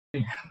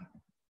Yeah,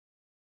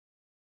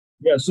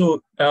 so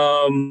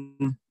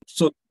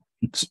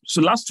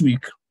last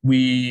week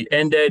we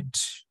ended,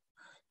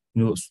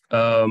 so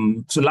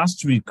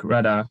last week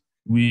rather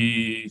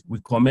we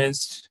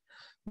commenced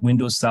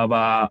Windows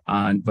Server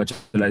and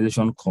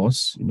virtualization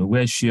course,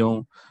 where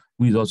Shion,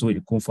 who is also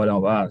a co-founder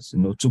of ours,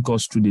 took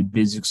us through the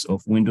basics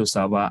of Windows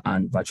Server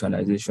and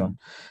virtualization.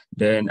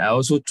 Then I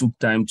also took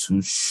time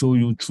to show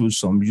you through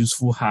some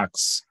useful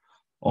hacks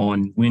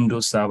on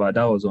Windows Server.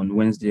 That was on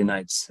Wednesday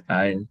nights.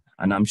 And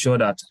I'm sure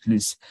that at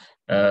least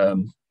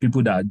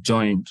people that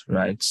joined,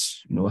 right,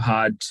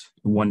 had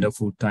a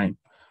wonderful time.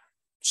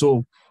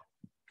 So,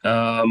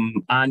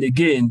 and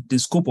again, the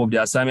scope of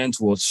the assignment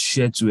was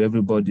shared to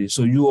everybody.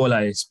 So you all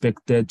are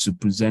expected to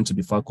present to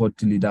the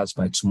faculty leaders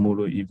by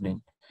tomorrow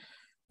evening.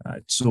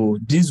 Right. So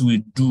this we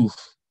do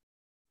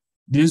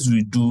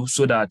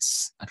so that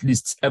at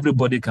least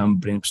everybody can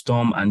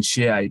brainstorm and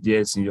share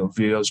ideas in your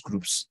various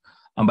groups.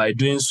 And by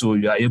doing so,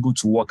 you are able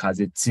to work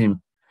as a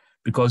team.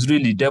 Because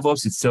really,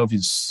 DevOps itself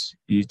is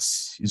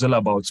all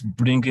about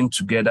bringing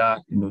together,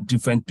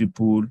 different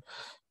people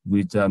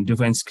with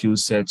different skill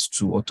sets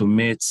to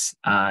automate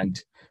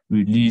and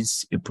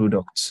release a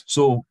product.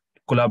 So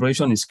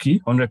collaboration is key,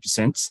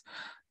 100%.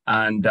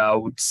 And I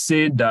would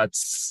say that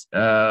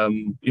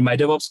in my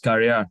DevOps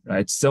career,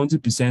 right,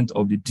 70%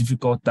 of the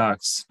difficult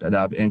tasks that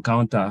I've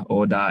encountered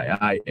or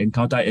that I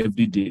encounter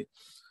every day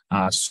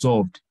are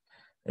solved,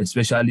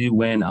 especially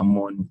when I'm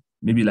on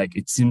maybe like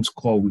a Teams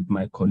call with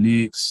my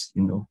colleagues,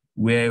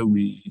 where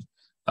we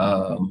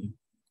where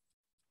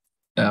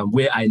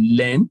I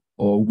learn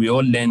or we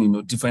all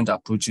learn, different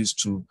approaches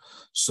to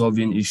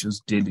solving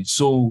issues daily.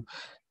 So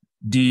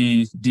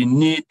the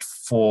need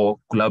for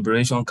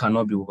collaboration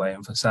cannot be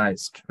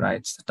overemphasized,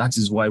 right? That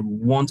is why we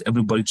want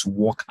everybody to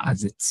work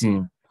as a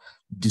team,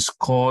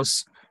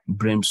 discuss,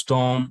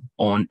 brainstorm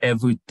on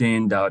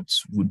everything that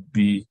would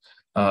be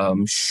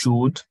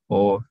showed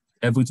or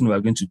everything we're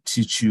going to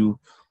teach you,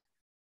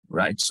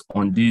 right,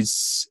 on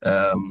this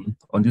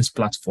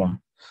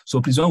platform.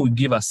 So please, when we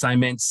give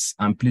assignments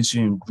and place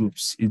you in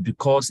groups, it's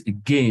because,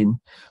 again,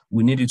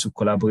 we need you to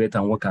collaborate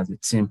and work as a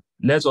team.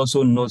 Let's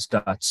also note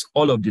that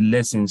all of the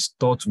lessons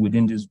taught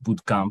within this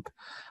bootcamp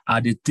are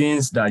the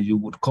things that you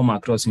would come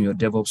across in your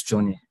DevOps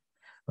journey,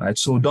 right?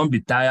 So don't be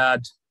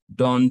tired,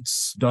 don't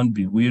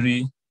be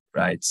weary,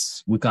 right?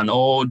 We can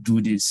all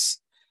do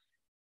this.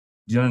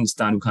 Do you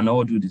understand? We can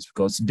all do this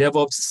because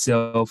DevOps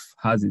itself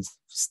has a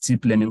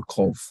steep learning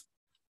curve.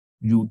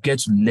 You get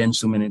to learn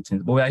so many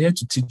things, but we are here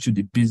to teach you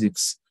the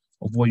basics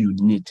of what you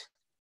need,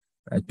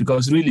 right?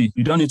 Because really,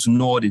 you don't need to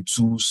know all the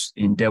tools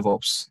in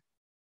DevOps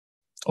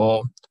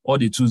or all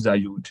the tools that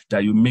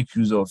you make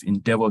use of in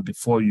DevOps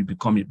before you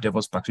become a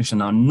DevOps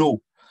practitioner.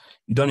 No,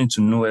 you don't need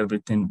to know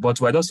everything, but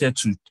we're just here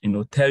to,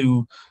 tell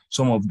you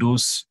some of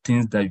those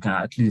things that you can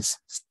at least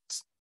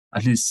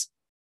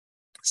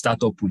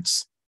start up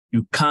with.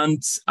 You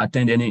can't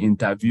attend any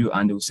interview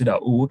and they'll say that,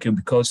 oh, okay,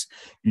 because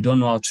you don't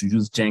know how to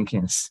use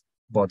Jenkins,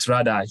 but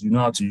rather you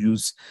know how to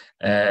use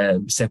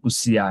Circle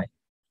CI,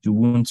 you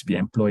won't be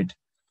employed.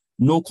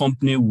 No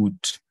company would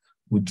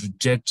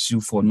reject you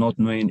for not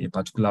knowing a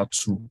particular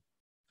tool,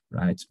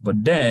 right?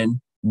 But then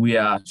we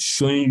are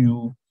showing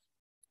you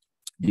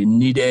the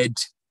needed,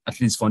 at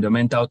least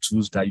fundamental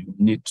tools that you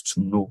need to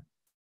know.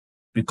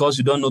 Because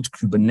you don't know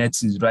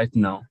Kubernetes right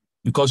now,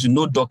 because you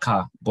know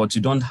Docker, but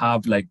you don't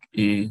have like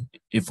a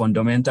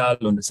fundamental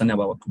understanding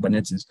about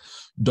Kubernetes,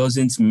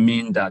 doesn't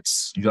mean that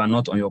you are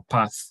not on your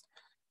path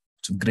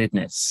to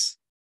greatness.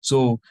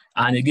 So,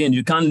 and again,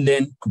 you can't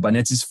learn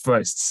Kubernetes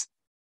first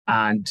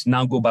and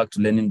now go back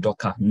to learning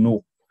Docker.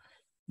 No,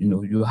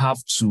 you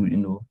have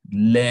to,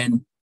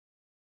 learn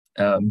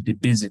the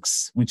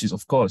basics, which is,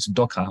 of course,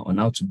 Docker, on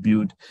how to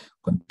build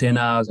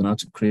containers, on how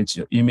to create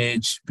your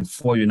image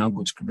before you now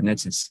go to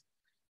Kubernetes.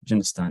 Do you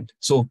understand?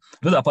 So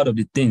those are part of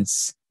the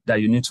things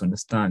that you need to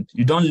understand.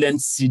 You don't learn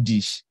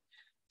CD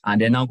and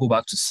then now go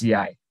back to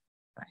CI,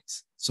 right?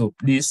 So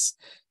please,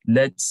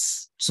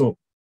 these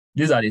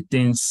are the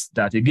things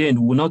that, again,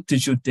 we will not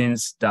teach you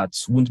things that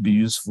won't be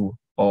useful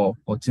or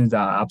things that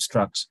are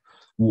abstract.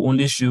 We'll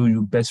only show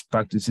you best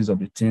practices of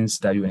the things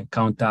that you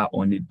encounter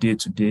on a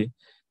day-to-day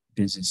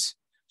basis.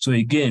 So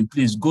again,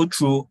 please go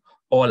through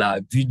all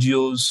our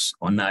videos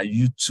on our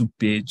YouTube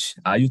page.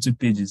 Our YouTube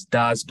page is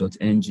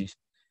daas.ng.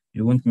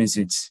 You won't miss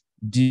it,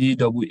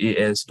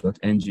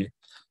 daas.ng.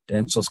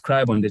 Then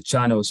subscribe on the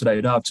channel so that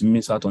you don't have to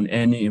miss out on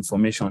any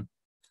information.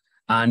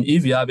 And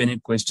if you have any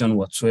question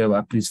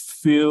whatsoever, please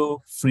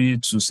feel free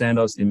to send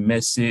us a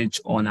message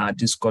on our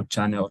Discord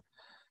channel,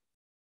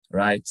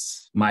 right?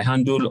 My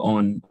handle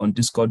on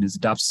Discord is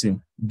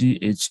Dapson,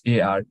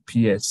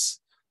 DHARPSON.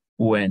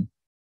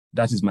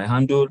 That is my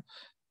handle.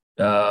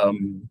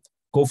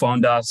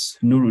 Co-founders,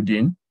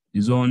 Nurudeen,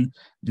 his own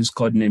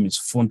Discord name is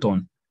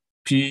Fonton,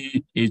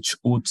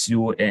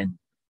 PHOTON.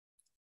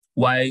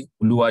 Why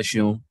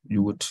Oluwaseun?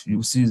 You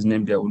see his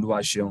name there,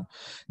 Oluwaseun.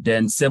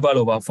 Then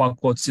several of our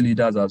faculty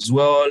leaders as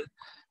well.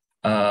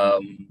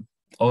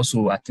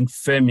 Also, I think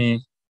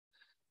Femi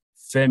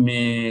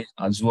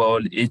as well,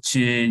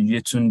 Eche,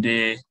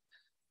 Yetunde,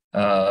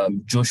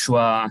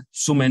 Joshua,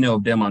 so many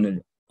of them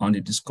on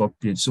the Discord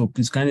page. So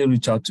please kindly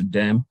reach out to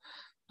them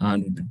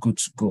and it'll be good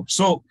to go.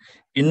 So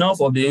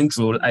enough of the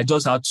intro. I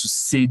just had to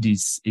say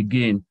this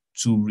again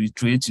to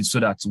reiterate it so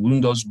that we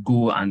won't just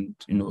go and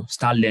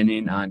start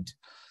learning and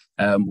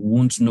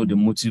won't know the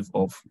motive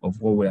of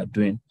what we are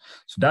doing.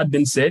 So that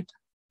being said,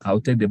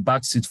 I'll take the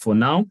back seat for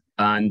now,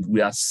 and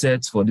we are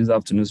set for this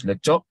afternoon's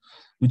lecture,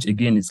 which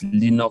again is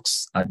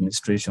Linux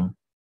administration.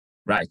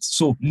 Right.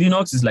 So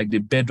Linux is like the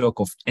bedrock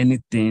of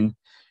anything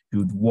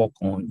you'd work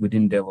on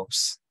within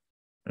DevOps.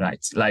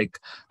 Right. Like,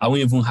 I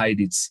won't even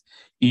hide it.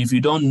 If you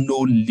don't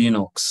know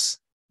Linux,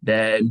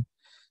 then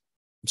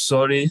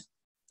sorry,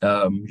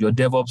 your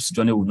DevOps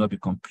journey will not be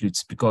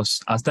complete,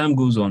 because as time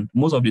goes on,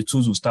 most of the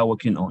tools we'll start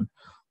working on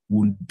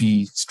will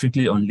be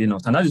strictly on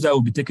Linux. And that is why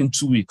we'll be taking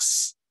 2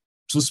 weeks,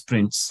 2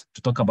 sprints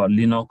to talk about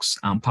Linux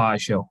and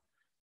PowerShell.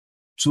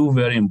 2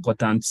 very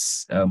important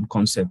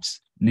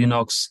concepts,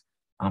 Linux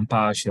and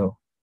PowerShell,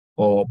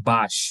 or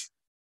Bash,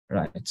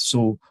 right?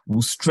 So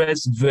we'll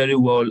stress very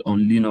well on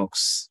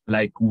Linux,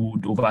 like we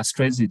would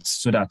overstress it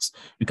so that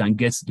you can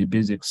get the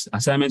basics.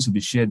 Assignments will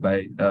be shared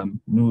by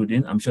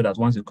Nurudeen. I'm sure that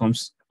once it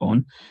comes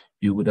on,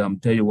 you would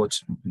tell you what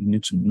you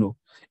need to know.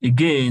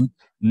 Again,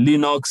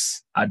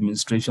 Linux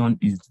administration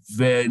is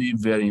very,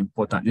 very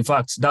important. In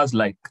fact, that's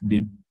like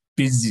the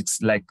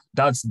basics, like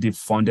that's the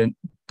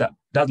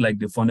that's like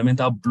the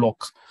fundamental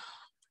block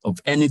of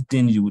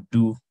anything you would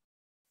do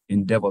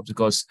in DevOps,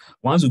 because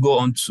once you go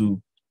on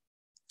to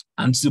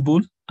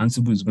Ansible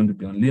is going to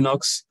be on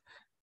Linux.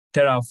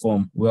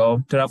 Terraform, well,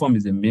 Terraform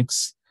is a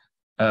mix.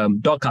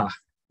 Docker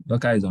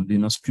is on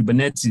Linux.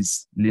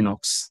 Kubernetes,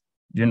 Linux.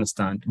 Do you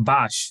understand?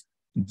 Bash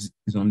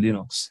is on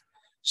Linux.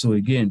 So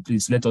again,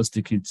 please let us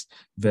take it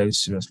very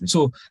seriously.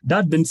 So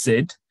that being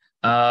said,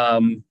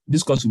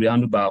 this course will be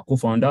handled by our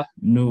co-founder,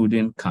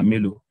 Nurudeen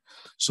Kamilu.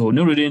 So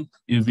Nurudeen,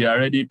 if you are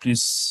ready,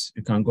 please,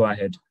 you can go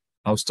ahead.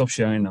 I'll stop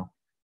sharing now.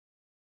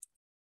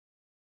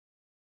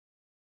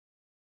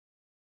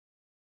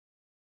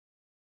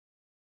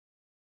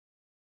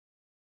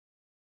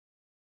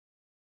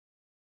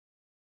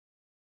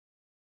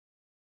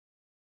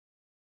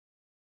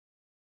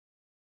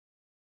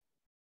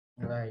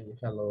 Hi,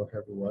 hello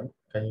everyone.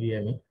 Can you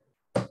hear me?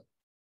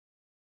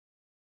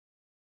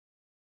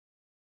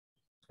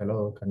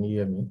 Hello, can you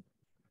hear me?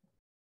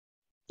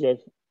 Yes.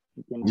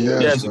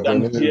 Yes, we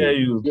can hear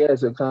you.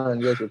 Yes, you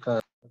can. Yes, you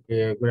can.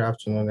 Okay, good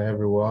afternoon,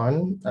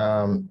 everyone.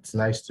 It's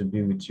nice to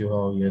be with you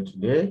all here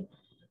today.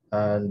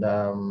 And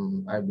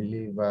I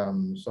believe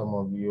some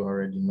of you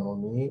already know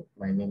me.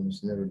 My name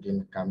is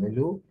Nurudeen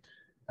Kamilu,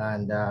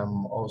 and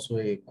I'm also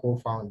a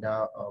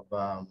co-founder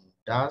of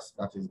DAS,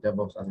 that is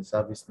DevOps as a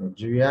Service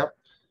Nigeria.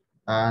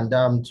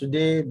 And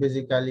today,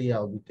 basically,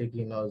 I'll be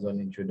taking us on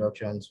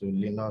introduction to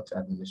Linux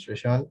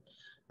administration.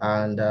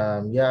 And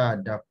yeah,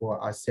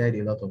 Dapo has said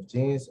a lot of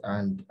things.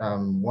 And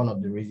one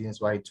of the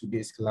reasons why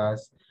today's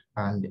class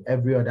and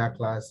every other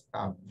class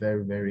are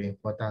very, very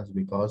important,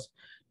 because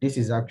this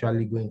is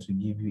actually going to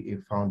give you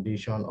a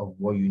foundation of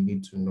what you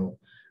need to know.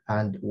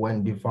 And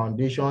when the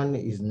foundation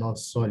is not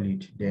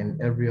solid, then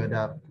every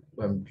other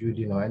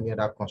building or any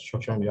other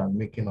construction you are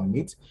making on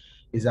it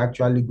is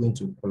actually going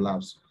to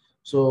collapse.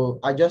 So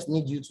I just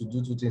need you to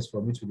do 2 things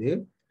for me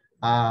today.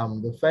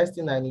 The first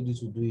thing I need you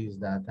to do is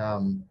that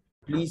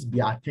please be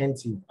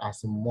attentive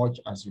as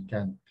much as you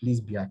can. Please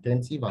be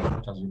attentive as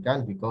much as you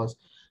can, because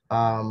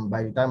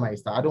by the time I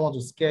start, I don't want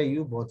to scare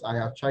you, but I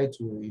have tried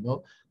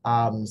to,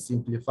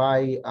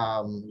 simplify,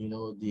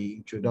 the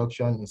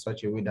introduction in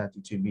such a way that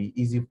it will be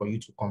easy for you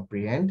to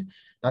comprehend.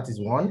 That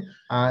is one.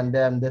 And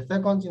the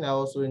second thing I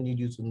also need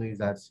you to know is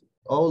that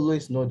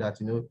always know that,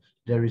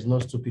 there is no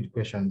stupid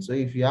question. So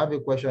if you have a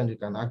question, you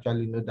can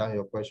actually note down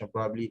your question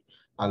probably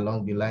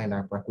along the line.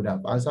 I could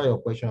have answered your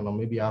question, or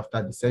maybe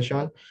after the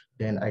session,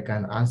 then I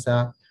can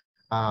answer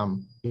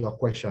your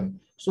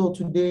question. So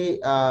today,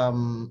 I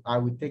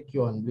will take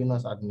you on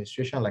Linux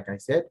administration, like I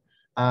said,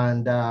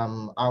 and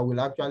I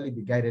will actually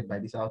be guided by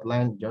this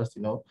outline, just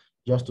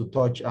to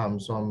touch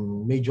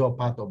some major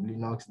part of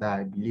Linux that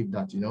I believe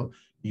that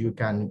you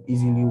can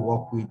easily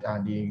work with,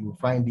 and you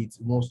find it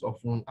most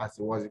often as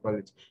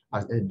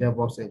as a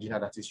DevOps engineer.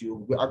 That is, you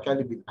will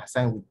actually be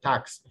assigned with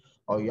tasks,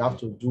 or you have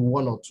to do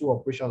 1 or 2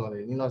 operations on a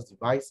Linux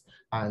device,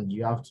 and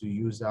you have to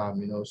use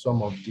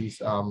some of these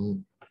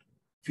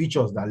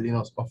features that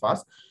Linux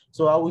offers.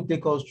 So I will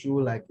take us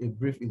through like a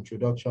brief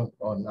introduction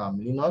on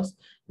Linux.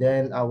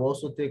 Then I will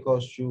also take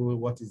us through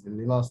what is the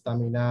Linux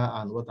terminal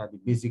and what are the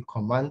basic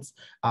commands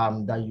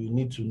that you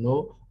need to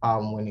know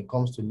when it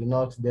comes to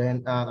Linux.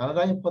 Then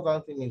another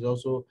important thing is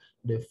also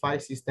the file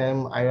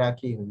system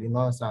hierarchy in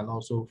Linux, and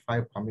also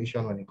file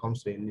permission when it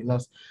comes to a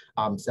Linux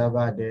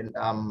server. Then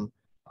I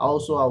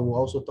will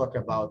also talk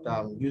about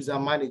user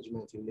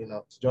management in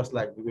Linux, just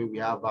like the way we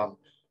have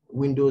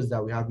Windows,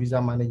 that we have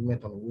user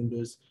management on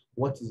Windows.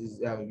 What is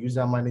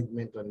user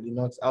management on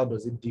Linux? How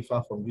does it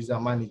differ from user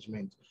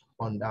management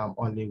on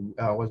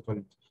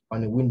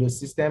on a Windows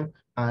system.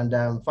 And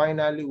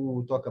finally, we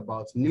will talk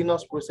about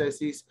Linux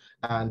processes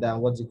and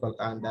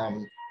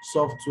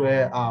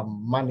software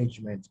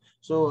management.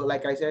 So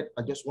like I said,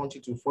 I just want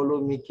you to follow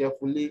me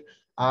carefully.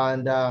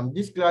 And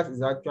this class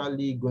is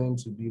actually going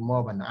to be more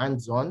of an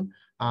hands-on.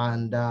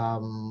 And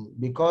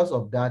because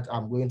of that,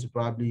 I'm going to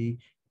probably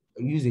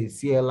use a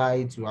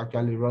CLI to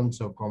actually run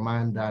some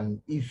command. And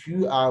if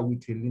you are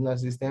with a Linux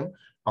system,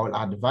 I will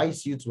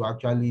advise you to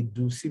actually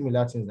do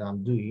similar things that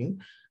I'm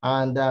doing.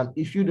 And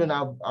if you don't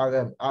have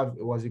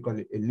what's it called,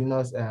 a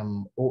Linux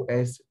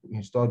OS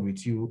installed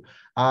with you,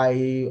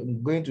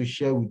 I'm going to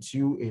share with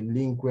you a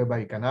link whereby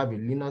you can have a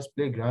Linux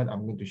playground.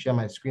 I'm going to share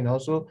my screen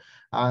also.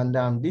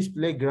 And this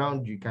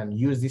playground, you can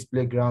use this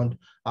playground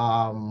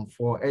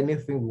for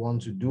anything we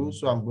want to do.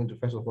 So I'm going to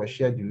first of all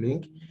share the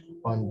link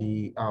on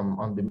the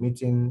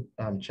meeting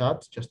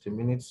chat. Just a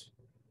minute.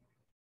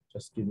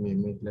 Just give me a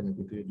minute. Let me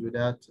quickly do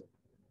that.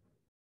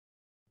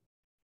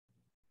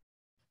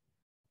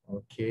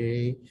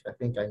 Okay, I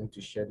think I need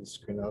to share the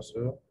screen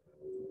also.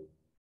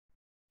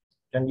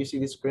 Can you see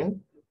the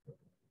screen?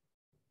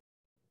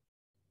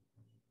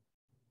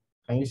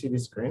 Can you see the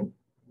screen?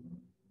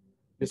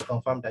 Please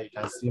confirm that you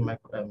can see my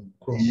Chrome.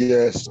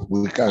 Yes,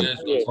 we can.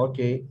 Yes.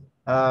 Okay.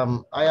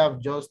 I have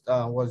just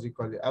I will be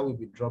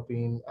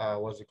dropping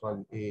on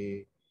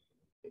the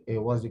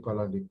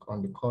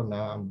corner.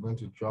 I'm going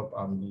to drop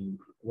the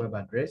web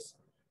address.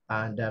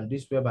 And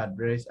this web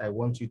address, I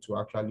want you to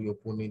actually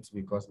open it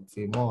because it's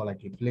more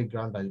like a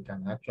playground that you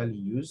can actually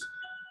use.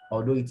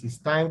 Although it is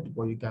timed,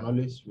 but you can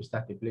always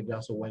restart the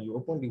playground. So when you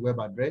open the web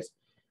address,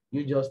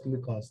 you just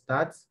click on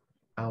start.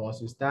 And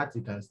once you start,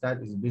 you can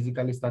start. It's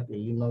basically start a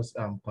Linux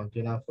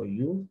container for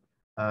you.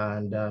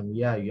 And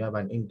yeah, you have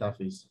an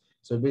interface.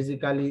 So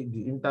basically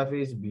the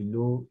interface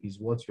below is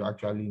what you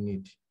actually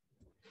need.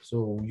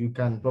 So you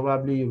can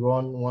probably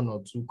run 1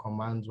 or 2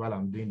 commands while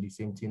I'm doing the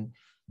same thing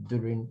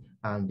during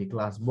the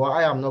class. But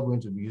I am not going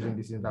to be using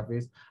this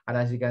interface. And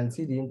as you can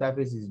see, the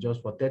interface is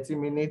just for 30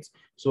 minutes.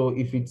 So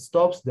if it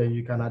stops, then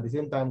you can at the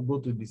same time go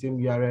to the same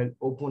URL,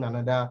 open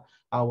another,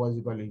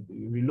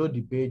 reload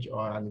the page,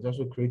 and it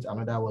also creates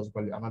another,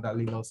 another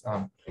Linux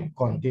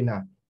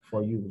container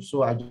for you.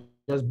 So I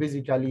just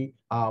basically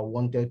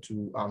wanted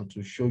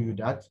to show you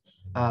that.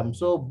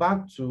 So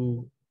back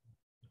to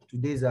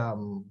today's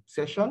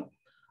session.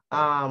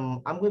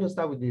 I'm going to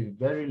start with a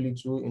very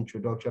little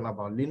introduction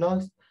about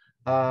Linux.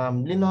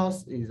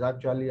 Linux is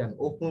actually an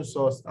open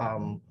source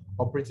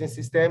operating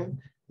system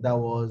that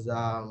was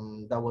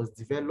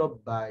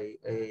developed by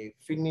a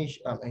Finnish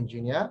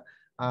engineer.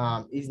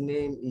 His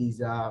name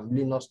is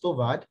Linus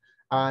Torvald.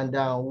 And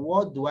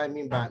what do I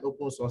mean by an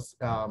open source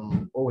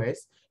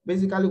OS?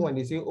 Basically, when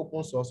they say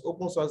open source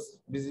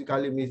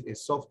basically means a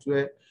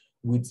software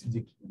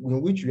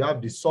in which you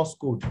have the source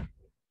code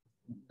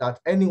that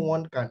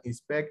anyone can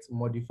inspect,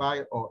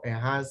 modify, or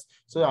enhance,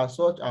 so as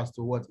such as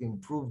to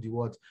improve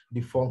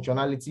the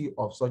functionality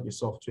of such a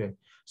software.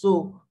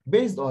 So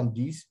based on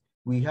this,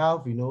 we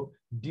have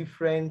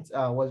different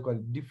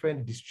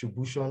different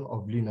distribution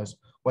of Linux.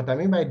 What I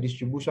mean by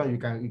distribution,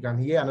 you can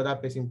hear another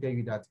person tell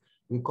you that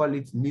we call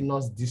it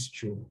Linux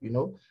distro,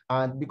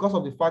 and because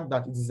of the fact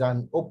that it is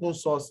an open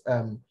source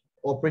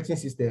operating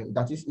system,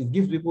 that is, it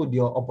gives people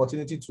the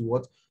opportunity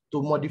to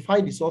modify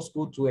the source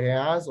code, to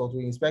enhance or to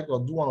inspect or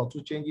do 1 or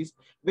 2 changes.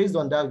 Based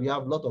on that, we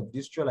have a lot of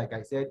distro, like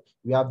I said.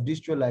 We have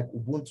distro like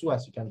Ubuntu,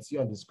 as you can see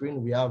on the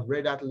screen. We have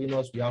Red Hat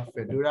Linux, we have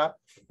Fedora,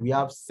 we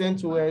have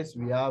CentOS,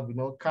 we have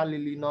Kali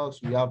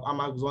Linux, we have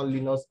Amazon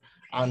Linux,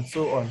 and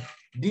so on.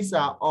 These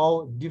are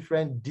all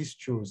different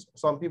distros.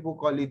 Some people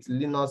call it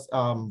Linux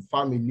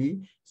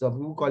family. Some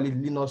people call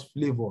it Linux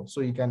flavor.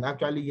 So you can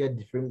actually hear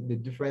the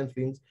different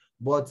things,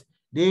 but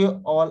they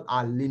all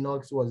are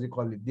Linux.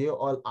 They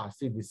all are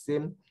still the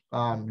same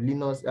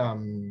Linux,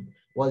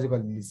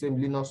 the same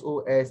Linux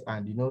OS,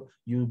 and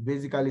you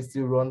basically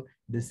still run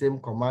the same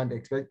command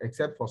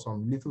except for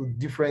some little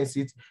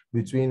differences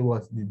between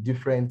the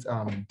different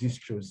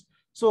distros.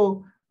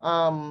 So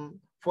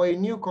for a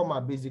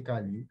newcomer,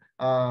 basically,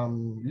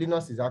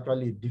 Linux is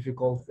actually a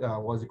difficult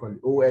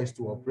OS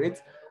to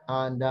operate.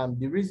 And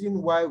the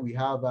reason why we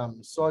have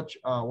such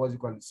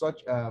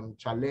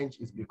challenge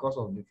is because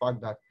of the fact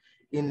that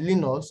in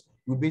Linux,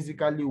 we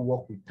basically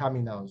work with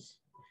terminals.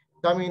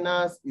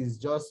 Terminals is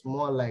just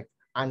more like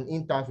an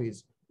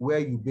interface where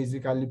you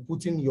basically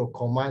put in your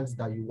commands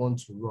that you want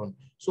to run.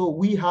 So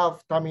we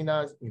have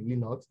terminals in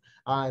Linux,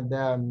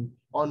 and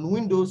on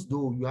Windows,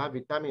 though, you have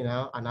a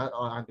terminal, and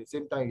at the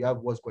same time, you have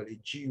what's called a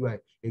GUI,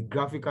 a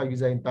graphical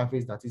user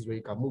interface, that is where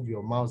you can move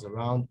your mouse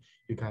around,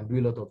 you can do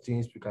a lot of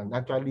things, you can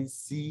actually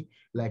see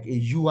like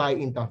a UI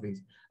interface.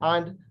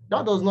 And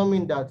that does not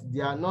mean that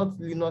there are not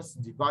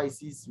Linux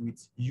devices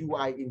with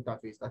UI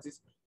interface. That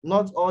is,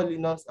 not all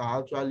Linux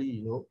are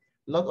actually,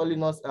 not all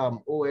Linux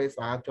OS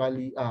are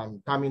actually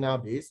terminal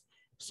based.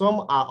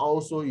 Some are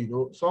also,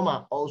 some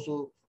are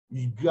also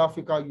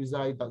graphical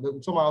user.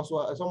 Some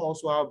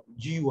also have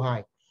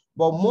GUI.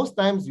 But most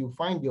times you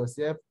find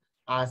yourself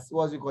as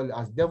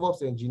as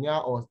DevOps engineer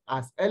or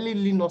as early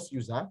Linux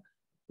user,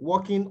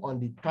 working on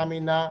the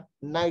terminal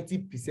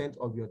 90%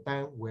 of your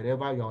time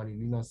wherever you're on a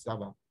Linux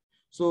server.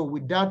 So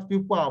with that,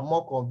 people are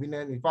more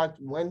convenient. In fact,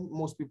 when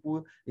most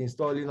people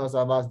install Linux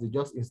servers, they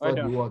just install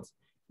the what?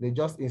 They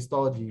just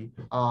install the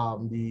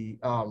what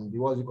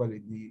do you call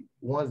it? The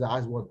ones that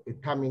has what a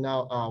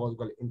terminal what do you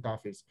call it,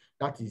 interface.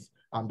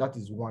 That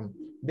is one.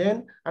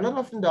 Then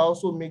another thing that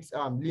also makes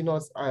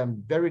Linux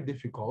very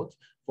difficult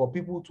for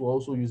people to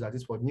also use, that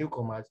is for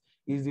newcomers,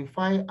 is the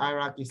file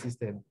hierarchy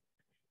system.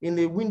 In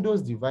a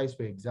Windows device,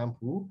 for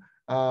example,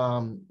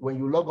 when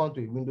you log on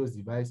to a Windows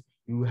device,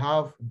 you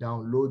have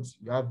downloads,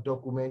 you have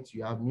documents,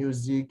 you have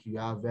music, you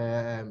have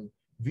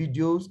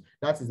videos.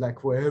 That is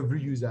like for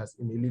every user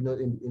in a Linux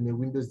in a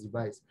Windows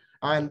device.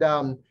 And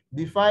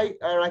the file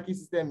hierarchy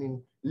system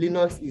in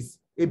Linux is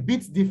a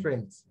bit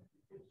different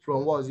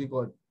from what is it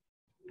called,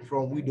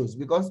 from Windows,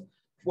 because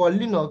for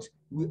Linux,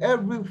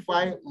 every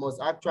file must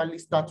actually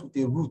start with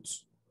a root.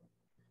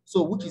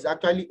 So which is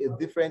actually a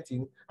different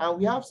thing. And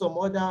we have some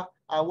other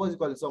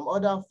some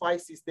other file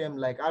system,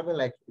 like having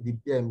like the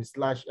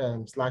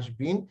slash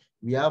bin.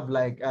 We have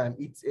like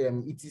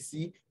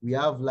etc. We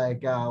have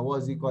like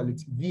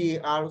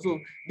VAR. So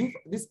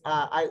this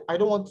I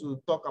don't want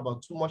to talk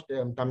about too much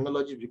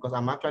terminology, because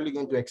I'm actually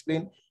going to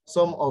explain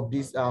some of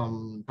these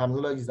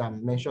terminologies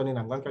I'm mentioning.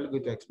 I'm actually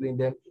going to explain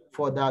them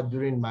further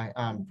during my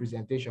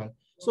presentation.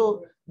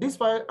 So this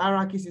file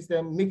hierarchy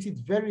system makes it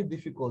very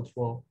difficult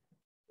for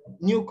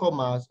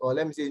newcomers, or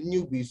let me say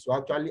newbies, to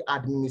actually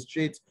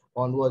administrate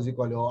on or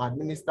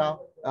administer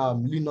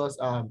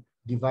Linux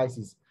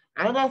devices.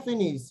 Another thing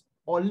is,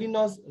 on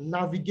Linux,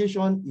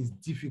 navigation is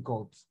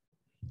difficult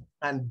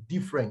and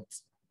different.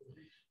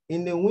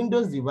 In the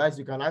Windows device,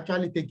 you can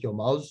actually take your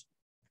mouse,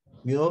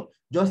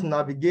 just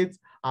navigate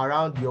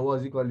around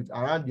your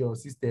around your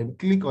system,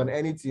 click on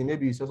anything.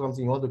 Maybe you saw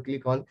something you want to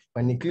click on.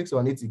 When it clicks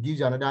on it, it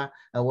gives you another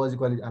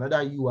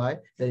another UI.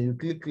 Then you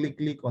click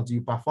until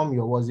you perform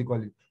your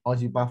until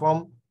you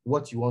perform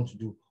what you want to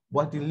do.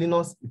 But in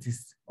Linux, it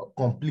is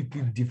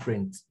completely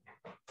different.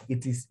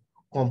 It is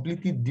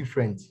completely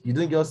different. You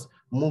don't just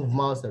move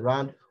mouse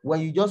around.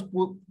 When you just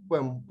put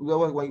when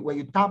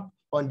you tap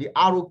on the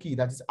arrow key,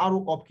 that is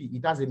arrow up key,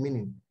 it has a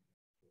meaning.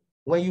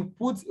 When you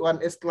put an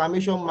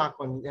exclamation mark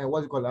on an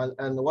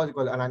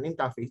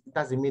interface, it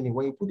has a meaning.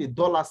 When you put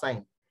a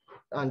 $sign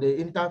on the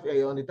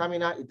interface on the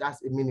terminal, it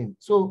has a meaning.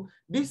 So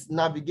this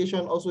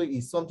navigation also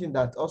is something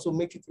that also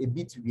makes it a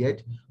bit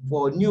weird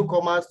for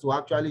newcomers to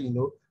actually,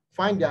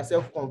 find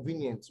themselves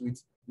convenient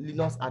with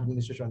Linux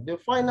administration. Then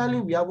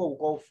finally, we have what we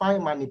call file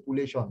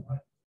manipulation.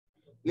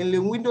 In the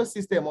Windows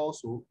system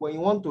also, when you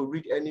want to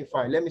read any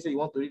file, let me say you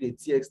want to read a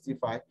TXT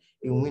file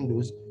in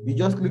Windows, you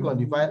just click on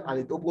the file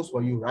and it opens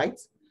for you, right?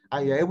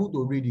 And you're able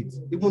to read it,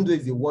 even though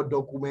it's a Word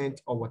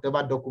document or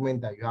whatever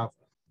document that you have.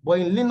 But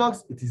in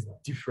Linux, it is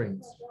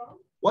different.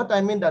 What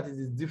I mean that it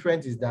is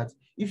different is that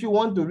if you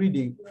want to read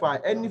a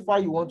file, any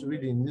file you want to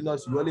read in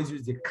Linux, you always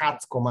use the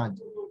cat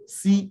command,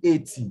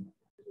 C-A-T.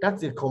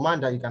 That's a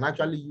command that you can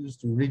actually use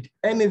to read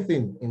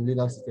anything in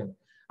Linux system.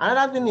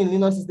 Another thing in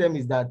Linux system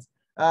is that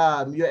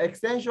your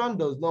extension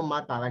does not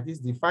matter. Like this,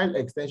 the file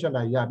extension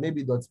that you have,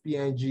 maybe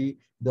 .png,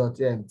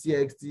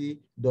 .txt,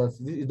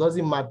 it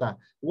doesn't matter.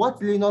 What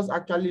Linux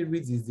actually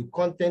reads is the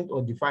content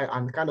of the file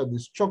and kind of the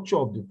structure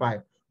of the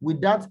file.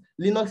 With that,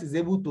 Linux is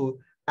able to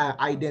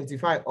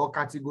identify or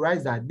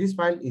categorize that this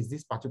file is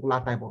this particular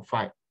type of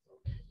file.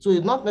 So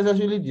it's not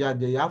necessarily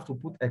that you have to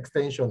put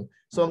extension.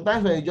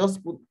 Sometimes when you just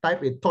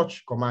type a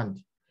touch command,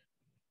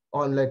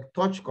 on like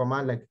touch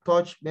command, like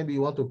touch, maybe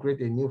you want to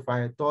create a new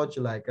file, touch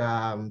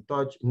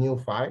touch new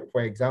file,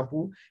 for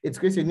example, it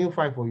creates a new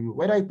file for you.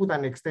 Whether you put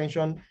an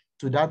extension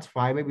to that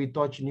file, maybe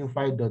touch new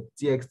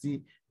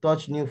file.txt,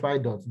 touch new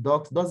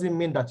file.docs, doesn't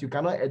mean that you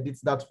cannot edit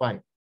that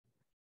file.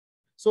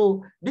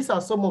 So these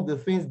are some of the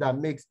things that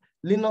makes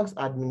Linux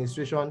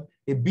administration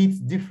a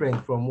bit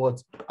different from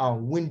what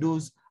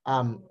Windows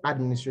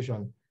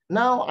administration.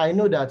 Now, I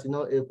know that,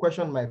 a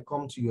question might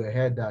come to your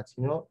head that,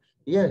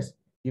 yes,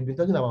 you've been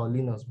talking about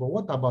Linux, but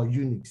what about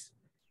Unix?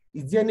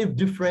 Is there any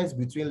difference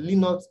between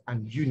Linux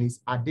and Unix?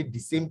 Are they the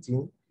same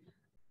thing?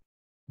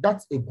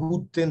 That's a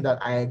good thing that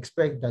I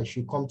expect that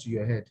should come to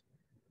your head.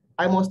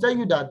 I must tell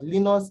you that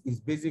Linux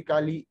is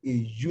basically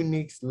a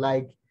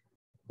Unix-like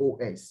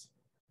OS.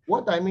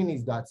 What I mean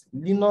is that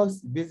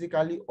Linux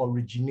basically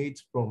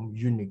originates from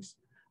Unix.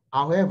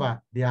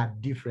 However, there are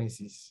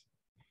differences.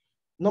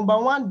 Number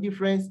one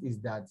difference is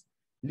that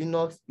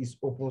Linux is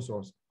open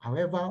source.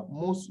 However,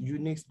 most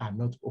Unix are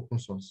not open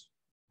source.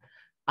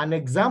 An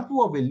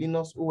example of a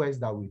Linux OS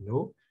that we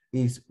know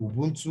is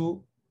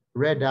Ubuntu,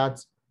 Red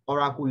Hat,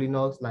 Oracle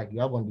Linux, like you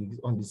have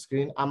on the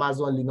screen,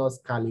 Amazon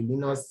Linux, Kali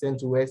Linux,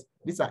 CentOS.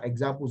 These are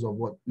examples of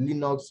what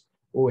Linux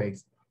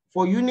OS.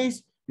 For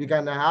Unix, you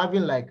can have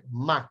like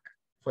Mac.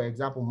 For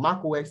example,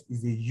 Mac OS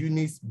is a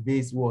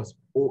Unix-based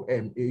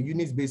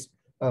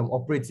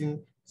operating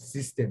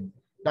system.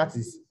 That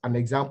is an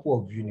example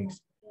of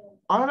Unix.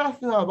 Another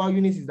thing about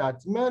Unix is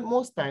that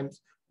most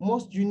times,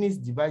 most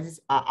Unix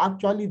devices are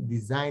actually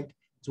designed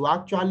to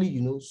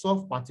actually,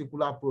 solve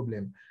particular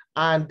problem.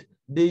 And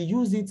they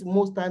use it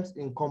most times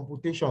in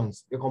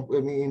computations,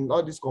 in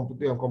all these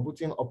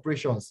computing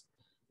operations.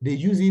 They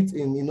use it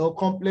in, you know,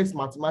 complex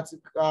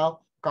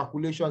mathematical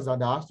calculations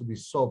that has to be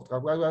solved,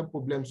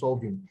 problem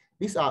solving.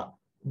 These are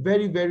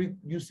very, very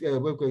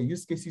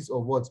use cases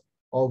of what?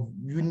 Of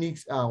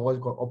Unix, what's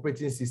it called,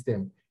 operating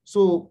system.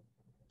 So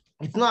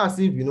it's not as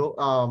if, you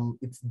know,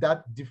 it's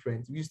that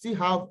different. You still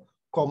have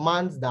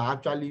commands that are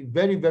actually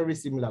very, very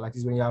similar. Like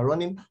this, when you are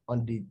running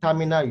on the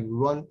terminal, you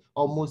run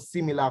almost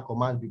similar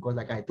commands because,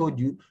 like I told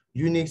you,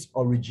 Unix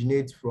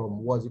originates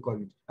from, what's it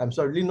called? I'm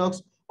sorry,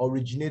 Linux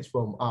originates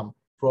from a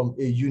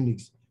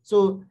Unix.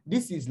 So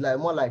this is like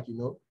more like, you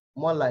know,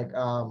 more like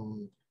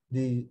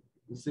the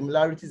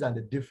similarities and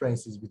the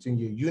differences between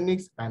your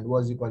Unix and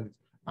what's it called,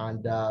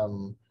 and a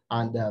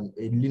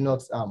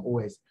Linux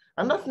OS.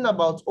 Another thing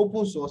about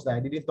open source that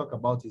I didn't talk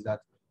about is that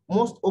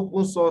most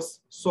open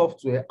source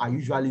software are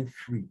usually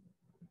free.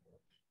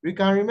 We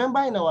can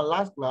remember in our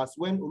last class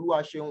when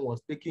Oluwaseun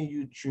was taking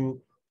you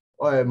through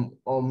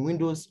on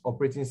Windows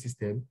operating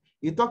system,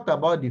 he talked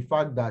about the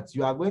fact that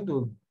you are going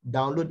to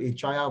download a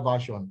trial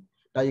version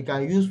that you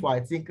can use for, I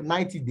think,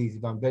 90 days,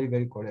 if I'm very,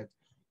 very correct.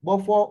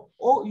 But for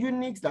all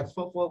Unix, that's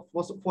for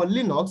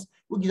Linux,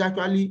 which is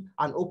actually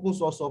an open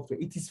source software,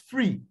 it is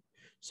free.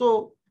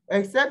 So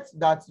except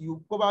that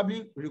you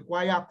probably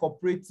require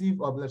corporate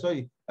support.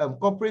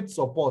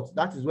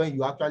 That is when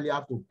you actually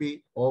have to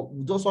pay, or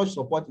just such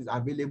support is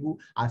available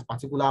at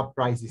particular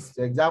prices.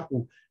 For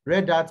example,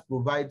 Red Hat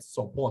provides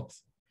support.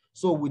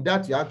 So with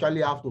that, you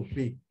actually have to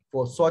pay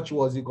for such,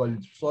 what's it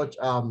called, such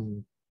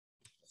OS.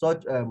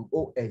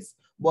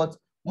 But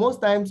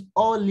most times,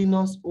 all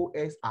Linux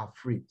OS are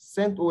free.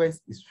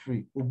 CentOS is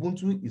free.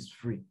 Ubuntu is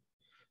free.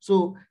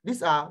 So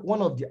these are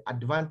one of the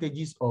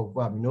advantages of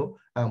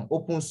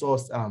open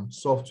source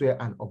software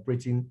and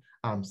operating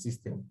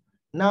system.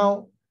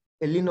 Now,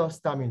 a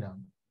Linux terminal.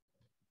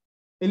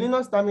 A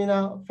Linux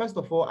terminal, first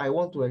of all, I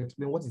want to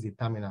explain what is a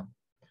terminal.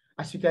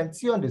 As you can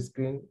see on the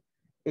screen,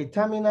 a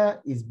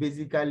terminal is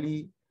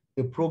basically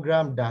a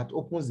program that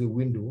opens a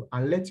window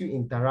and lets you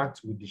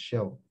interact with the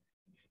shell.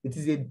 It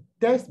is a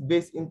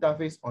text-based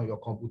interface on your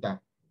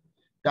computer.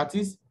 That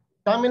is,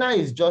 terminal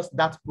is just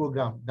that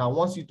program that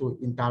wants you to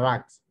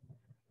interact.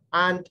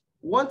 And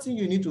one thing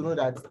you need to know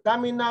that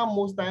terminal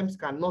most times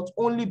can not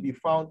only be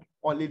found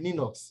on a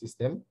Linux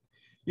system,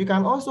 you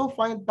can also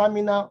find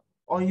terminal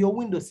on your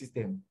Windows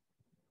system.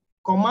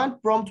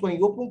 Command prompt, when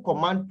you open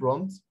command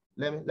prompt,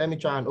 let me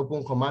try and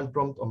open command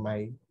prompt on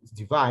my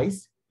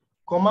device.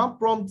 Command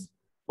prompt,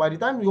 by the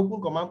time you open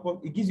command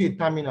prompt, it gives you a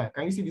terminal.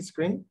 Can you see the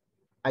screen?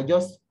 I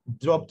just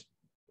dropped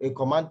a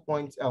command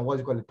point and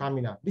what's it called, a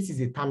terminal. This is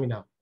a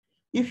terminal.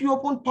 If you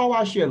open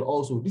PowerShell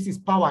also, this is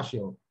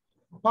PowerShell.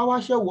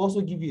 PowerShell will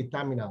also give you a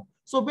terminal.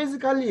 So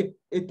basically,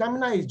 a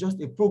terminal is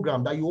just a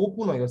program that you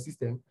open on your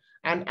system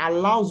and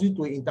allows you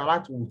to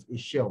interact with a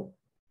shell.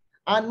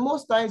 And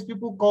most times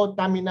people call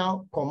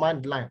terminal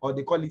command line, or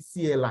they call it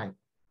CLI.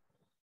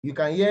 You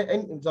can hear,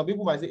 and some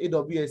people might say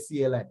AWS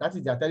CLI. That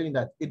is, they're telling you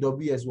that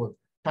AWS what?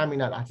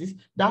 Terminal. That is,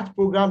 that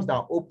programs that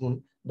are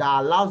open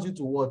that allows you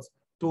to what?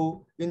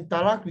 To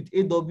interact with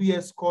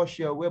AWS core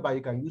shell, whereby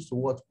you can use to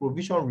what?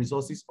 Provision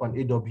resources on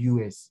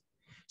AWS.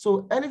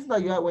 So anything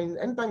that you have,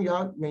 anytime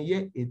you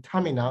hear a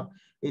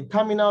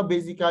terminal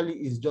basically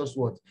is just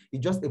what?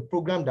 It's just a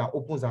program that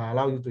opens and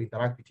allows you to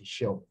interact with a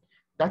shell.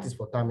 That is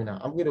for terminal.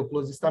 I'm going to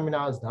close these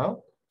terminals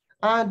now.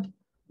 And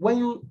when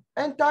you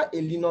enter a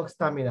Linux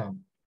terminal,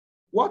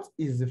 what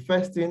is the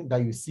first thing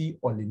that you see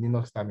on the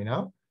Linux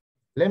terminal?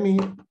 Let me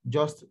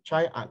just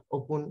try and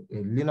open a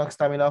Linux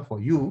terminal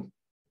for you.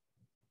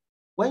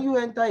 When you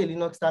enter a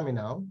Linux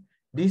terminal,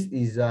 this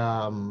is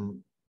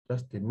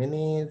just a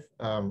minute.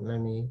 Let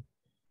me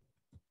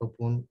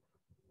open.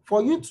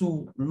 For you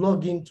to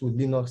log into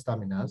Linux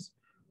terminals,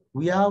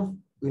 we have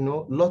a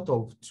lot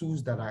of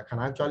tools that can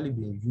actually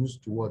be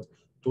used to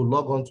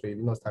log on to a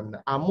Linux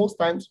terminal. And most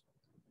times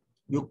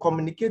you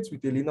communicate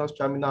with a Linux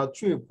terminal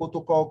through a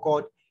protocol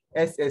called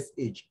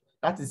SSH,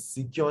 that is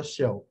secure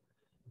shell.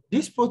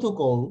 This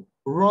protocol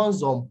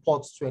runs on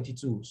port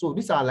 22. So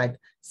these are like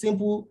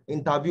simple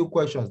interview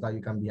questions that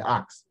you can be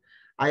asked.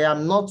 I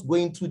am not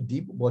going too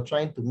deep, but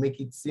trying to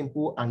make it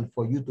simple and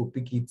for you to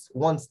pick it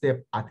one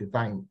step at a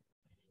time.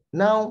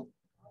 Now,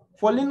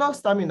 for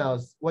Linux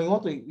terminals, when you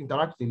want to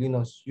interact with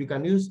Linux, you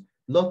can use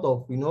lot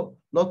of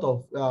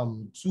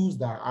tools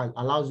that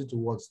allows you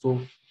to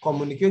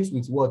communicate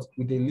with a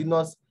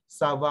Linux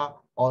server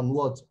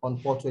on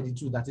port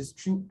 22, that is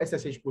through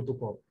SSH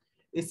protocol.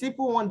 A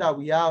simple one that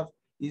we have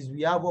is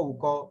what we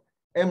call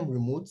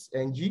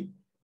mremote.ng,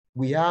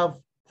 we have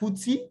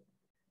PuTTY,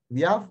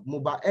 we have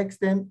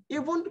MobileXterm,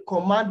 even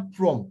command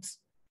prompt.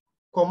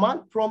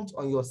 Command prompt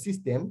on your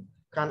system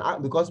can,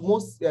 because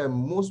most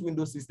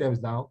Windows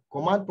systems now,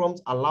 command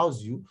prompt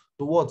allows you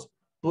to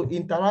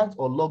interact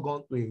or log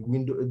on to a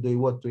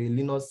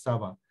Linux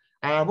server.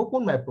 I have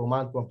opened my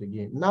command prompt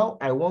again. Now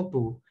I want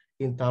to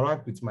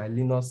interact with my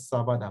Linux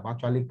server that I've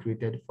actually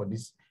created for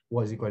this,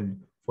 for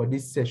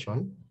this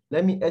session.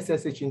 Let me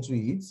SSH into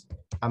it.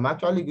 I'm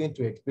actually going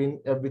to explain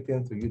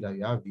everything to you that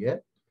you have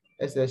here.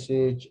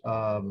 SSH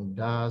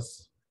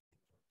daas,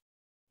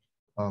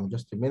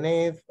 just a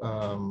minute,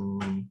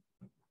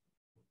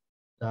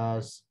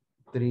 daas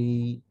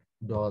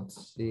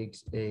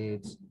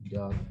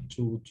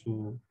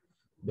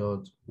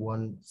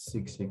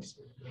 3.68.22.166.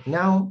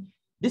 Now,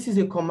 this is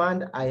a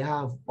command I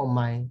have on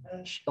my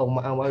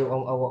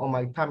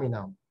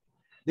terminal.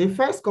 The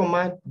first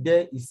command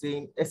there is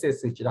saying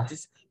SSH. That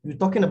is, you're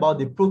talking about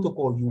the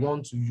protocol you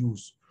want to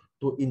use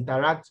to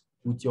interact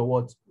with your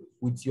what?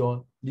 With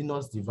your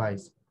Linux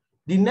device.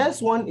 The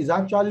next one is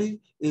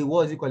actually a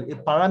what is it called? A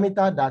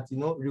parameter that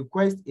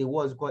requests a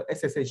what is called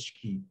SSH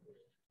key.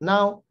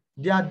 Now,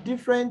 there are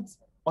different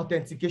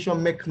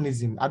authentication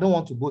mechanisms. I don't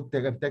want to go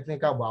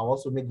technical, but I'll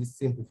also make this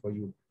simple for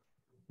you.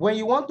 When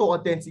you want to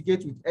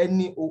authenticate with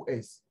any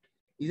OS,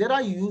 is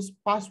either you use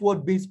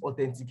password-based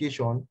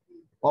authentication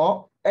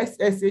or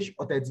SSH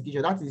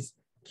authentication, that is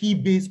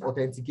key-based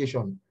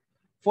authentication.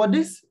 For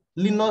this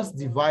Linux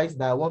device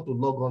that I want to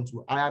log on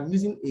to, I am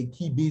using a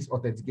key-based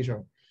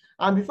authentication.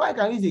 And before I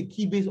can use a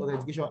key-based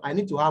authentication, I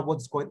need to have what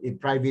is called a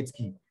private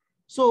key.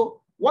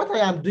 So what I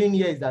am doing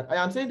here is that I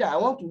am saying that I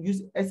want to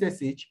use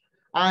SSH,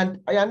 and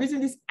I am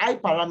using this I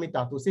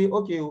parameter to say,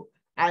 okay,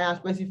 I am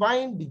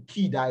specifying the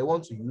key that I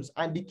want to use,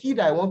 and the key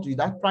that I want to use,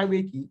 that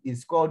private key,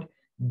 is called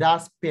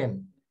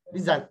daas.ng.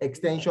 This is an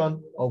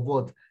extension of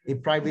what? A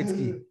private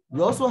key.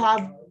 We also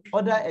have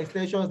other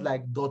extensions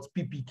like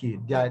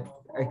 .ppk. They are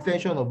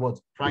extension of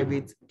what?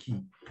 Private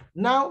key.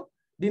 Now,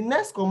 the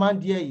next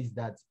command here is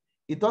that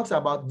it talks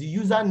about the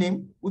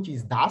username, which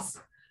is daas,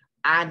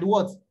 and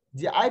what?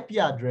 The IP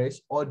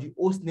address or the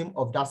host name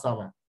of that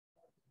server.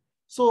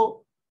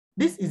 So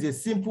this is a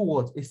simple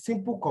what? A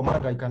simple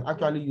command that you can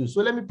actually use.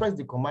 So let me press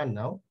the command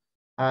now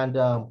and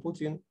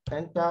put in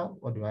enter.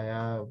 What do I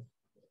have?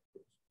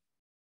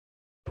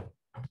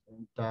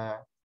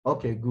 Enter.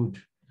 Okay,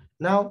 good.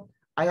 Now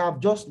I have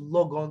just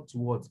logged on to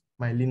what?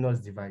 My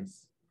Linux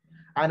device.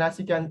 And as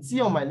you can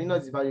see on my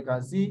Linux device, you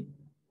can see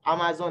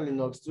Amazon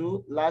Linux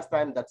 2. Last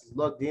time that is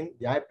logged in,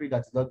 the IP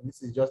that is logged,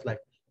 this is just like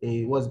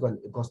a what's called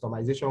a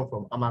customization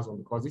from Amazon,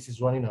 because this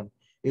is running on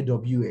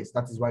AWS.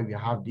 That is why we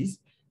have this.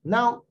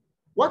 Now,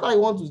 what I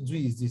want to do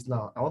is this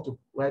now. I want to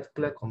write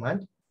clear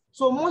command.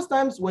 So most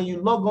times when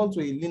you log on to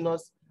a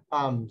Linux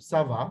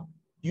server,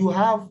 you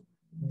have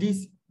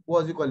this,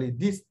 what's it called,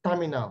 this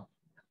terminal.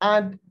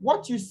 And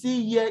what you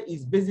see here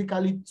is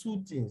basically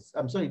three things.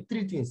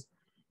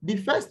 The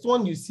first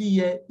one you see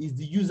here is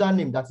the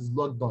username that is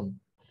logged on.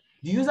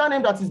 The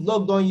username that is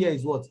logged on here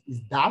is what? Is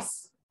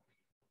daas.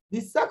 The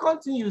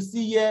second thing you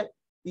see here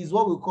is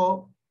what we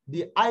call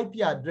the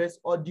IP address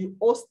or the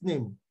host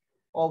name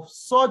of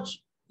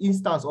such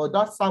instance or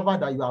that server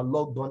that you are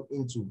logged on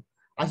into.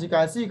 As you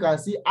can see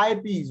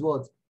IP is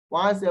what?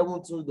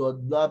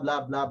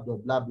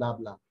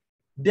 172.blah.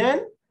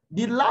 Then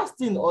the last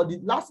thing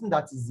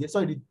that is here,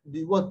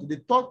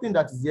 the third thing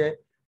that is here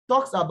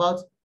talks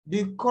about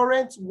the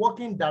current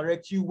working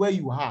directory where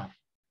you are.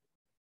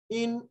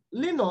 In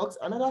Linux,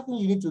 another thing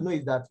you need to know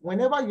is that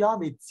whenever you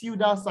have a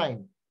tilde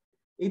sign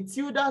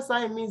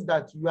means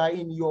that you are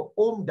in your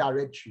home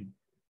directory.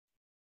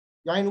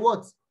 You are in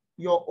what?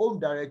 Your home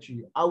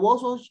directory. I will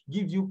also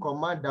give you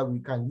command that we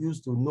can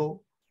use to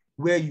know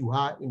where you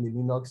are in the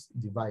Linux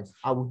device.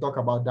 I will talk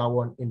about that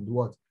one in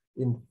what?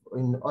 In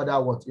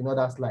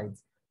other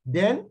slides.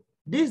 Then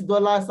this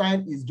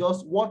 $sign is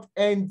just what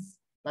ends,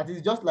 that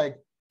is just like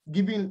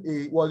giving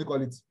a,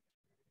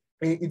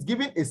 it's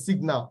giving a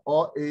signal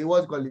or a,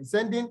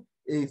 sending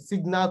a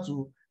signal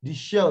to the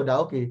shell that,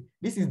 okay,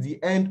 this is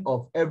the end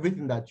of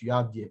everything that you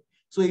have there.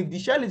 So if the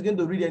shell is going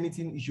to read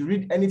anything, it should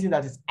read anything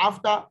that is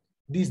after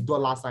this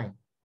 $sign.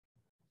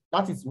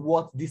 That is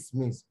what this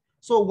means.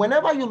 So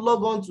whenever you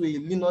log on to a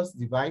Linux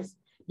device,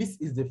 this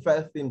is the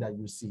first thing that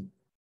you see.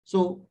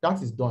 So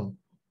that is done.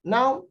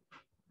 Now,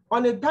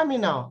 on a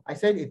terminal, I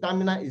said a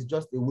terminal is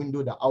just a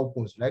window that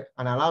opens, right?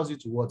 And allows you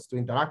to what? To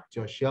interact with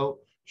your shell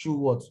through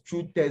what?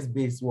 Through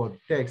text-based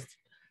text.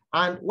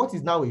 And what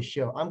is now a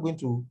shell? I'm going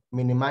to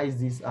minimize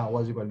this,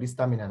 this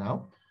terminal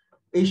now.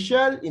 A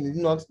shell in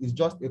Linux is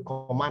just a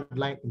command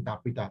line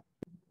interpreter.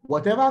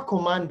 Whatever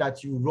command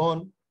that you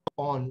run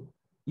on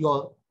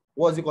your,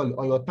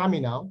 on your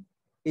terminal,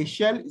 a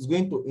shell is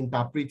going to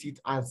interpret it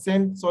and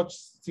send such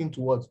thing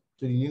to what?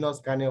 To the Linux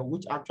kernel,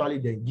 which actually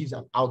then gives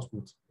an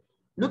output.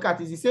 Look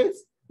at it, it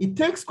says it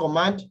takes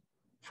command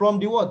from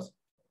the what?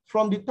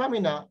 From the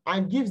terminal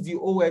and gives the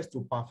OS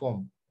to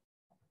perform.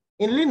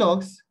 In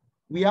Linux,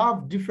 we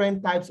have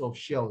different types of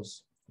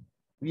shells.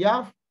 We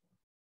have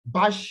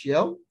bash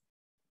shell,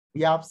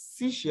 we have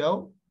C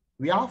shell,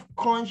 we have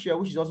corn shell,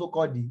 which is also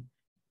called the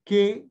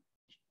K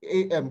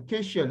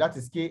shell, that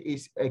is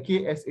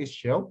KSH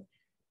shell.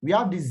 We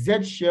have the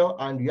Z shell,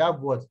 and we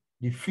have what?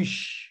 The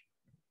fish.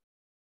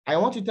 I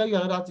want to tell you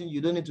another thing.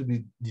 You don't need to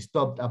be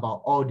disturbed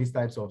about all these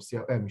types of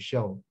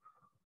shell.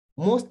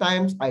 Most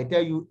times, I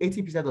tell you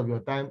 80% of your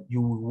time, you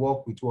will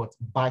work with what?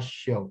 Bash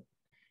shell.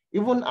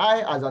 Even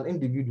I, as an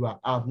individual,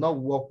 I have not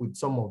worked with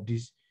some of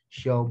these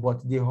shell,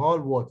 but they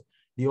all what?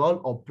 They all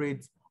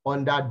operate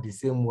under the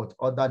same what,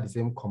 under the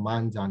same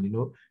commands and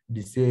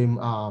the same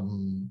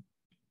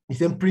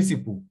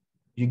principle.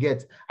 You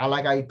get, and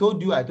like I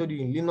told you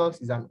in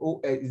Linux is an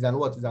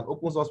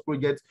open source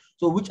project,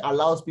 so which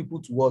allows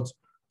people to what,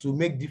 to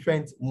make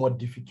different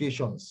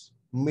modifications.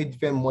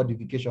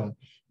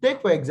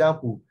 Take for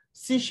example,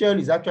 C shell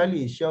is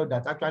actually a shell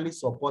that actually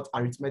supports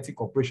arithmetic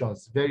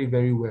operations very,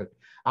 very well,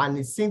 and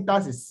its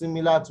syntax is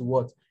similar to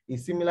what?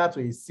 Is similar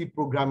to a C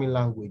programming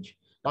language.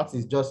 That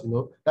is just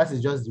the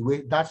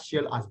way that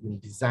shell has been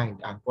designed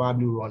and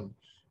probably run.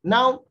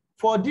 Now,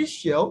 for this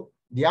shell,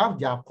 they have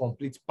their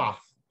complete path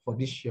for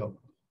this shell.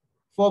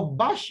 For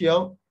bash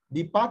shell,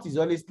 the path is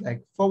always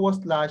like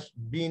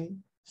 /bin/bash.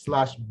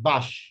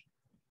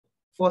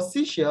 For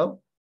C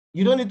shell,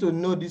 you don't need to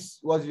know this.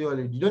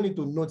 You don't need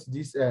to note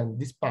this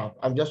this path.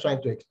 I'm just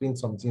trying to explain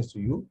some things to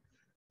you.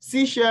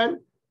 C shell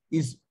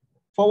is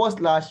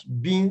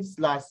 /bin/C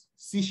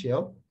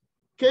shell.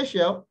 K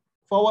shell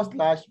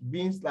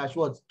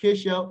 /bin/what? K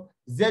shell.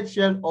 Z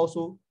shell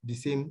also the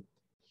same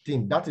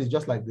thing. That is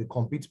just like the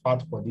complete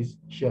path for this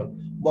shell.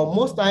 But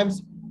most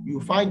times you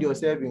find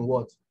yourself in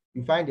what?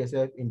 You find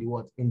yourself in the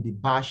what? In the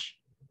bash,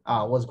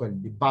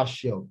 the bash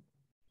shell.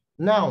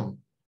 Now,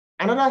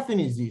 another thing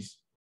is this.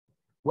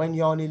 When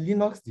you're on a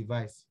Linux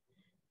device,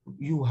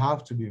 you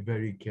have to be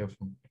very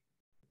careful.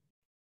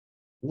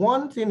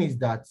 One thing is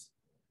that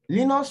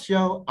Linux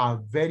shells are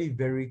very,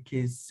 very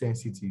case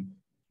sensitive.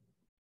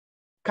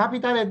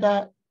 Capital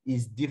letter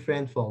is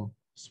different from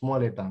small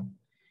letter.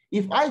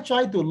 If I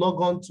try to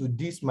log on to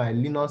this my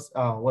Linux,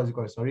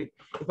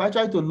 if I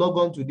try to log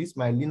on to this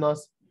my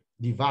Linux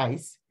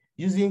device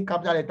using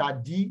capital letter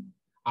D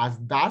as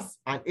DAS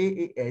and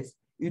AAS,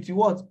 it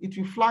will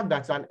flag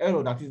that's an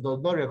error, that it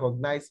does not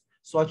recognize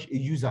such a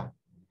user.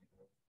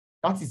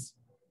 That is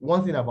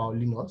one thing about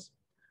Linux.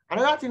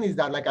 Another thing is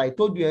that, like I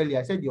told you earlier,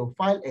 I said your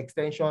file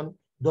extension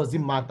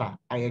doesn't matter.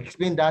 I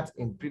explained that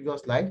in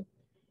previous slide.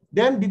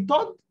 Then the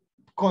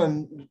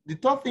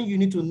third thing you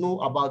need to know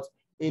about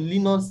a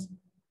Linux,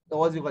 a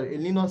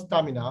Linux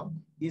terminal,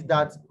 is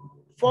that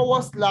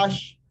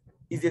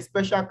 / is a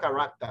special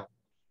character,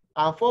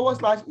 and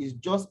 / is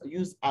just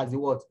used as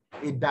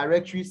a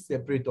directory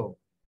separator.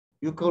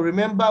 You can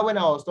remember when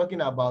I was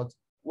talking about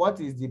what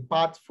is the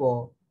path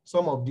for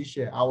some of this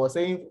share, I was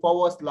saying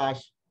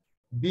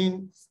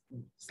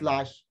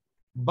 /bin/bash,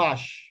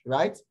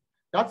 right?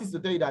 That is to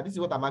tell you that this is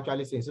what I'm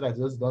actually saying, so that it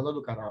does not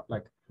look at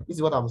like this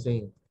is what I'm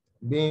saying.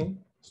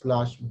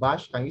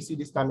 Bin/bash. Can you see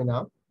this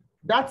terminal?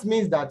 That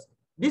means that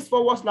this /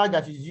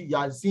 that you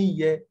are seeing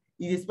here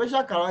is a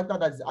special character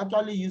that is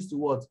actually used to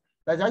what?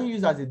 That is actually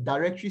used as a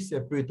directory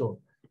separator.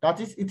 That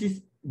is, it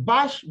is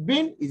bash.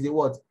 Bin is a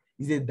what?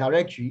 Is a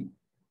directory.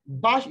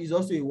 Bash is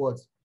also a what?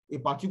 A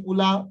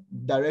particular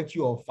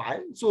directory or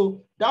file.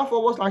 So that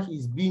 /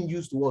 is being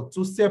used to what?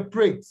 To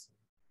separate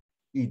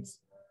it.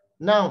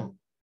 Now,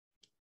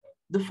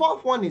 the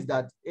fourth one is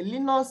that a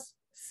Linux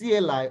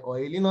CLI or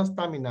a Linux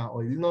terminal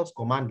or a Linux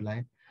command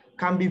line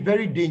can be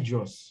very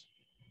dangerous.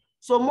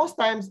 So most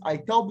times I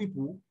tell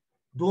people,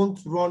 don't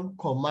run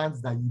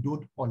commands that you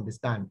don't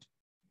understand.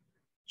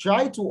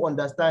 Try to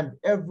understand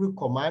every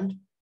command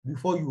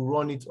before you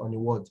run it on a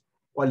what?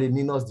 On a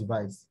Linux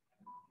device.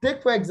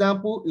 Take, for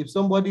example, if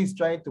somebody is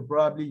trying to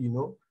probably,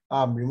 remove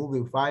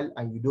a file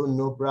and you don't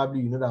know,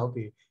 probably you know that,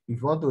 okay, if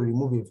you want to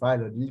remove a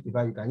file or delete a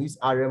file, you can use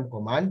rm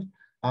command,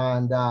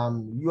 and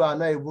you are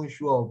not even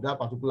sure of that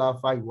particular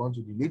file you want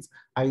to delete,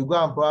 and you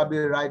go and probably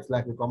write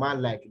like a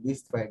command like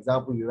this. For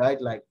example, you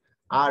write like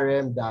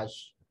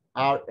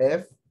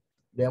rm-rf,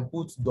 then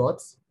put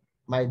dots.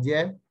 My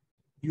dear,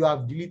 you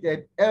have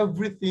deleted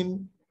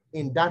everything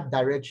in that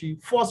directory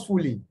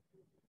forcefully.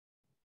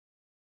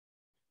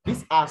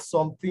 These are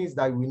some things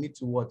that we need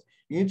to what?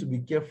 You need to be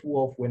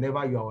careful of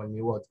whenever you are on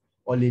a what?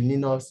 On a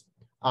Linux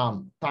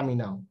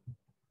terminal.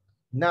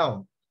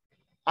 Now,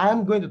 I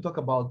am going to talk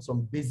about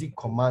some basic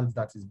commands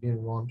that is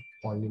being run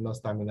on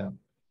Linux terminal.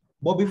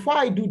 But before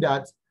I do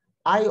that,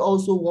 I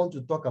also want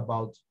to talk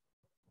about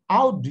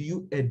how do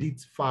you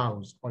edit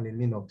files on a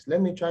Linux. Let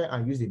me try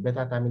and use a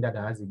better terminal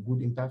that has a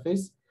good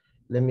interface.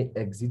 Let me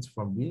exit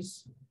from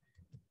this.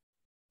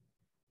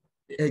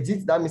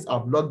 Exit, that means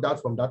I've logged out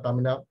from that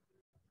terminal.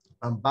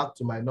 I'm back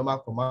to my normal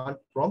command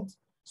prompt.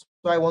 So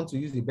I want to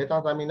use a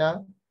better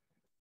terminal.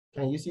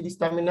 Can you see this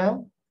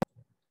terminal?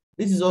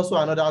 This is also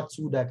another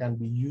tool that can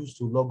be used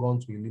to log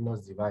on to a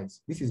Linux device.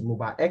 This is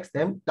Mobile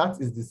XM.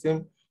 That is the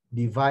same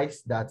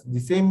device the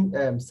same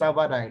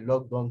server that I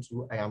logged on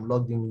to. I am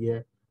logged in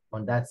here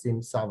on that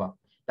same server.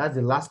 That's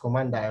the last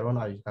command that I run.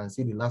 As you can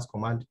see, the last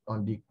command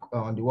on the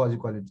what do you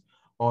call it?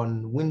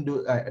 On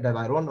Windows that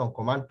I run on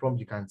command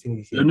prompt. You can see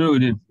this here.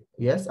 Nurudeen.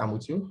 Yes, I'm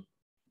with you.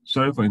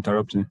 Sorry for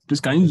interrupting.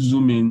 Please, can you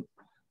zoom in?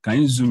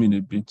 Can you zoom in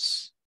a bit?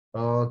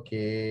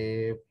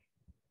 Okay.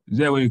 Is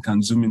there a way you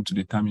can zoom into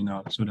the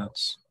terminal so that?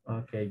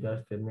 Okay,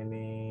 just a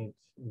minute.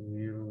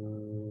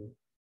 You.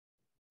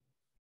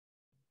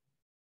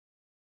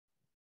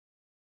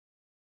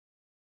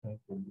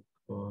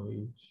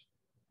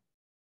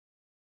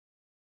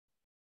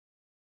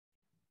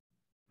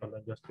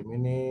 Just a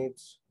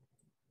minute.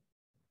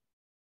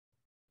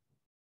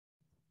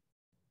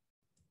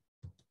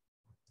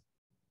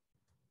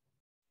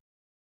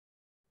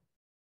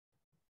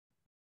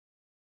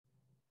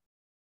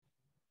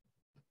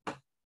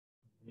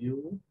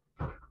 view.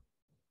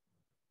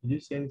 Did you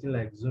see anything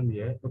like Zoom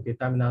here? Okay,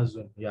 terminal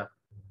Zoom. Yeah,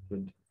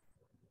 good.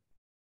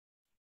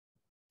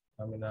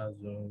 Terminal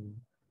Zoom.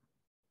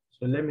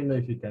 So let me know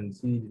if you can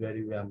see it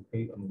very well. I'm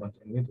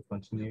going to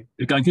continue.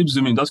 You can keep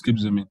zooming. Just keep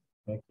zooming.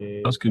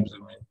 Okay. Just keep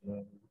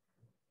zooming.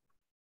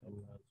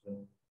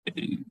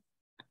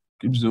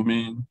 Keep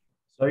zooming.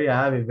 Sorry,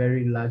 I have a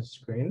very large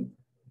screen,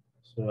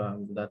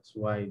 so that's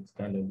why it's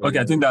kind of. Okay,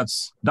 I think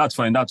that's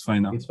fine. That's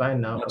fine now. It's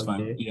fine now. That's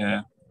okay. Fine.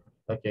 Yeah.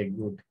 Okay,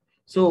 good.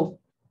 So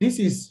this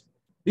is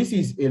a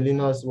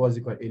Linux. What's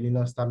it called? A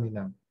Linux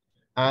terminal.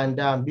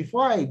 And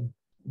before I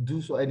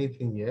do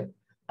anything here,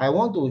 I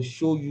want to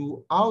show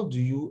you how do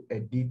you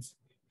edit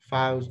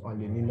files on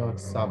the Linux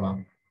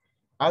server.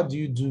 How do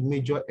you do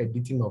major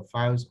editing of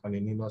files on a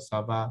Linux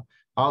server?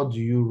 How do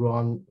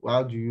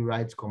you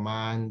write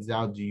commands?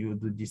 How do you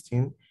do this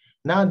thing?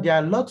 Now, there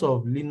are lots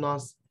of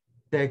Linux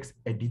text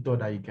editor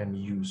that you can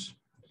use.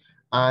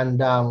 And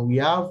we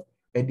have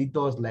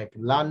editors like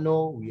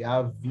Lano, we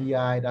have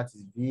VI, that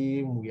is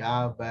Vim, we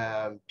have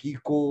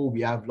Pico,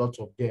 we have lots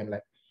of them,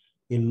 like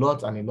a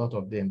lot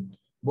of them.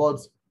 But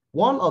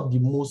one of the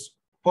most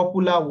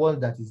popular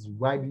ones that is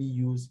widely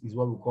used is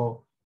what we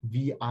call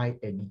VI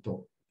editor.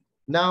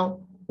 Now,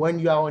 when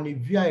you are on a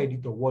VI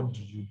editor, what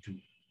do you do?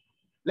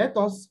 Let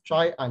us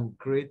try and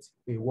create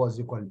a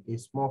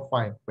small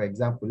file. For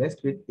example, let's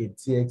create a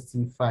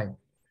TXT file.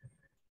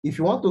 If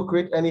you want to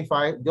create any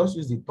file, just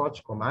use the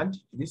touch command.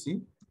 You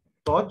see,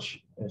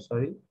 touch.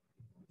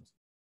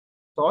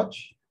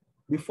 Touch.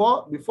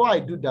 Before I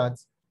do that,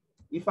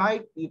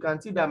 you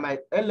can see that my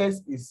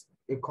ls is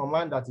a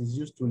command that is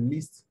used to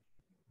list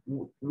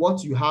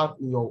what you have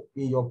in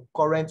your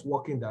current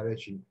working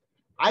directory.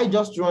 I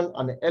just run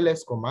an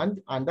ls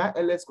command, and that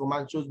ls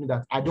command shows me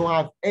that I don't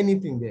have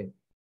anything there.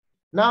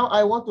 Now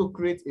I want to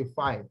create a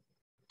file.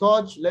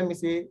 Touch, let me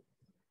say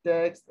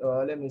text,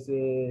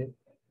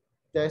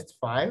 test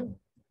file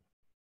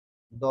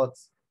dot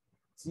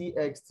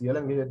txt.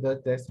 Let me get the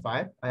test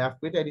file. I have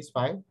created this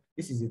file.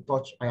 This is a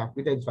touch. I have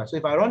created this file. So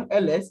if I run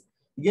ls,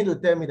 you're going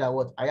to tell me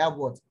that I have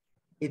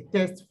a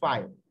test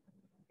file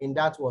in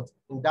that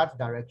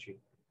directory.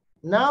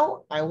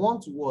 Now I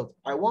want to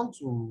I want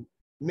to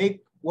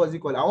make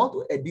I want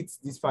to edit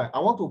this file. I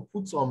want to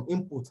put some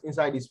input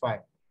inside this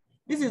file.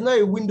 This is not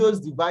a Windows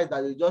device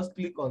that you just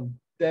click on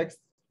text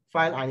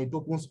file and it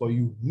opens for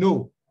you.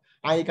 No.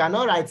 And you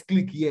cannot right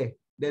click here.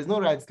 There's no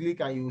right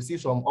click and you will see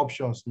some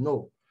options.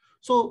 No.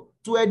 So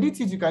to edit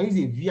it, you can use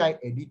a VI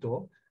editor.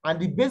 And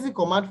the basic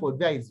command for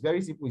VI is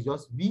very simple. It's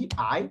just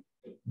VI,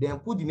 then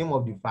put the name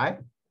of the file,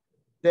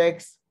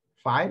 text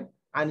file,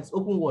 and it's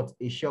open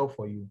a shell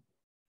for you.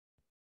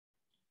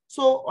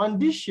 So on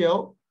this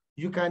shell,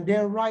 you can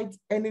then write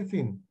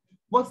anything.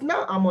 But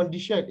now I'm on the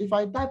shell. If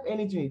I type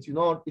anything, it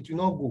will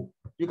not go.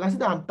 You can see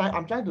that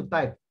I'm trying to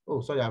type.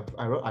 Oh, sorry,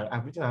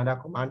 I've written another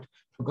command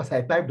because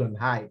I typed on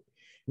high.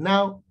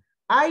 Now,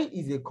 I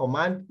is a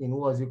command in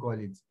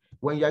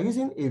when you are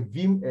using a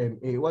Vim, a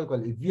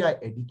VI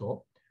editor.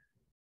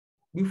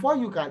 Before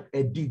you can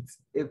edit,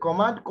 a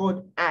command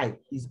called I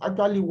is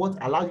actually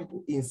what allows you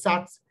to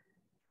insert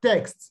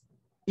text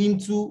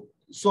into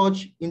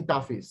such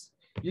interface.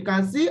 You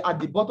can see at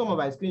the bottom of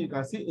my screen, you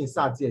can see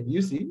insert here. Do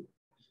you see?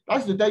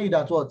 That's to tell you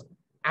that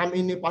I'm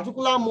in a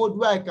particular mode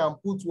where I can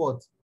put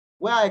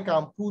where I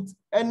can put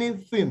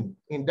anything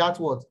in that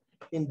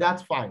in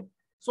that file.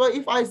 So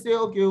if I say,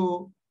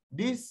 okay,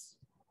 this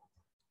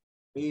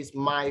is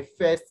my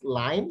first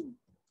line.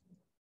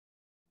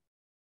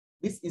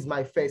 This is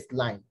my first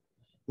line.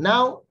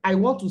 Now I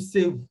want to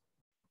save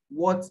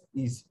what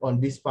is on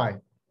this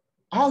file.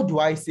 How do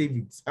I save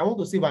it? I want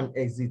to save and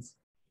exit.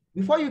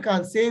 Before you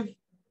can save,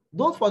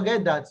 don't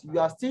forget that you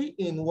are still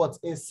in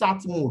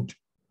insert mode.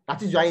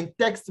 That is, you are in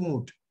text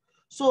mode.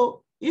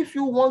 So if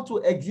you want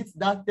to exit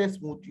that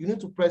text mode, you need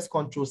to press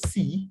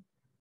Ctrl+C.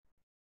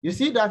 You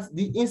see that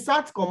the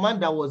insert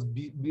command that was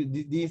the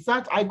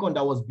insert icon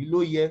that was below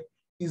here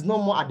is no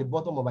more at the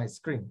bottom of my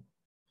screen.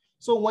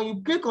 So when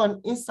you click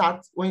on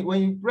insert,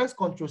 when you press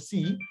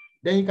Ctrl+C,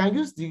 then you can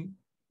use the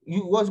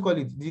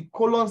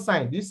colon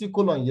sign. Do you see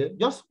colon here?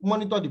 Just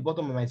monitor the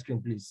bottom of my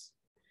screen, please.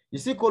 You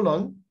see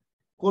colon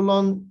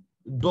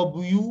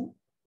W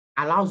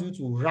allows you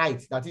to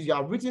write. That is, you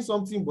have written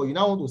something, but you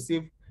now want to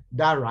save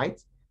that right.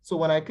 So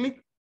when I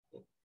click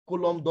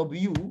column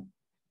W,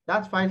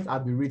 that file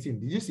has been written.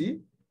 Did you see?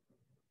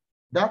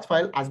 That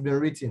file has been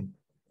written.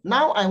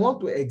 Now I want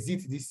to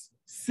exit this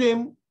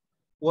same,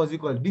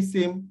 this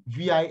same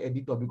VI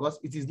editor, because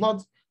it is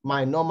not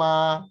my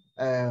normal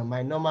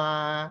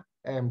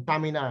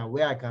terminal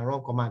where I can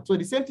run command. So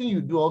the same thing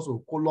you do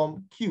also,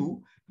 column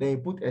Q, then you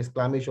put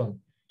exclamation.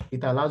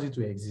 It allows you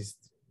to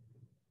exist.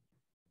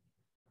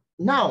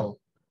 Now,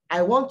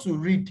 I want to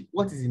read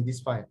what is in this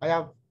file. I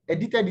have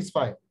edited this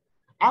file.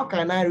 How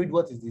can I read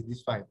what is in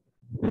this file?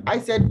 I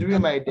said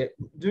during my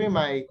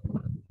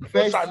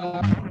first.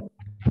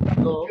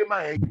 So,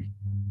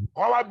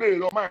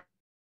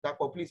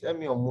 please let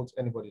me unmute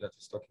anybody that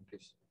is talking,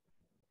 please.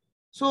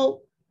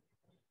 So,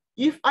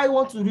 if I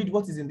want to read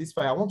what is in this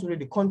file, I want to read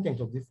the content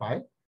of the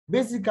file.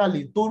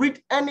 Basically, to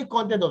read any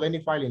content of any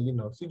file in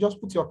Linux, you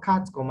just put your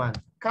cat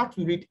command. Cat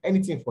will read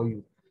anything for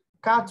you.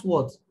 Cat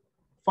what?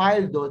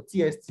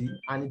 File.txt,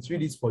 and it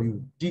reads for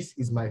you. This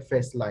is my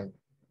first line.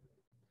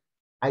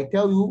 I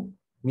tell you,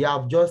 we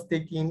have just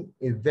taken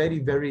a very,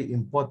 very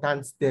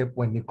important step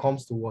when it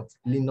comes to what?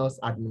 Linux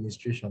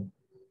administration.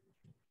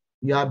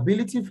 Your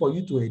ability for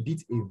you to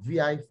edit a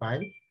VI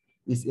file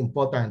is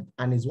important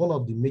and is one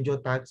of the major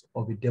tasks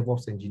of a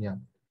DevOps engineer.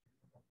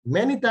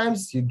 Many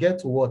times you get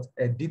to what?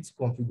 Edit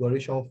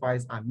configuration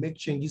files and make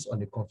changes on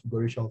the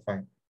configuration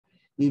file.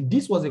 If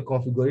this was a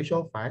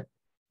configuration file,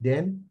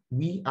 then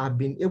we have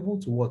been able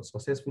to what?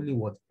 Successfully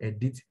what?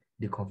 Edit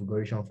the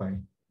configuration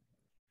file.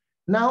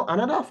 Now,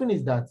 another thing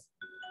is that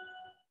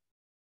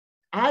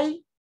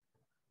the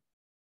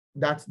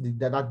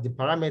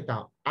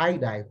parameter I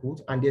that I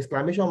put and the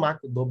exclamation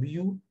mark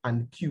W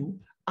and Q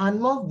are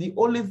not the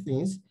only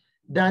things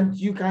that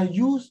you can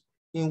use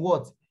in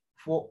what?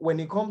 For when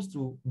it comes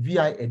to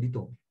VI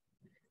editor.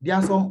 There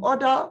are some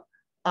other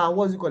there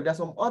are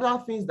some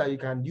other things that you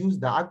can use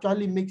that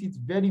actually makes it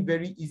very,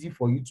 very easy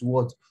for you to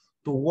what?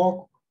 To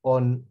work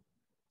on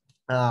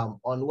to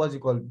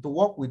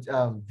work with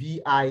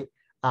VI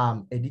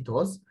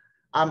editors.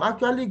 I'm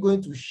actually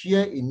going to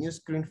share a new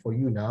screen for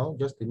you now.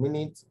 Just a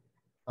minute.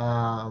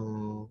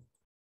 I'm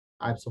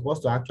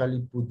supposed to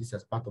actually put this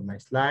as part of my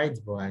slides,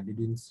 but I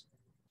didn't.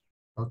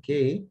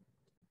 Okay.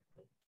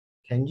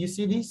 Can you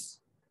see this?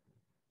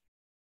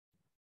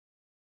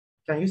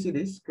 Can you see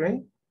this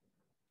screen?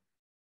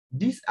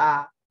 These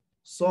are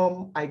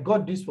some, I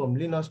got this from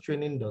Linux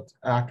Training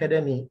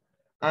Academy,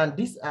 and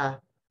these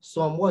are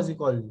some,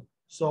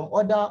 some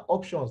other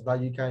options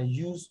that you can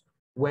use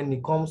when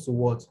it comes to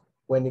what?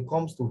 When it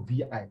comes to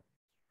VI.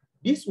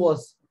 This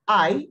was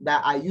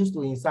that I used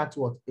to insert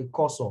what? A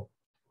cursor.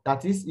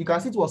 That is, you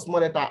can see it was small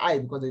letter I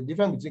because the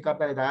difference between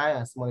capital letter I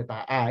and small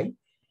letter I.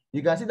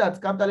 You can see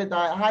that capital letter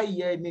I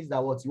here means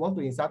that what you want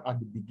to insert at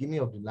the beginning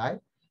of the line.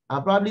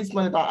 And probably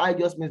small letter I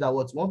just means that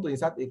what you want to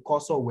insert a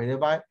cursor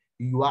wherever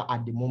you are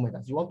at the moment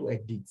as you want to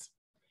edit.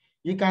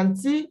 You can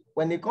see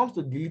when it comes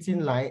to deleting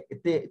line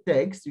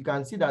text, you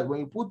can see that when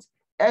you put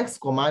X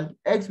command,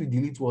 X will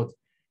delete what?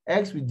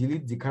 X will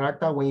delete the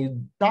character. When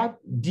you type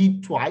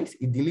D twice,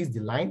 it deletes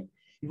the line.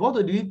 If you want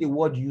to delete the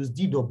word, use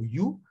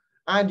DW.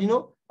 And you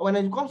know, when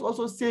it comes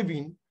also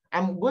saving,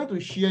 I'm going to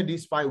share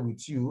this file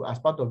with you as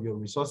part of your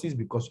resources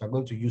because you're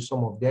going to use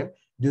some of them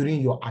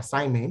during your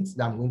assignments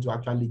that I'm going to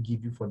actually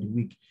give you for the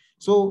week.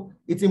 So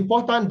it's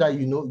important that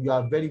you know you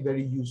are very,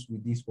 very used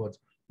with this word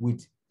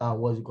with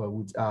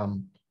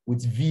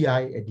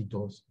VI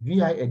editors.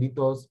 VI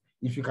editors,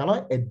 if you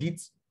cannot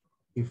edit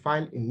a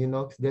file in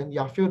Linux, then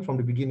you are failed from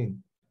the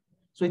beginning.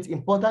 So it's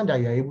important that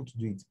you are able to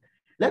do it.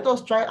 Let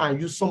us try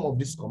and use some of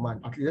this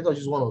command. At least let us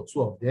use one or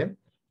two of them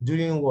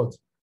during what?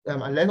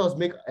 And let us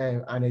make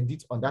an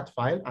edit on that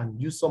file and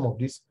use some of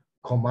these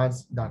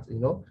commands that you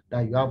know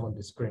that you have on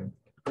the screen.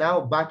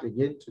 Now back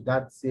again to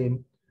that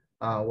same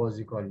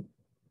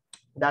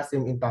that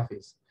same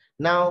interface.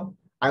 Now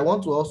I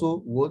want to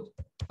also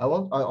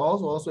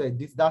also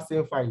edit that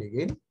same file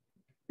again.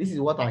 This is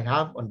what I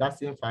have on that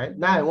same file.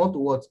 Now I want to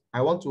what?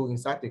 I want to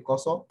insert a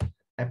cursor.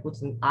 I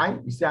put in I.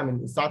 You see I'm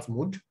in insert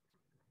mode,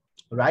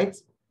 right?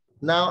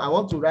 Now I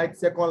want to write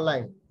second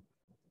line.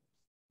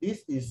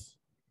 This is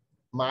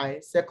my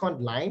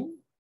second line.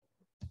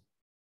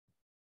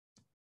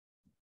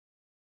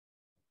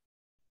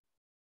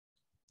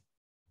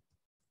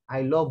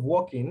 I love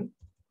working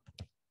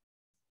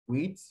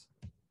with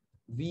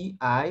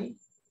VI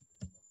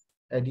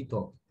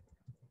editor.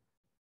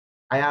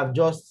 I have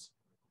just,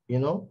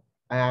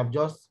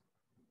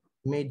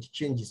 made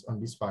changes on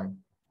this file.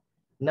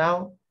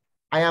 Now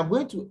I am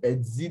going to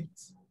exit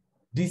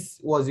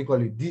this,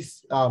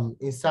 this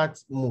insert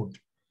mode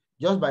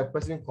just by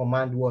pressing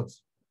command what?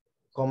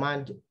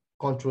 Command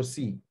Control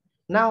C.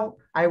 Now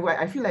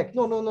I feel like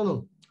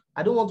no.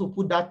 I don't want to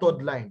put that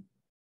third line.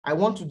 I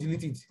want to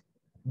delete it.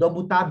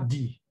 Double tap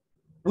D,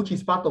 which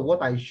is part of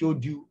what I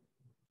showed you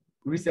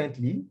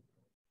recently,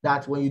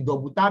 that when you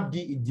double tap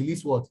D, it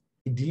deletes what?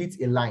 It deletes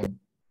a line.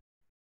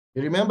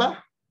 You remember?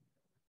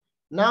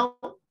 Now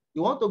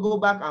you want to go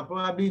back and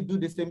probably do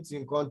the same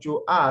thing,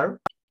 Control R,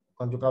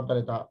 Control capital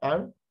letter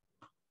R,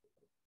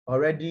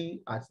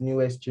 already at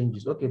newest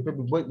changes. Okay,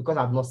 because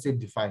I've not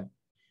saved the file.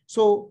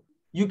 So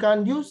you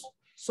can use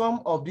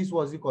some of this,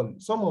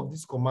 some of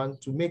this command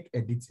to make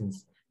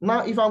editings.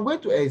 Now, if I'm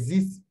going to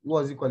exit, now,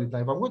 if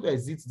I'm going to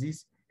exit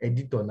this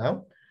editor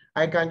now,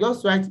 I can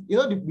just write,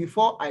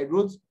 before I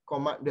wrote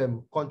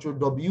Control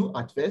W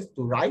at first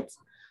to write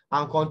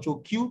and Control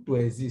Q to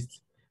exit.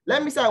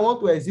 Let me say I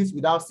want to exit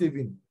without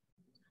saving.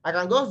 I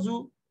can just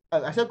do,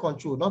 I said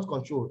control, not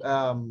control,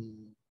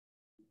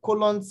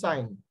 colon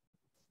sign.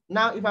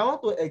 Now, if I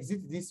want to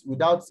exit this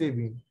without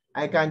saving,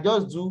 I can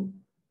just do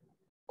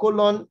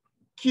colon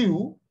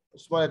Q,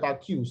 small letter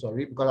Q,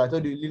 sorry, because I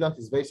told you Linux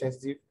is very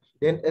sensitive.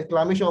 Then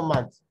exclamation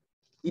mark.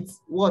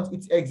 It's what?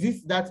 It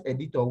exits that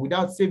editor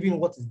without saving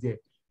what is there.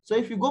 So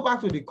if you go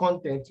back to the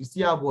content, you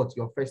see how what?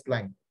 Your first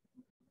line.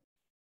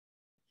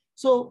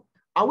 So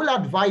I will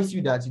advise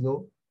you that,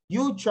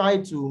 you try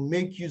to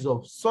make use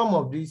of some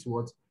of these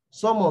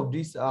some of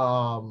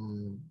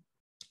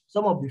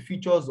the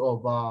features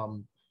of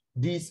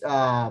this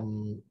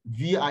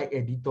VI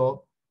editor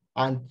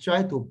and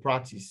try to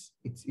practice.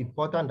 It's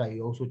important that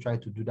you also try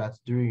to do that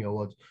during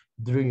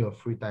your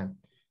free time.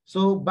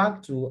 So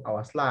back to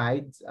our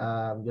slides.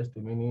 Just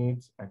a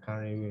minute. I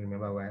can't really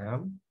remember where I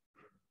am.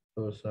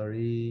 Oh,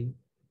 sorry.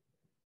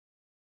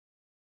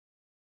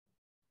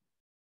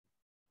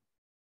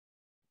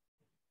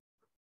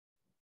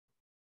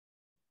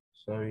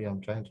 Sorry,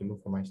 I'm trying to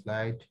look for my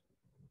slide.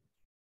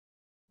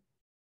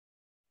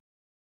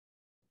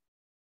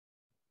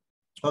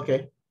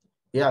 Okay.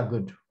 Yeah,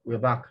 good. We're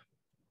back.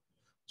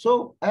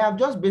 So I have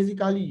just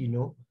basically,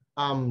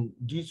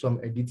 did some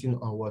editing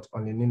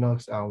on the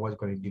Linux and what's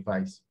called a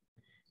device.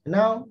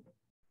 Now,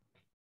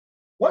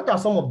 what are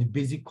some of the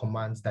basic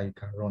commands that you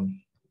can run?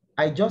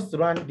 I just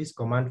ran this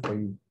command for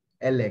you,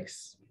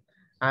 ls.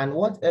 And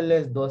what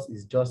ls does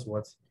is just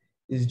what?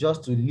 Is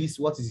just to list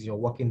what is in your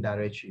working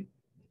directory.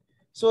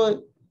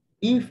 So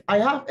if I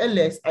have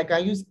ls, I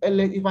can use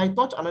ls. If I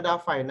touch another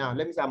file now,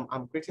 let me say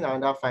I'm creating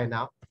another file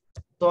now.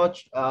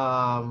 Touch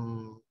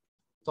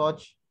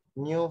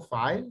new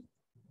file.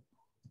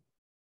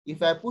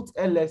 If I put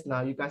ls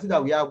now, you can see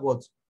that we have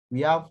what?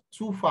 We have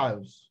two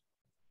files.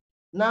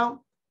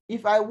 Now,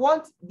 if I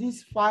want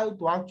this file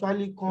to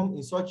actually come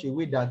in such a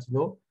way that,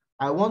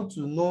 I want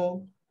to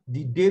know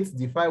the date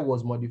the file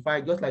was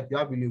modified, just like you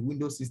have in a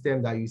Windows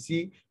system that you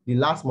see the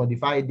last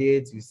modified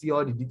date, you see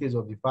all the details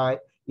of the file.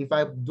 If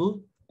I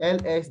do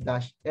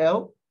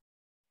ls-l,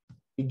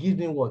 it gives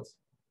me what?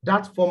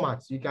 That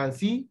format. You can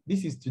see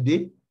this is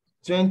today,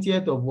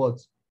 20th of what?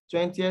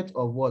 20th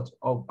of what?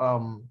 Of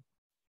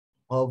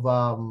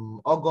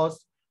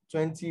August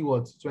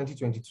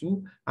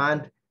 2022.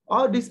 And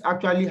all this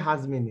actually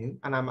has meaning,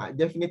 and I'm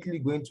definitely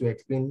going to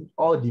explain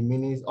all the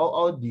meanings,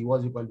 all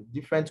the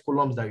different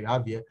columns that you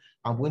have here.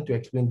 I'm going to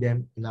explain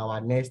them in our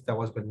next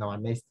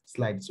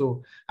slide.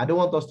 So I don't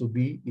want us to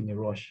be in a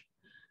rush.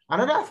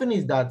 Another thing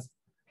is that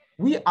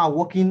we are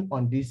working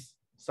on this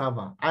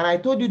server, and I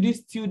told you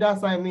this tilde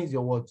sign means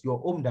your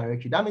home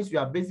directory. That means we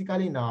are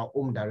basically in our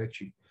home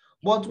directory.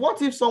 But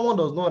what if someone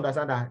does not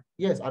understand that?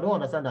 Yes, I don't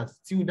understand that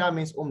tilde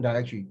means home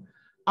directory.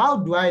 How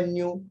do I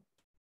know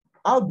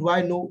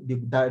the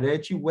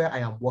directory where I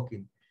am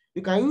working?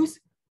 You can use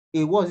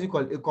a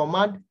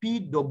command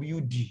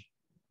pwd.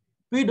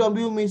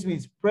 PW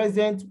means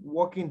present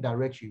working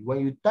directory. When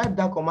you type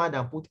that command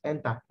and put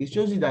enter, it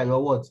shows you that you're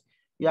what?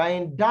 You are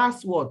in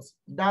daas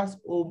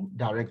home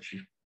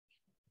directory.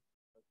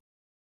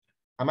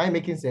 Am I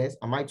making sense?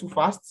 Am I too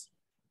fast?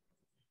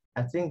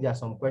 I think there are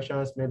some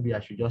questions. Maybe I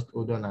should just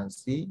hold on and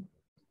see.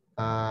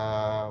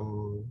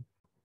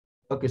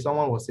 Okay,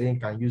 someone was saying,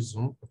 can you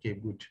zoom? Okay,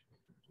 good.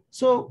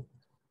 So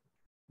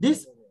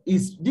this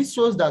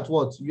shows that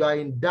what? You are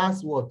in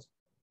daas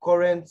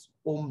current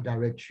home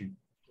directory.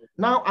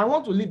 Now I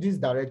want to leave this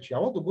directory. I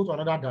want to go to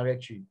another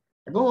directory.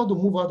 I don't want to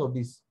move out of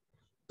this.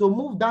 To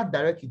move that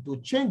directory, to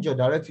change your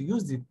directory,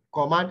 use the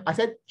command. I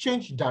said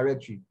change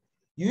directory.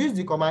 You use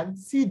the command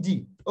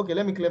cd. Okay,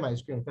 let me clear my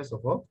screen first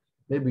of all.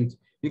 Maybe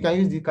you can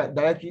use the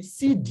directory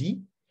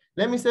cd.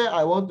 Let me say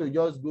I want to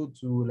just go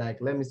to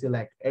let me say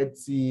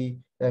etc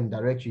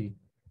directory,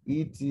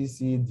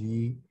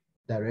 etcd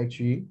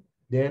directory.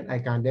 Then I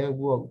can then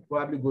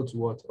probably go to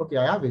what? Okay,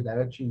 I have a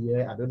directory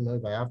here. I don't know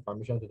if I have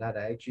permission to that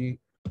directory.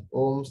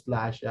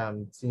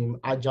 home/team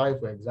agile,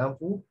 for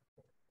example.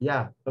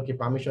 Yeah, okay,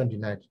 permission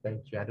denied.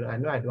 Thank you. I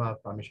know I don't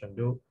have permission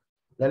though.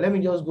 Now let me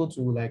just go to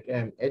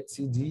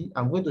etcd.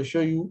 I'm going to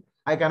show you.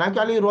 I can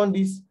actually run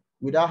this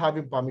without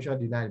having permission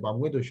denied, but I'm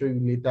going to show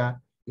you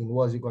later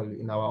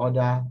in our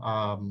other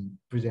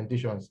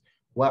presentations,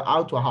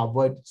 how to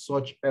avoid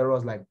such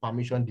errors like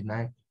permission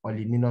denied on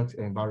the Linux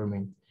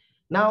environment.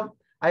 Now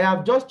I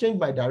have just changed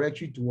my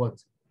directory to what?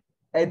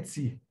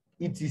 etc.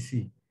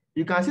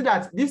 You can see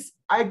that this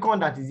icon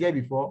that is here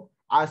before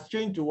has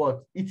changed to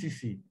what?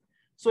 etc.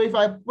 So if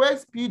I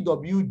press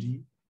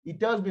pwd, it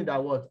tells me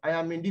that what? I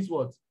am in this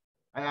what?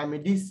 I am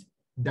in this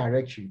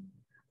directory.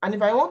 And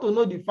if I want to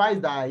know the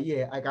files that are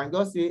here, I can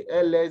just say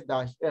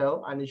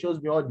ls-l, and it shows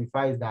me all the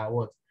files that are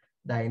what?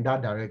 That are in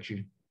that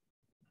directory.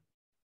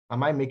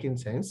 Am I making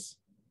sense?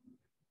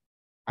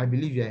 I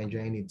believe you're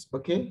enjoying it.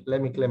 Okay,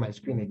 let me clear my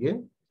screen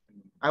again.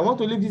 I want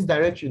to leave this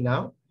directory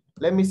now.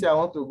 Let me say I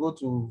want to go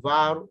to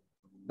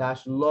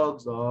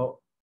var-logs or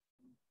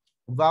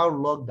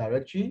var-log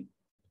directory.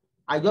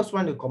 I just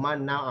run the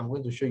command now. I'm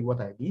going to show you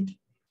what I did.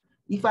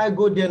 If I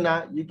go there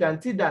now, you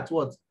can see that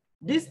what?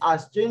 This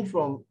has changed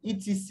from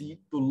etc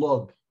to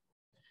log.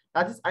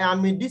 That is, I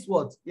am in this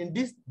what? In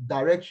this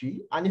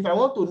directory. And if I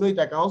want to know it,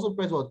 I can also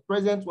press what?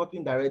 Present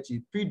working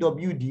directory,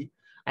 pwd,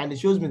 and it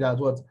shows me that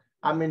what?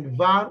 I'm in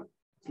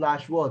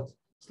var/what/log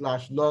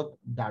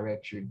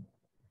directory.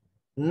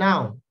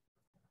 Now,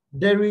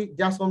 there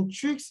are some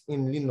tricks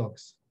in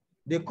Linux.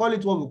 They call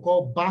it what we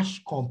call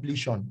bash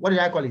completion. What did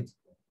I call it?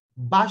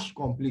 Bash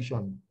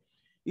completion.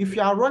 If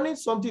you are running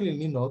something in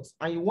Linux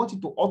and you want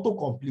it to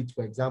autocomplete,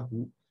 for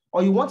example,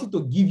 or you want it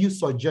to give you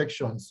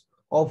suggestions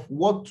of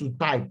what to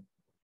type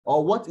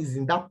or what is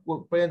in that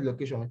parent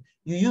location,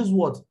 you use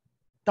what?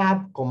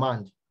 Tab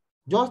command.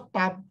 Just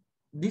tap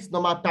this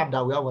normal tab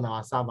that we have on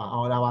our server,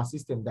 on our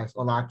system, that's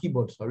on our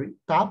keyboard, sorry,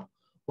 tab.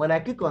 When I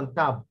click on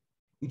tab,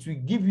 it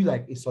will give you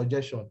like a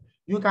suggestion.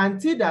 You can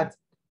see that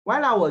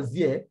while I was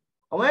here,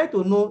 I wanted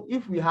to know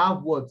if we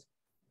have what?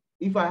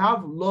 If I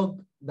have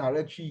log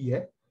directory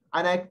here,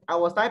 and I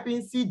was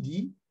typing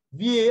CD,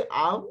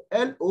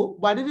 VARLO,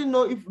 but I didn't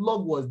know if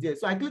log was there.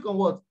 So I click on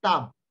what?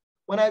 Tab.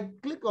 When I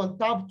click on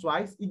tab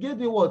twice, it gave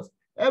me what?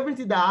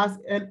 Everything that has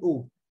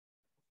LO.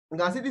 You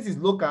can see this is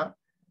local,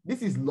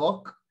 this is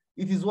log,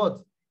 it is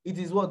what? It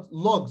is what?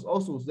 Logs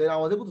also. So then I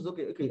was able to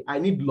say, okay, I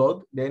need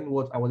log, then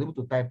what? I was able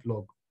to type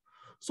log.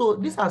 So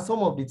these are some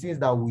of the things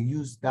that we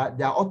use that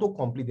they are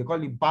autocomplete. They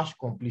call it bash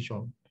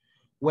completion.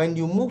 When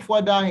you move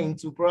further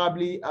into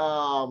probably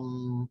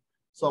some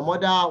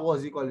other,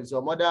 what's it called?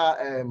 Some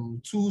other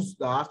tools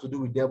that has to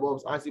do with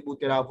DevOps, Ansible,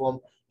 Terraform,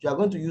 you are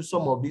going to use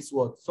some of this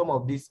what? Some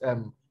of this,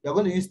 you're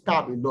going to use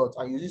tab a lot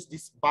and you use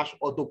this bash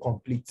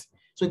autocomplete.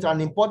 So it's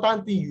an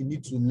important thing you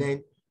need to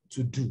learn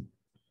to do.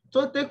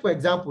 So take, for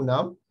example,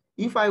 now,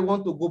 if I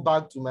want to go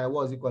back to my,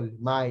 what's it called?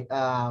 My,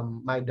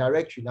 my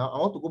directory now, I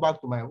want to go back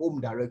to my home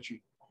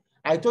directory.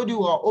 I told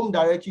you our home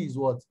directory is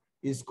what?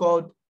 It's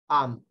called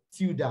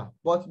tilde.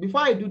 But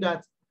before I do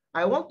that,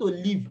 I want to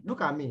leave.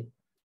 Look at me.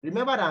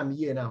 Remember that I'm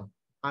here now.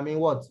 I'm in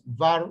what?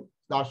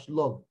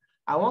 var-log.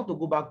 I want to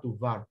go back to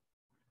var.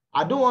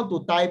 I don't want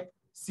to type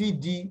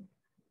cd-var.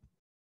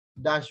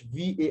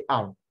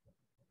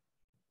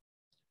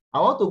 I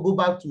want to go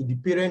back to the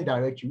parent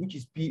directory, which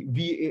is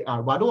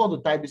var, but I don't want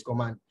to type this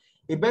command.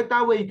 A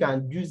better way you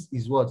can use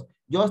is what?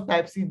 Just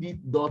type cd ...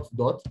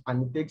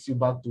 and it takes you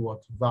back to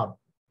what? Var. ...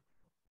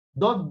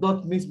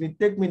 means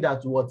take me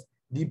that to what?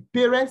 The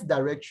parent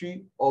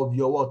directory of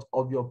your what?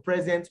 Of your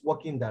present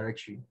working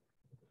directory.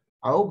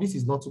 I hope this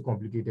is not too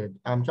complicated.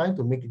 I'm trying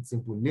to make it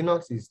simple.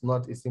 Linux is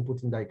not a simple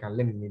thing that you can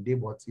learn in a day,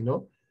 but you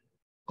know,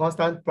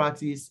 constant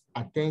practice,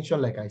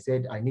 attention, like I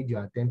said, I need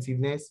your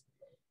attentiveness.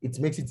 It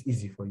makes it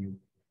easy for you.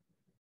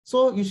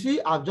 So you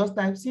see, I've just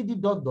typed cd ...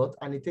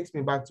 and it takes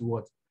me back to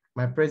what?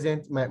 My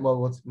present,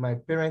 my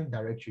parent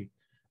directory.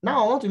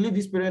 Now I want to leave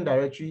this parent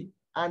directory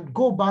and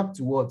go back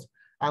to what?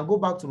 And go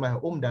back to my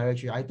home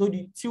directory. I told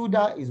you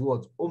tilde is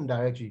what? Home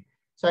directory.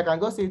 So I can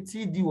just say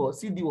cd what?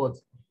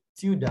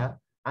 Tilde,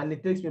 and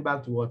it takes me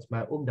back to what?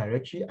 My home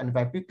directory. And if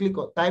I click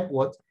on type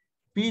what?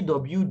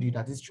 pwd,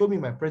 that is show me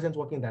my present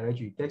working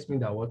directory. It takes me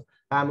that what?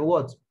 I'm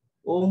what?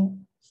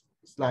 Home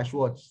 /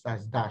 what?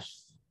 / dash.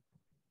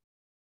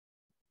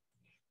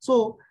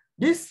 So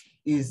these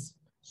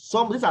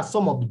are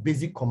some of the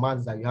basic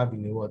commands that you have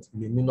in a what?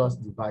 In a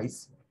Linux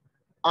device.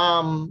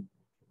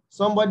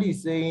 Somebody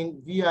is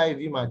saying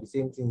Vim the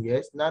same thing.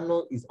 Yes.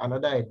 Nano is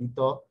another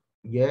editor.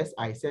 Yes,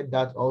 I said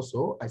that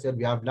also. I said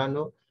we have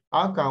Nano.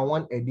 How can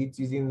one edit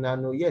using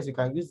Nano? Yes, you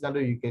can use Nano.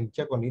 You can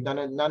check on the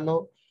internet.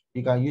 Nano,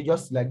 you can use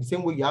just like the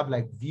same way you have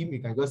like Vim. You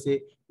can just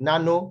say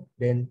Nano,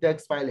 then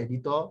text file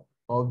editor,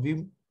 or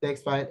Vim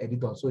text file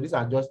editor. So these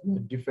are just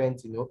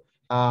different, you know,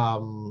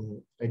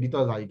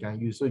 editors that you can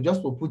use. So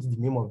just to put the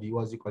name of the,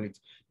 what's it call it?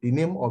 The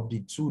name of the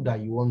tool that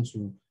you want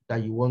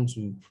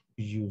to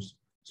use.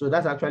 So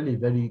that's actually a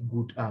very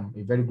good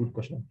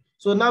question.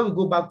 So now we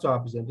go back to our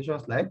presentation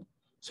slide.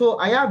 So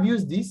I have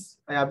used this.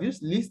 I have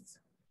used list.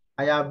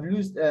 I have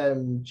used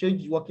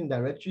change working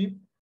directory.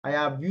 I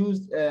have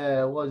used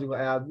I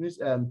have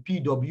used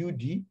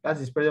pwd. That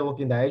is present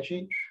working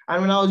directory.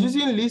 And when I was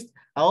using list,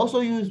 I also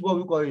used what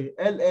we call it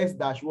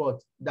ls-l,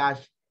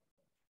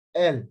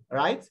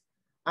 right?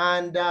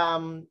 And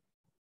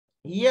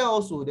here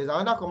also there's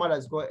another command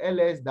that's called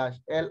ls-lrt.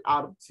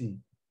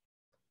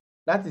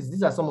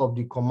 These are some of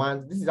the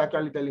commands. This is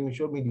actually telling me,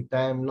 show me the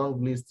time,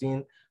 long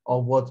listing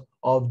of what?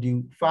 Of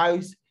the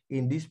files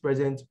in this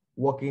present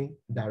working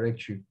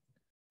directory.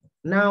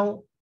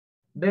 Now,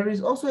 there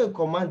is also a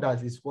command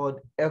that is called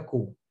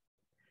echo.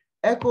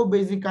 Echo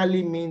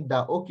basically means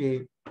that,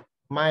 okay,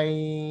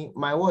 my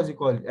what's it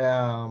called?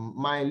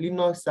 My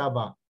Linux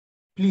server,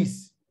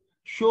 please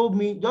show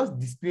me, just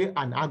display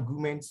an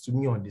argument to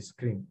me on the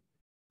screen.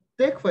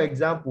 Take, for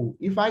example,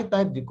 if I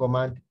type the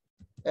command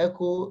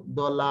echo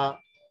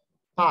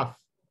 $path,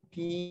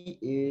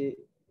 P-A-T-H.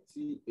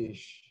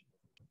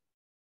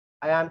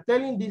 I am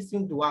telling this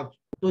thing to work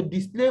to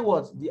display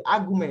what? The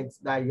arguments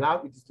that you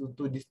have, it is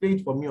to display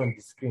it for me on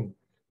the screen.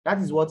 That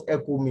is what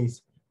echo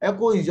means.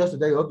 Echo is just to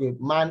tell you, okay,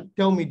 man,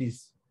 tell me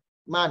this.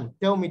 Man,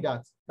 tell me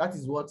that. That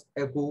is what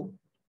echo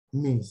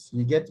means.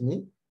 You get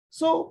me?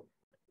 So,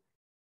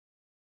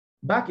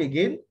 back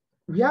again,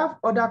 we have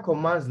other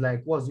commands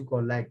like what's it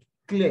called? Like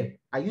clear.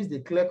 I use the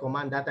clear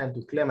command that time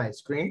to clear my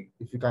screen.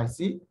 If you can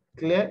see,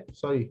 clear,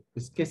 sorry,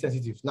 it's case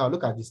sensitive. Now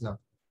look at this now.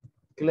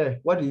 Clear,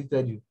 what did it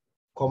tell you?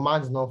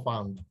 Commands not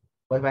found.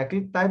 But if I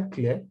type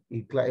clear,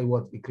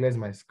 it clears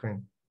my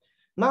screen.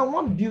 Now,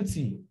 one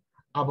beauty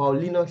about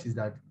Linux is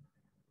that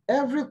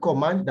every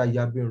command that you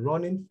have been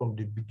running from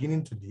the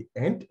beginning to the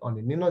end on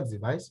the Linux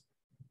device,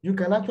 you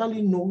can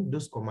actually know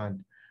those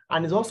commands.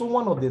 And it's also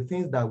one of the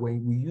things that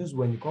when we use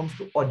when it comes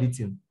to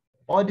auditing.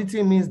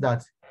 Auditing means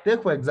that,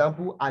 take for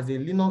example, as a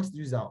Linux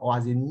user or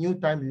as a new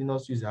time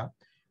Linux user,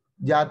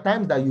 there are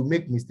times that you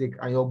make mistake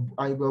and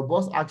your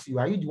boss asks you,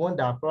 are you the one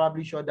that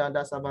probably shut down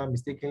that server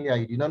mistakenly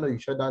and you did not know you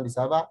shut down the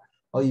server?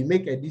 Or you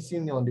make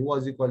editing on the,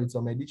 what's it called,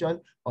 some edition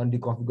on the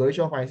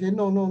configuration file. Say,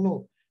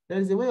 no. There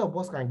is a way your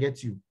boss can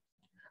get you.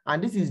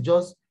 And this is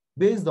just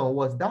based on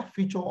what that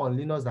feature on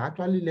Linux that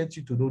actually lets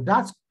you to know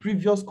that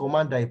previous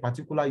command that a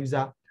particular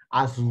user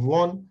has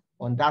run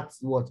on that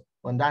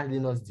on that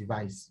Linux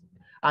device.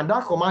 And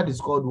that command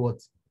is called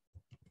what?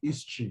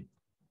 History.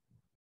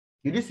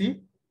 Did you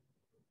see?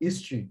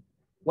 History.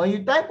 When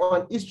you type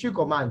on history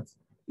command,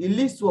 it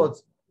lists what?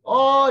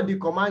 All the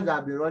commands that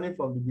have been running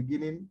from the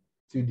beginning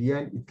to the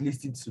end, it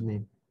lists it to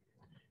me.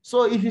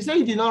 So if you say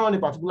you did not run a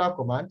particular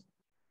command,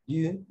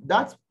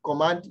 that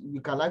command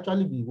you can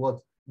actually be what?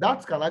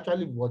 That can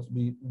actually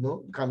be,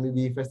 can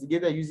be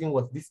investigated using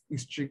what? This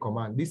history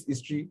command, this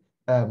history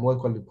what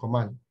we call it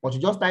command. But you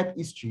just type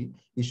history,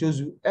 it shows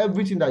you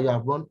everything that you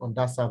have run on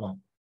that server.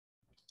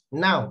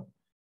 Now,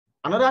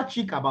 another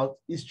trick about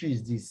history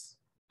is this.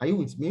 Are you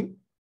with me?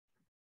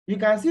 You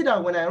can see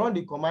that when I run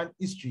the command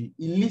history,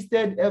 it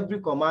listed every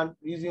command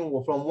using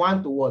from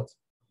 1 to what?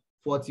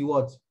 40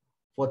 what?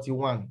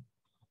 41.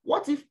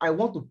 What if I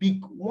want to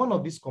pick one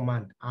of these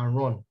commands and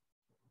run?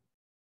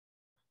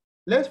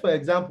 Let's, for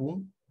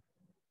example,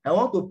 I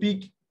want to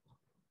pick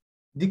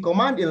the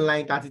command in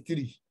line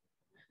 33.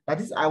 That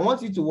is, I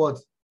want you to what?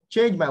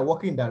 Change my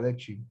working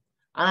directory.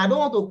 And I don't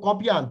want to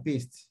copy and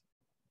paste.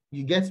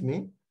 You get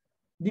me?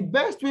 The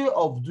best way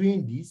of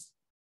doing this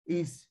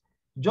is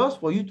just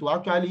for you to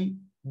actually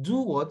do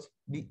what?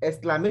 The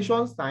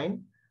exclamation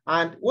sign.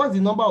 And what's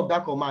the number of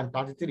that command?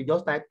 33.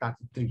 Just type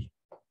 33.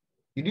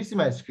 Did you see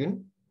my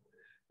screen?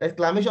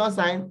 Exclamation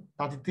sign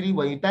 33.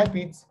 When you type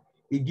it,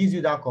 it gives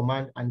you that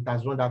command and it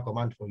has run that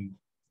command for you.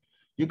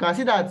 You can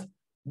see that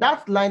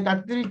that line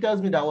 33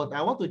 tells me that what?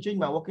 I want to change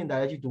my working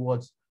directory to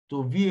what?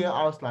 To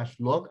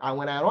var/log. And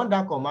when I run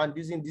that command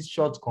using this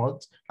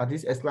shortcut, that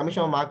is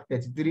exclamation mark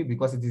 33,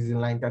 because it is in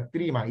line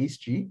 33 in my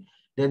history,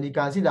 then you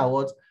can see that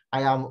what?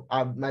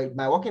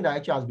 My working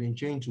directory has been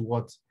changed to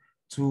what?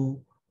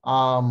 To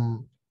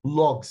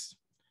logs.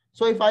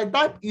 So if I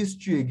type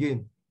history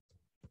again,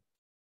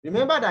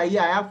 remember that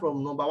here I have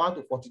from number 1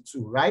 to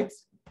 42, right?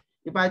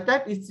 If I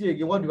type history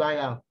again, what do I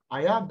have?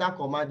 I have that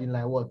command in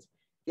line what?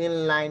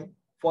 In line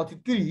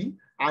 43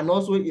 and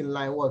also in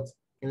line what?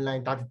 In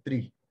line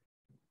 33.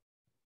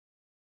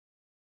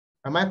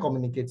 Am I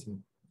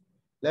communicating?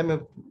 Let me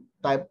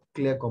type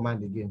clear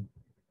command again.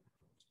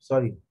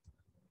 Sorry,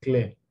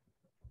 clear.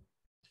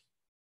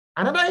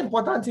 Another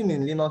important thing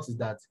in Linux is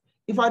that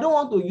if I don't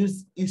want to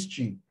use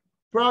history,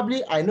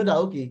 probably I know that,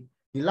 okay,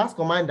 the last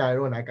command I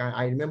run,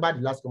 I remember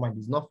the last command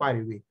is not far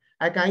away.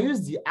 I can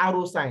use the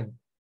arrow sign.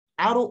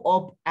 Arrow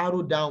up,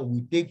 arrow down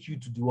will take you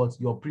to the what?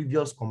 Your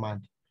previous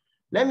command.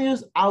 Let me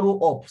use arrow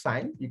up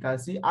sign. You can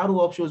see arrow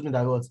up shows me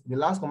that what? The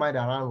last command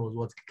I ran was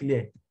what?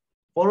 Clear.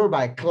 Followed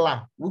by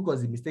clear, which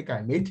was the mistake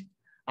I made.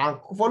 And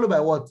followed by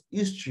what?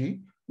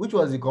 History, which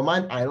was the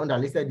command I run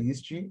that listed the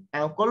history.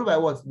 And followed by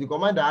what? The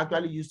command I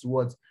actually used to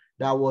what?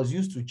 That was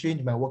used to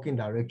change my working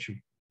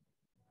directory.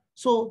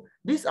 So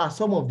these are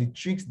some of the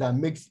tricks that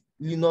makes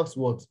Linux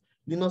what?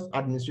 Linux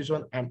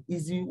administration an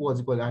easy,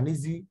 what's it called? An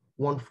easy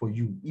one for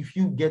you if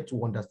you get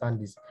to understand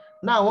this.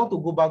 Now I want to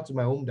go back to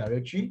my home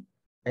directory.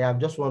 I have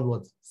just run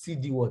what?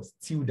 CD what?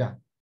 Tilde.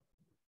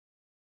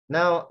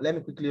 Now let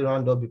me quickly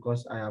round up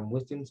because I am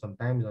wasting some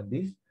time on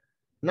this.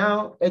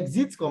 Now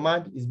exit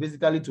command is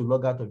basically to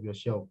log out of your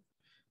shell.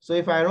 So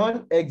if I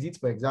run exit,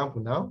 for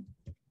example, now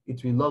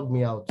it will log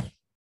me out.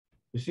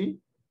 You see,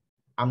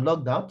 I'm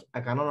logged out.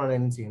 I cannot run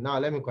anything. Now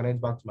let me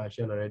connect back to my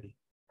shell already.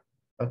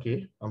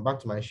 Okay, I'm back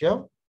to my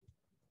shell.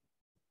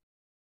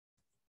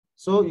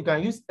 So you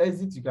can use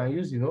exit, you can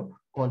use,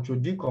 Control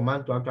D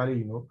command to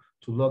actually,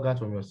 to log out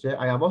from your shell.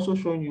 I have also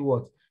shown you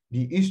what?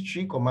 The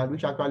history command,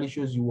 which actually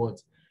shows you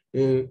what?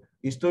 A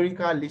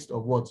historical list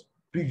of what?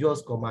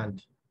 Previous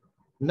command.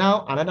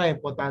 Now, another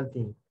important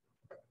thing.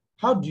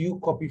 How do you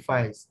copy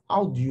files?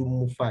 How do you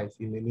move files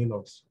in the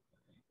Linux?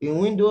 In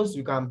Windows,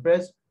 you can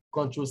press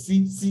Control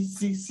C,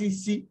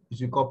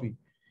 it will copy.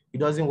 It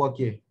doesn't work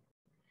here.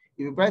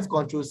 If you press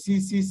Control C,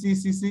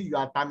 you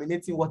are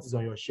terminating what is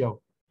on your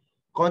shell.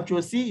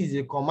 Control C is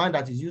a command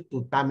that is used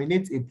to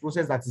terminate a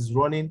process that is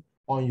running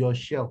on your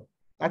shell.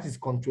 That is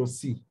Control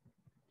C.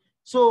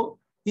 So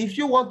if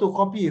you want to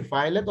copy a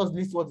file, let us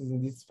list what is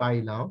in this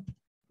file now.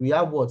 We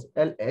have what?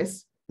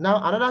 LS.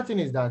 Now, another thing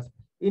is that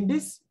in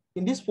this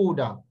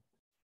folder,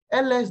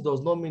 LS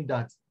does not mean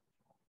that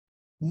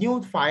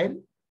new file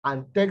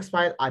and text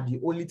file are the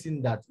only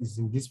thing that is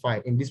in this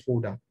file, in this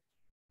folder.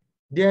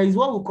 There is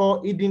what we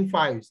call hidden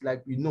files,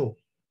 like we know.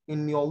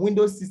 In your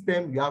Windows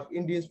system, you have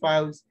hidden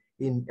files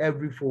in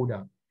every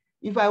folder.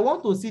 If I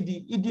want to see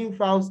the hidden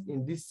files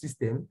in this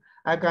system,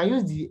 I can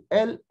use the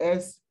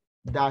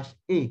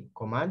ls-a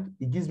command.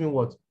 It gives me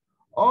what?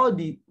 All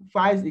the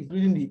files,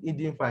 including the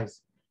hidden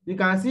files. You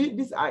can see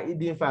these are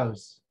hidden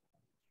files.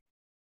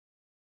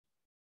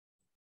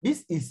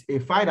 This is a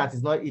file that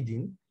is not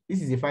hidden.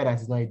 This is a file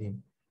that is not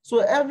hidden. So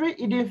every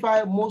hidden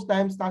file most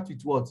times starts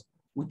with what?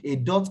 With a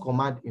dot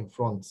command in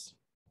front.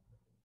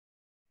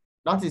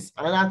 That is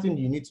another thing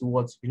you need to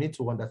watch. You need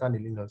to understand the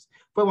Linux.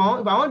 But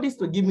if I want this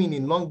to give me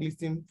in a long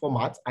listing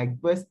format, I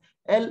press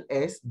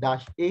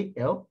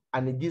ls-al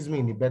and it gives me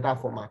in a better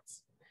format.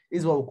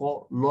 This is what we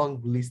call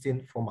long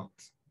listing format.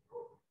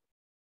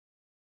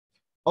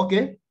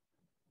 Okay.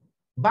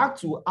 Back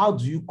to how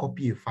do you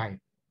copy a file?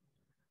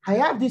 I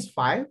have this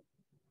file,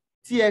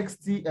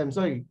 text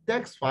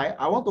file.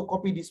 I want to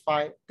copy this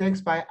file,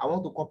 text file. I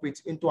want to copy it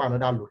into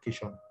another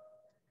location.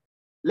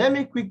 Let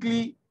me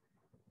quickly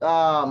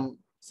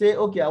say,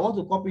 okay, I want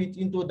to copy it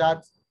into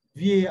that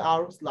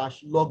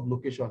var/log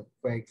location,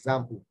 for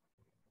example.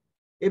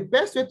 A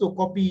best way to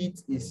copy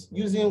it is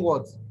using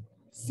what?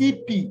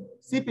 CP.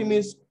 CP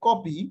means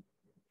copy.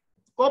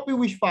 Copy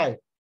which file?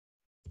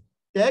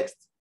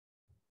 Text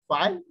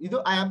file. You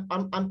know, I'm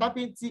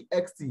typing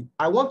txt.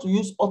 I want to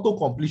use auto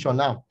completion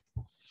now.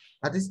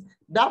 That is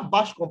that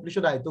bash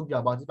completion that I told you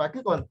about. If I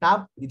click on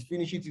tab, it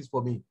finishes it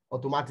for me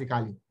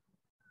automatically.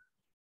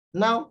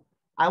 Now,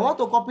 I want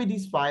to copy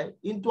this file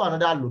into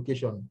another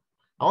location.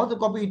 I want to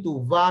copy it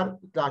to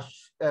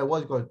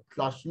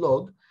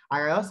var/log. I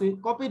can also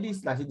copy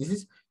this. This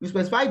is, you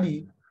specify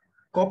the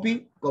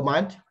copy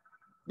command.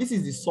 This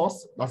is the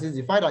source. That is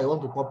the file that you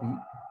want to copy.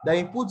 Then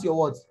you put your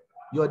what?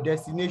 Your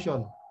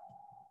destination.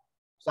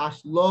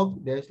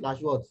 /log then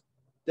 /what?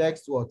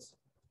 Text what?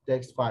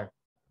 Text file.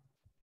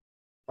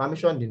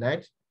 Permission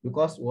denied.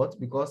 Because what?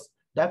 Because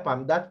that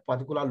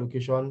particular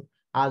location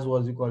as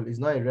what's it called, it's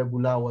not a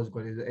regular what's it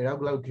called, it's a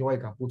regular location where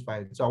you can put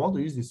files. So I want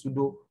to use the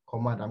sudo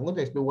command. I'm going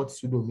to explain what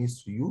sudo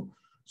means to you.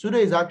 Sudo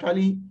is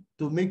actually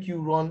to make you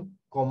run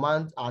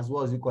commands as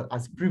what's it called,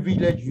 as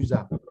privileged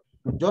user,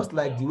 just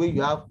like the way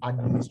you have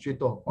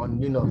administrator on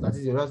Linux. That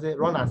is, you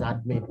run as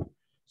admin.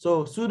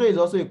 So sudo is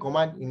also a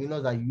command in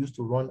Linux that you use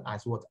to run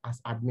as what?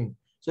 As admin.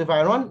 So if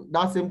I run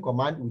that same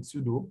command with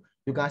sudo,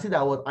 you can see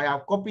that what I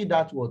have copied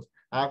that what?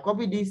 I have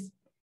copied this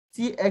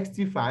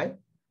txt file.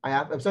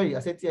 I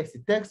said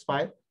txt text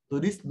file to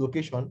this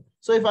location.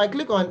 So if I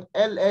click on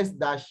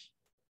ls-l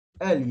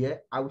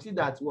here, I will see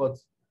that what?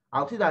 I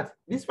will see that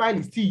this file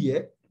is still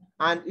here.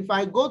 And if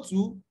I go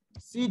to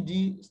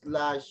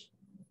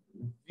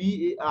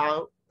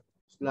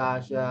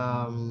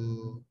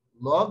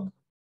cd/var/log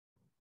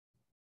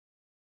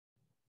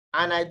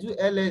and I do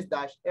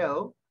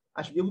ls-l,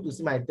 I should be able to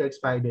see my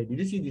text file there. Did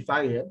you see the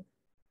file here?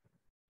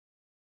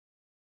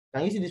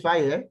 Can you see this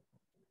file here?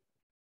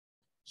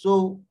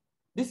 So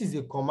this is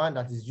a command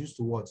that is used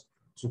to what?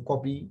 To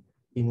copy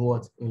in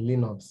what? In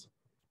Linux.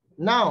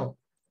 Now,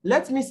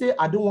 let me say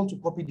I don't want to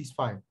copy this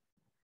file.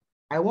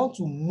 I want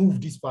to move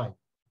this file.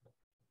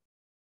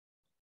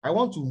 I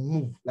want to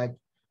move,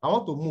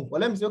 Or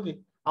let me say, okay,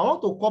 I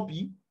want to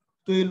copy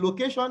to a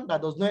location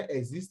that does not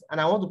exist,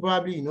 and I want to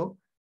probably,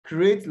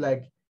 create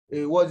like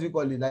a,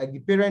 like the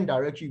parent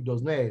directory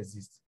does not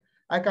exist.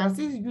 I can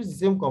still use the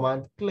same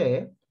command,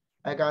 clear.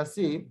 I can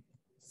say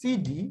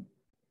cd,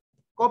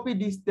 copy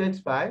this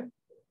text file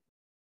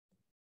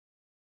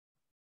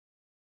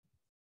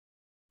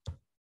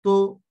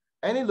to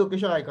any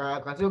location. I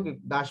can say, okay,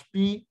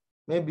 -p,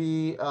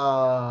 maybe,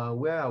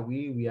 where are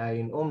we? We are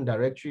in home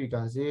directory. You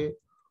can say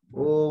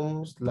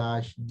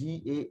home/daas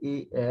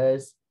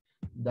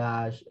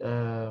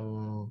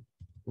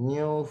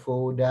new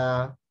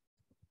folder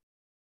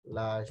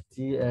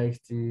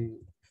 /txt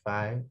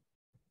file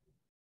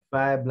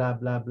blah blah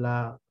blah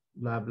blah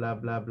blah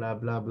blah blah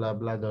blah blah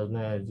blah does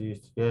not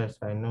exist. Yes,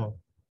 I know.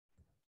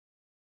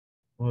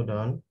 Hold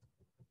on.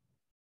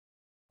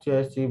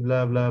 TST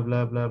blah blah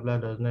blah blah blah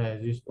does not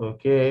exist.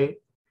 Okay.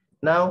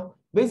 Now,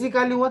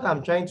 basically what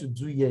I'm trying to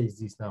do here is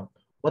this now.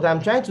 What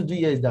I'm trying to do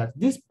here is that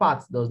this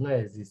part does not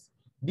exist.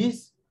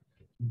 This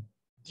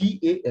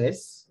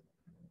DAS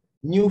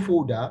new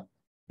folder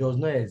does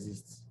not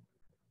exist.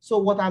 So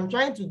what I'm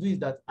trying to do is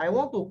that I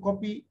want to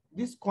copy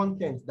this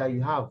content that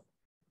you have.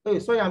 Hey,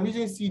 sorry, I'm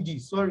using CD,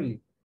 sorry.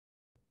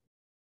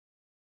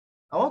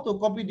 I want to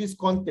copy this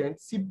content,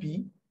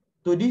 CP,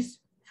 to this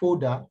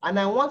folder, and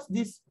I want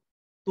this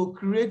to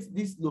create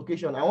this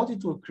location. I want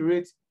it to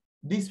create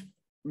this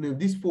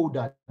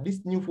folder,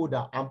 this new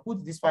folder, and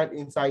put this file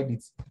inside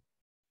it.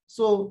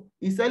 So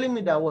it's telling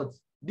me that what?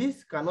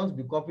 This cannot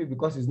be copied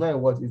because it's not a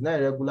what? It's not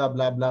a regular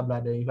blah, blah, blah.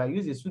 Then if I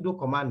use a sudo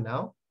command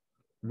now,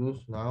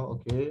 loose now,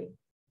 okay.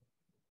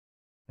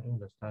 I don't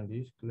understand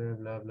this, clear,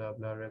 blah, blah,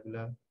 blah,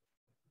 regular.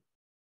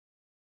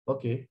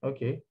 Okay,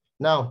 okay.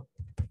 Now,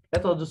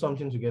 let us do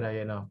something together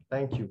here now.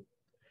 Thank you.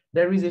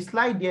 There is a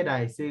slide here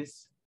that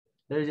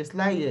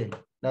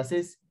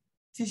says,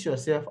 teach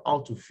yourself how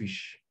to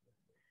fish.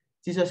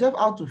 Teach yourself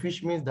how to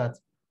fish means that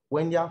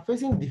when you are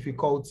facing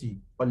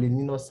difficulty on a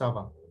Linux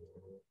server,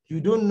 you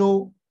don't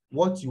know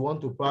what you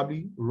want to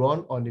probably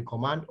run on the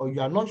command, or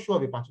you are not sure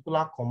of a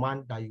particular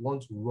command that you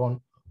want to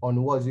run on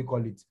on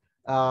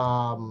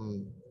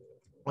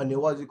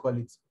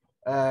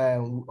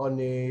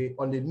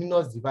a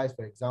Linux device,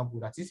 for example.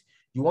 That is,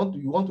 you want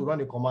to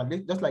run a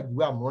command, just like the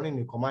way I'm running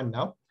a command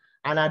now.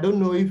 And I don't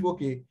know if,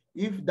 okay,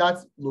 if that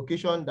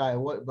location that I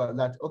want,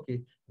 that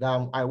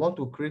I want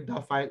to create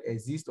that file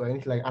exists or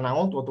anything like, and I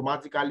want to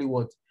automatically I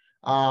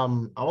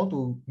want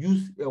to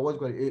use what's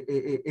called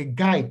a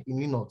guide in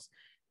Linux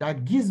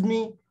that gives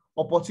me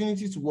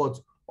opportunity to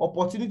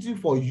opportunity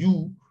for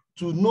you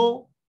to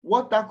know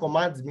what that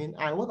commands mean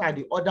and what are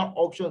the other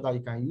options that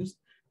you can use.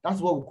 That's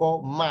what we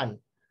call man.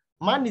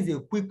 Man is a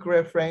quick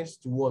reference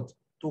to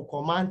to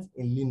command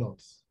in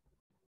Linux.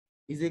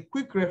 Is a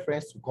quick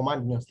reference to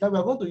command in Linux. Now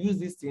we're going to use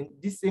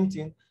this same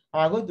thing,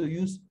 and we're going to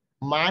use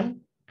man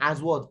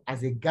as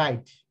as a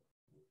guide.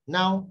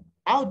 Now,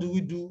 how do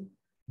we do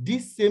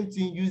this same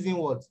thing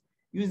using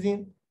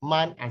using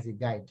man as a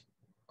guide?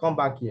 Come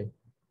back here.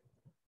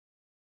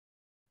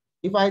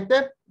 If I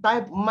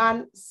type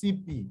man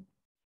cp,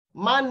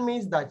 man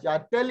means that you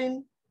are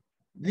telling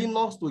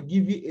Linux to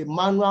give you a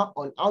manual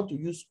on how to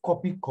use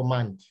copy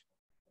command.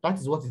 That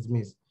is what it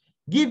means.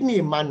 Give me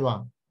a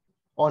manual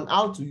on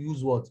how to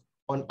use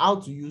on how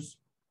to use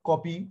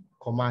copy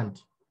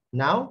command.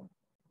 Now,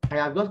 I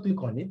have just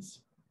clicked on it.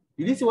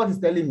 Did you see what it's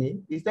telling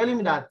me? It's telling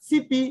me that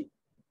cp,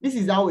 this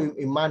is how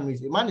a man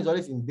is. A man is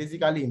always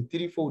basically in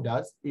 3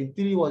 folders, in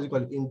 3,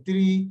 in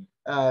 3,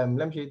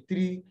 let me say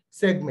 3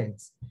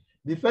 segments.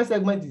 The first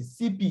segment is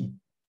cp.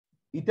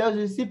 It tells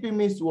you cp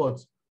means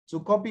what? To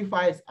copy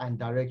files and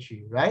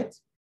directory, right?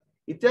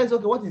 It tells,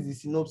 okay, what is the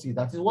synopsis?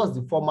 That is, what's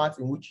the format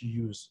in which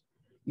you use.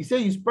 You say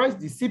you press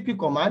the cp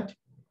command,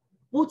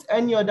 put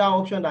any other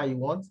option that you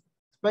want,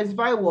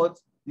 specify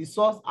the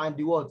source and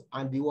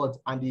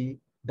the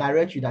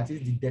directory, that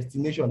is the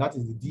destination, that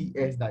is the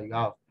DS that you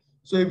have.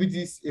 So if it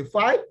is a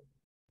file,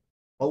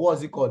 or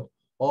what's it called,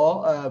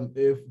 or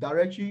a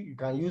directory, you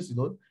can use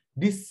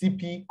this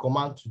cp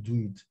command to do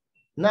it.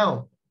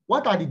 Now,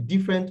 what are the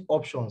different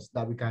options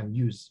that we can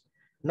use?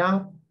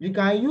 Now, you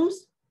can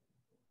use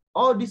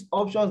all these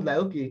options like,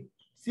 okay,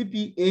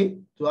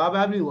 cpa to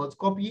have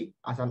copy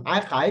as an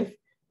archive.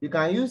 You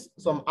can use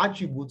some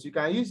attributes. You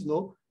can use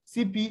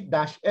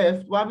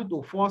cp-f to have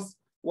to force,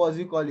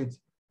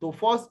 to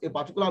force a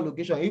particular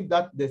location if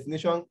that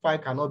destination file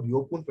cannot be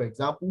opened, for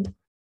example.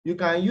 You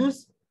can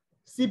use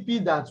cp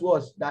 -l -n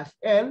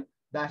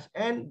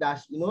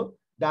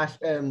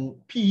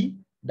 -p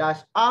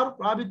 -r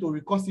probably to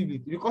recursively.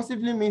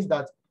 Recursively means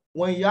that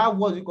when you have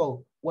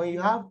when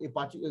you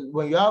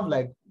have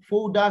like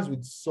folders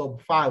with sub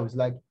files,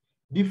 like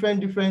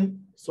different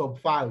sub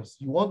files,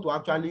 you want to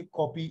actually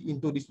copy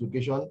into this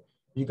location.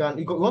 You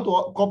want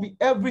to copy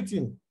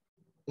everything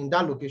in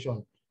that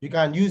location. You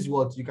can use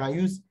You can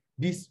use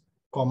this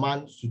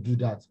command to do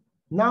that.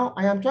 Now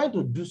I am trying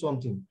to do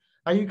something,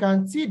 and you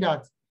can see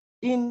that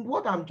in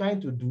what I'm trying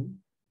to do,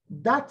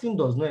 that thing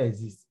does not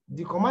exist.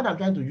 The command I'm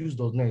trying to use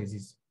does not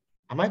exist.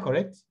 Am I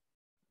correct?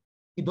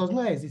 It does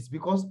not exist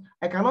because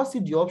I cannot see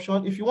the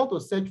option. If you want to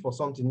search for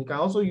something, you can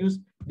also use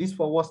this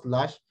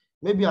 /.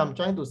 Maybe I'm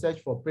trying to search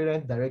for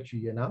parent directory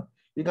here now.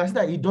 You can see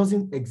that it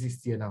doesn't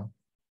exist here now.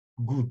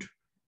 Good.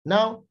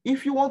 Now,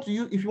 if you want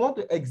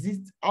to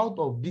exist out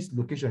of this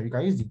location, you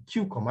can use the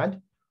q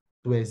command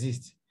to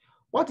exist.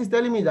 What is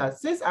telling me that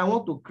since I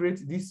want to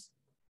create this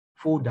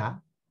folder,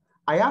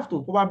 I have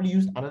to probably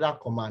use another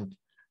command.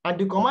 And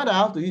the command I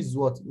have to use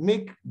is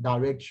make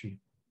directory,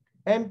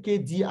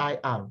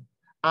 mkdir,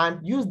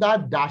 and use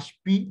that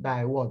 -p that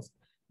I want.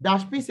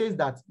 -p says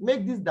that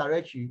make this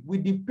directory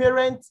with the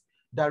parent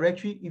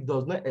directory, it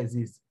does not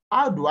exist.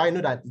 How do I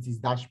know that it is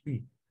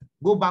 -p?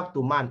 Go back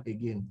to man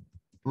again.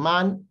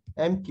 Man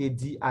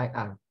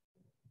mkdir.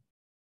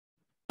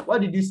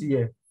 What did you see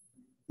here?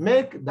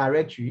 Make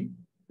directory.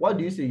 What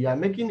do you say? You are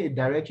making a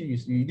directory.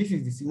 This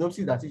is the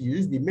synopsis that is, you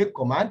use the make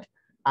command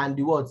and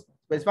the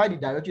specify the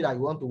directory that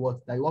you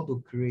want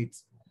to create.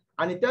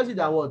 And it tells you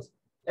that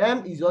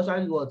M is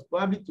actually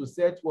probably to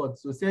set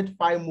to set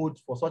file mode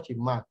for such a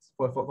mat,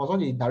 for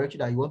such a directory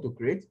that you want to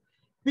create.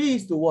 P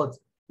is to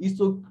is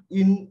to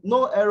in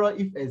no error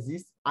if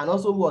exists, and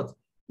also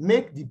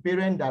make the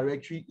parent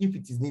directory if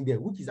it is needed,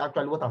 which is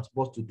actually what I'm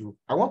supposed to do.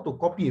 I want to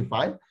copy a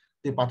file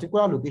to a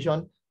particular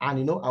location,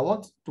 and I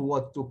want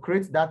to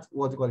create that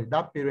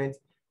that parent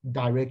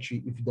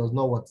directory if it does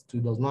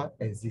not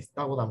exist.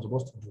 That's what I'm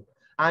supposed to do.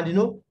 And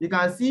you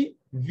can see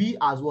V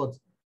as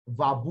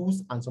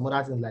verbose and some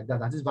other things like that.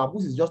 That is,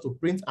 verbose is just to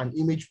print an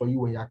image for you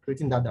when you are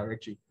creating that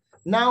directory.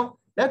 Now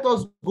let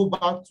us go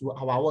back to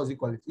our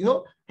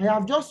I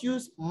have just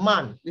used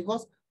man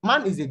because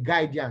man is a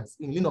guidance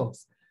in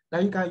Linux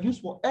that you can use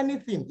for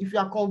anything. If you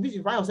are confused,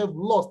 you find yourself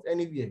lost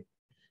anywhere,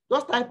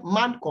 just type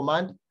man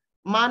command,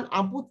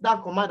 and put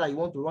that command that you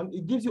want to run.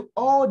 It gives you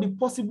all the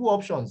possible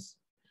options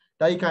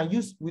that you can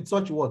use with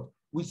such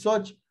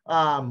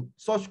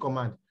such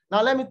command.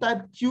 Now let me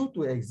type q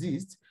to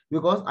exist,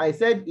 because I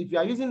said if you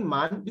are using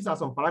man, these are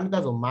some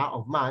parameters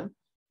of man.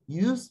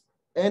 Use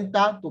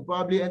enter to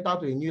probably enter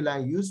to a new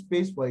line. Use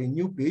space for a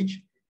new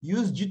page.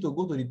 Use G to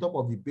go to the top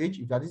of the page.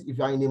 If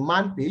you are in a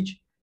man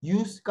page,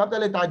 use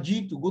capital letter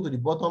G to go to the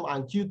bottom,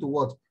 and Q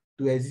to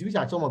to exist, which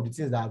are some of the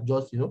things that I've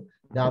just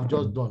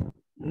done.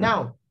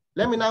 Now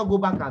let me now go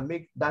back and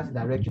make that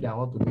directory that I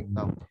want to make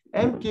now.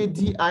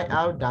 mkdir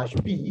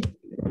 -p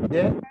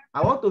Then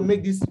I want to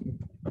make this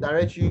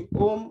directory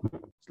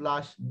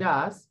home/dash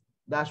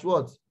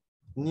what?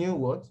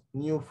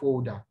 New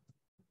folder.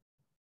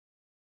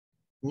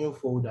 New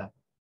folder.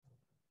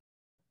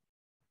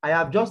 I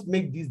have just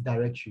made this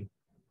directory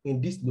in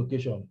this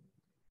location,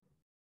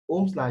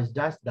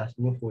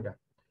 home/dash-new folder.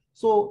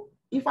 So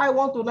if I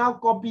want to now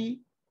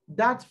copy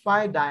that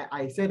file that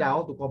I said I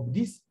want to copy,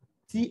 this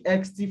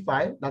txt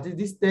file, that is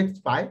this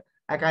text file,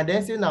 I can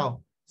then say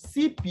now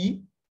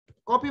cp,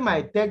 copy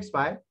my text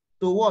file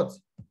to what?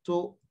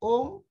 To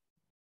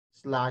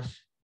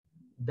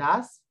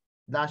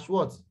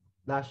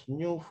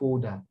home/dash-new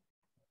folder.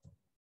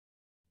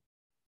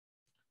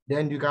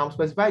 Then you can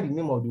specify the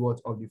name of the what?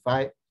 Of the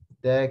file,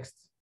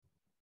 text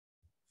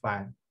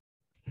file.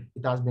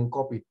 It has been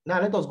copied.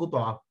 Now let us go to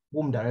our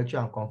home directory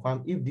and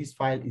confirm if this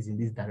file is in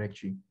this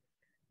directory.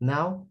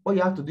 Now, what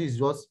you have to do is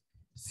just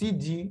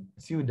cd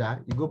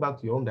filter, you go back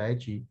to your home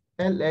directory,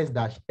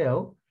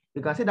 ls-l.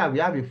 You can see that we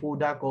have a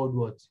folder called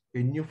what? A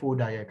new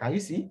folder here. Can you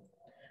see?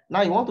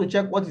 Now you want to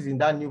check what is in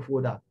that new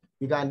folder.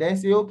 You can then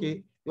say,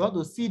 okay, you want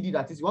to cd,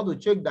 that is, you want to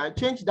check that,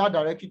 change that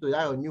directory to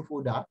that your new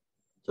folder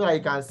so that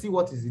you can see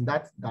what is in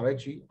that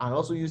directory, and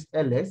also use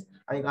ls.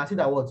 And you can see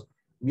that what?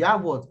 We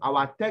have what?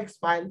 Our text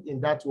file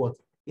in that what?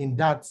 In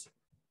that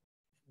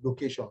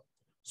location.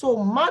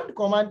 So man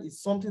command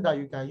is something that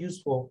you can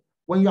use for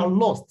when you are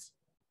lost.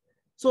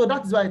 So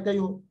that is why I tell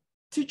you,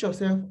 teach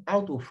yourself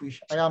how to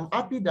fish. I am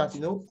happy that,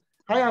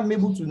 I am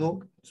able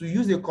to to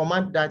use a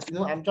command that,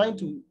 I'm trying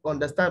to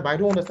understand, but I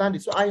don't understand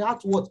it. So I have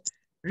to what?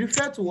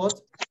 Refer to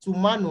what? To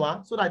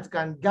manual, so that it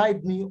can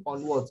guide me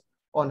on what?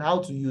 On how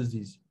to use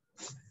this.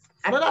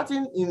 Another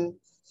thing in,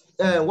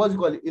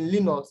 in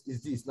Linux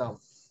is this now.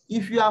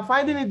 If you are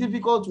finding it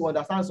difficult to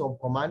understand some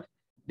command,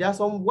 there are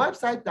some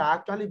websites that have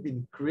actually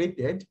been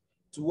created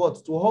to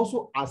what? To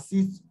also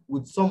assist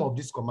with some of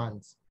these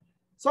commands.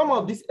 Some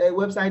of this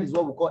website is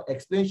what we call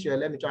explain share.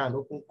 Let me try and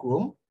open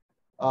Chrome.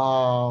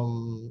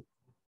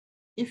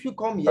 If you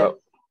come here.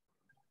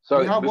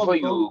 Sorry, before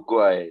you go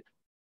ahead,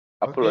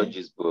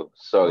 apologies, bro.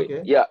 Sorry.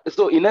 Okay. Yeah,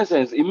 so in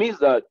essence, it means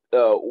that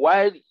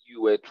while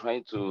you were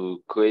trying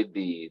to create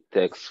the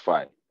text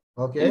file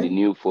in the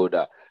new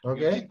folder, you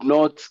did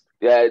not.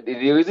 The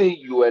reason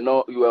you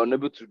were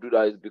unable to do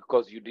that is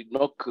because you did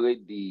not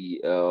create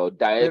the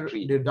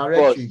directory. The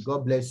directory. First,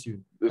 God bless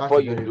you.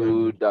 Before you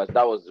do that,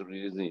 that was the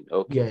reason.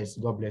 Okay. Yes.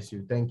 God bless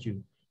you. Thank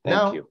you.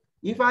 Thank you.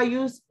 If I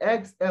use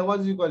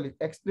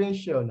explain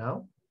shell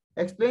now,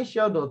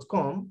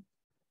 explainshell.com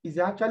is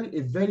actually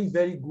a very,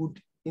 very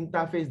good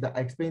interface that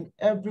explains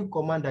every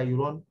command that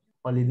you run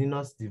on a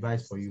Linux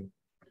device for you.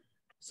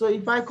 So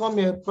if I come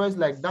here, press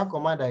like that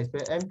command I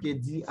spell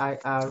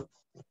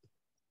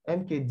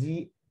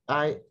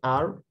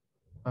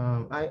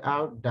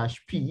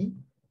mkdir-ir-p.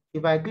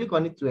 If I click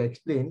on it to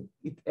explain,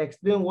 it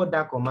explains what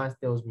that command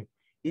tells me.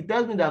 It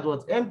tells me that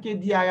what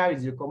mkdir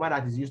is a command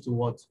that is used to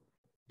what?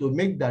 To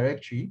make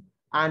directory,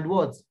 and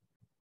what?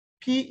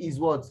 P is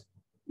what?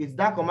 It's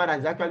that command that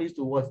is actually used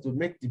to what? To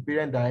make the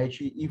parent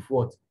directory if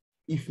what?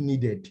 If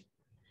needed.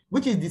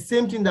 Which is the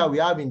same thing that we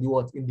have in the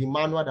what? In the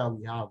manual that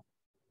we have.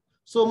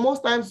 So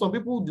most times, some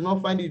people do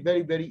not find it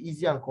very, very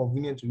easy and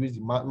convenient to use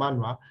the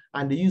manual,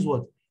 and they use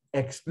what?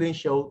 Explain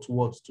shell to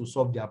what? To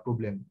solve their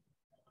problem.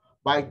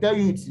 But I tell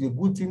you, it's a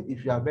good thing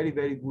if you are very,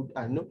 very good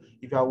and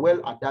if you are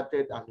well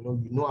adapted and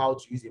you know how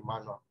to use a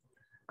manual.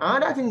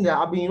 Another thing that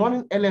I've been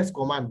running ls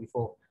command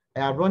before.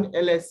 I have run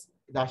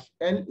ls-la,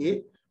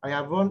 I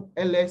have run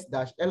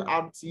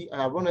ls-lrt,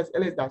 I have run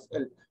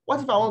ls-l.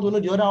 What if I want to know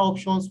the other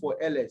options for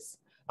ls?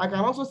 I can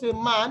also say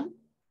man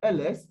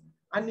ls,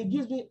 and it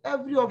gives me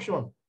every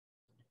option.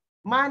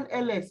 Man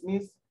ls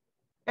means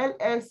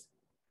ls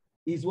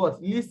is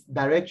what? List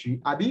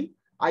directory. Abi,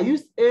 I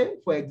use A,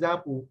 for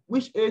example,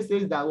 which A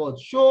says that what?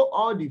 Show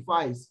all the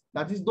files.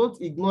 That is,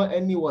 don't ignore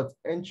any what?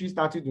 Entry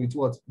started with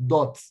what?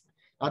 Dots.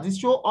 That is,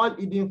 show all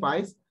hidden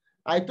files.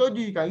 I told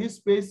you can use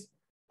space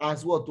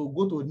as what? To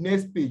go to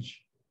next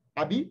page.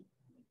 Abi,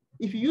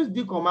 if you use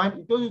the command,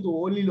 it tells you to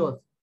only to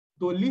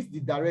list the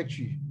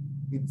directory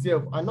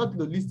itself and not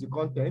to list the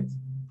content.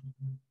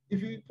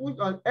 If you put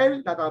on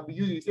L that I'll be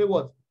using, you say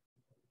what?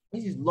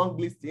 This is long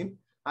listing.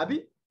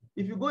 Abi,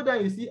 if you go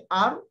down, you see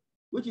R,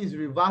 which is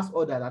reverse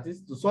order, that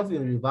is to sort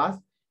in reverse.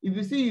 If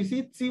you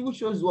see T, which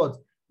shows what?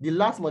 The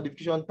last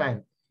modification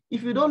time.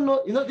 If you don't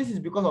know, this is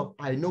because of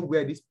I know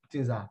where these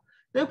things are.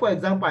 Then, for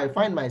example, I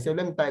find myself,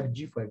 let me type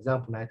G, for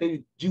example, and I tell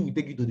you G will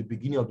take you to the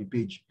beginning of the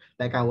page,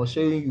 like I was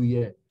showing you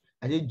here.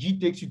 I say G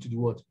takes you to the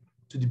what?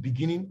 To the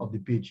beginning of the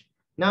page.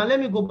 Now,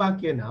 let me go back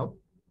here now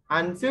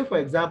and say, for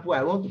example,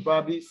 I want to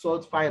probably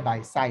sort file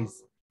by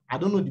size. I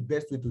don't know the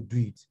best way to do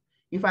it.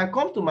 If I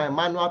come to my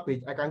manual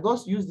page, I can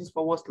just use this /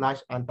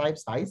 and type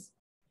size.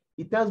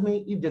 It tells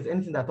me if there's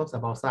anything that talks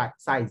about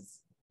size.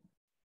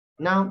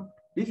 Now,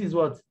 this is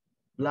what?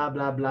 Blah,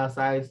 blah, blah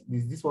size.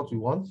 Is this what we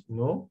want?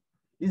 No.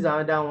 This is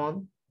another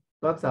one.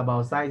 Talks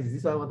about size. Is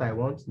this what I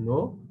want?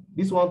 No.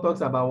 This one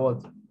talks about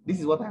what? This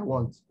is what I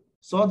want.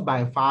 Sort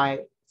by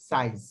file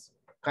size.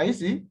 Can you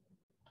see?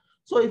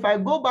 So if I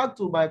go back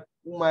to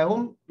my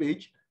home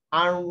page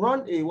and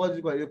run a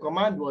a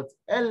command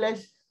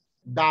ls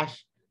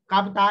dash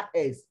capital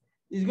S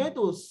is going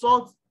to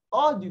sort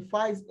all the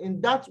files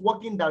in that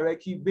working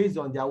directory based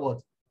on their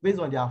based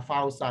on their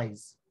file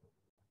size.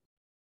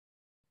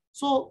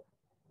 So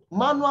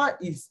manual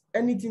is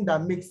anything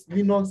that makes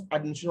Linux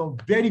administration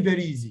very,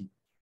 very easy.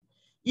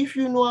 If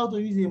you know how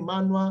to use a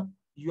manual,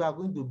 you are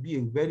going to be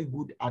a very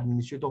good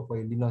administrator for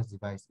a Linux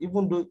device,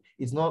 even though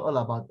it's not all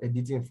about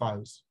editing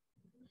files.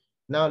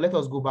 Now let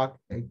us go back,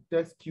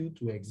 text Q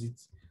to exit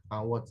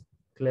and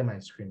clear my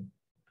screen.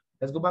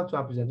 Let's go back to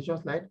our presentation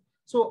slide.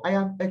 So I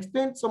have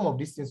explained some of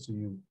these things to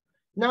you.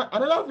 Now,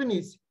 another thing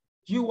is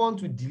you want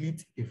to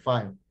delete a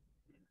file.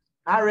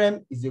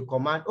 RM is a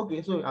command.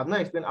 Okay, so I've now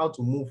explained how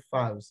to move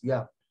files.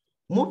 Yeah,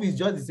 move is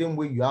just the same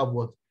way you have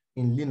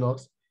in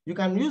Linux. You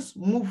can use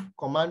move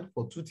command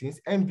for two things.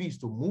 MV is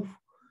to move.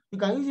 You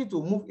can use it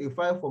to move a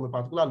file from a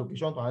particular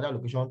location to another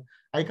location.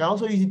 And you can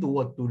also use it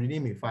to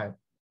rename a file.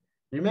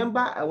 Remember,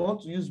 I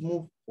want to use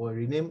move for a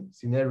rename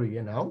scenario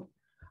here now.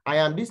 I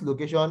am this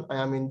location. I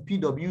am in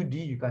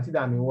PWD. You can see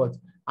that I'm in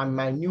I'm in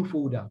my new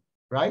folder,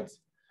 right?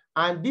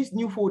 And this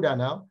new folder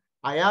now,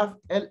 I have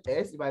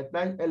ls. If I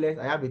type ls,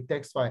 I have a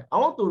text file. I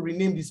want to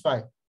rename this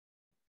file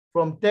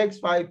from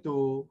text file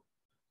to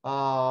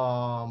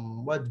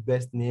what's the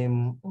best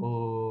name?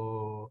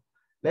 Or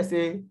let's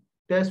say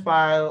text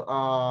file.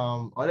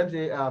 Or let's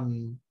say I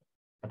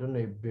don't know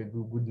a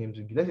good name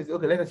to give. Let's say,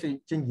 okay, let's say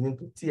change the name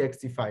to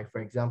txt file,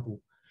 for example.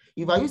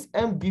 If I use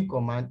mb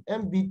command,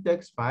 mb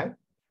text file,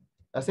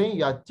 I'm saying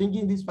you are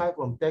changing this file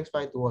from text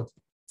file to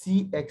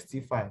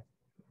txt file.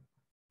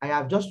 I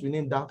have just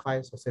renamed that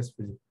file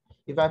successfully.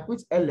 If I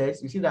put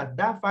ls, you see that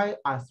that file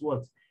has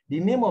the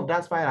name of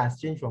that file has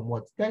changed from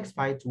text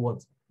file to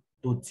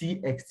to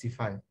txt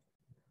file.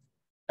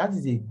 That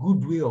is a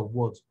good way of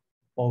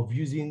of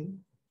using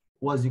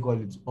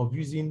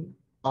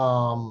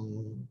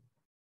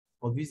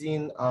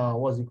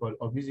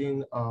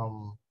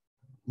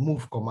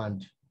move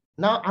command.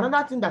 Now,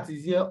 another thing that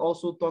is here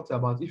also talks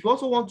about, if you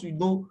also want to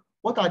know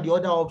what are the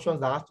other options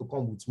that has to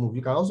come with move,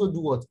 you can also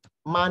do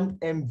man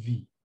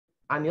mv.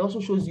 And it also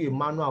shows you a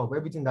manual of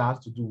everything that has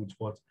to do with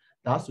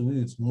that has to do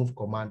with move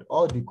command,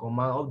 all the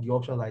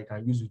options that you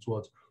can use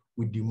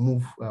with the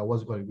move,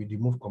 with the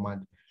move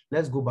command.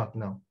 Let's go back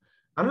now.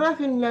 Another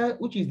thing,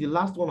 which is the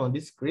last one on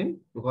this screen,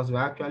 because we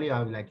actually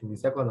have in the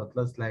second or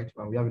third slide,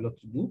 and we have a lot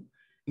to do,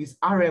 is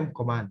rm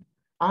command.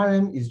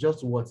 Rm is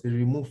just a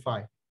remove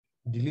file,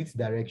 delete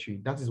directory.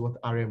 That is what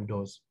rm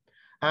does.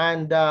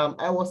 And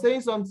I was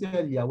saying something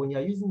earlier, when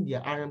you're using the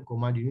rm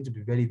command, you need to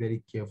be very,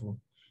 very careful,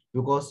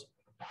 because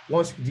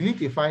once you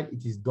delete a file,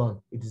 it is done.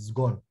 It is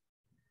gone.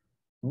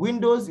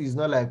 Windows is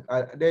not like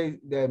the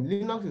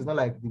Linux is not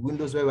like the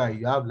Windows where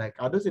you have I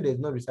don't say there's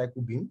no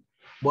recycle bin,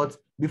 but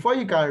before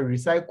you can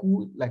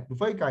recycle,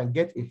 before you can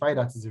get a file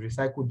that is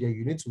recycled there,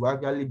 you need to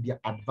actually be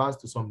advanced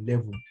to some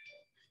level.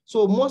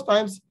 So most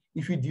times,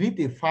 if you delete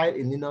a file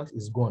in Linux,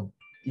 it's gone.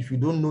 If you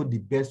don't know the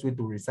best way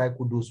to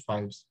recycle those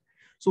files.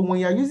 So when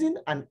you're using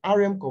an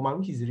rm command,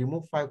 which is a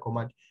remove file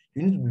command,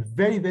 you need to be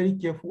very, very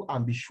careful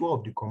and be sure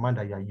of the command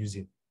that you are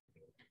using.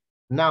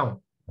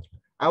 Now,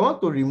 I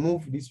want to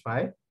remove this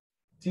file,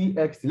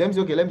 txt. Let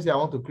me say I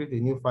want to create a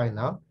new file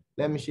now.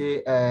 Let me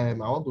say I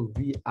want to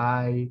vi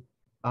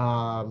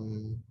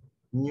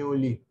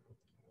newly.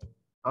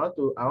 I want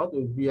to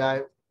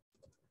vi.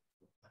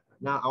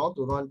 Now I want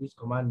to run this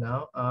command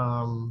now.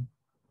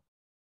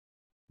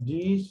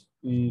 This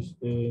is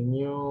a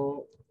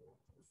new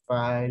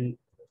file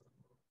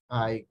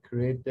I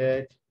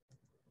created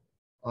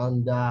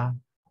under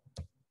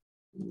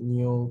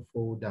new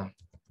folder.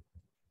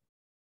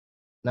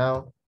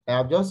 Now, I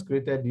have just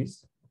created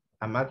this.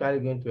 I'm actually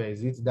going to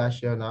exit that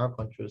shell now,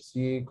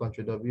 Control-C,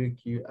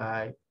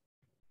 Control-W-Q-I.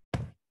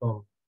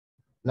 Oh.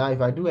 Now,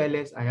 if I do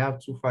ls, I have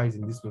two files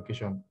in this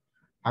location.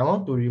 I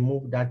want to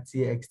remove that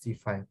txt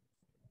file.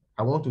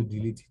 I want to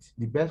delete it.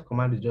 The best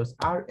command is just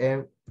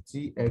rm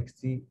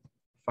txt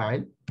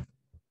file.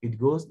 It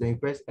goes, then you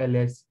press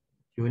ls,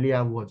 you only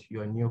have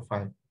your new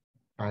file.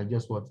 I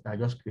just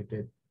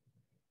created.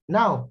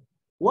 Now,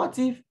 what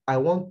if I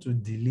want to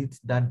delete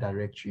that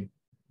directory?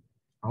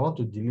 I want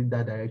to delete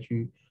that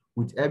directory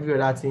with every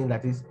other thing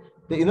that is,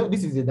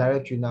 this is the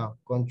directory now.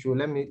 Control,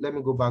 let me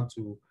go back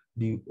to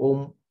the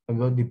home,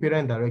 the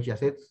parent directory. I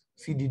said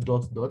cd ...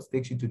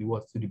 takes you to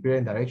the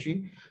parent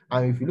directory.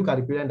 And if you look at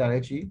the parent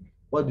directory,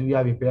 what do we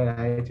have in parent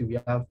directory? We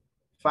have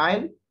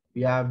file,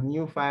 we have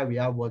new file, we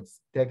have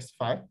text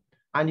file.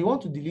 And you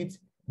want to delete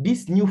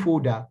this new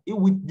folder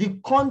with the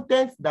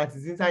content that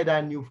is inside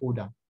that new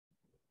folder.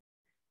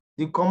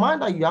 The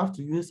command that you have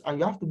to use, and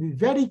you have to be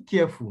very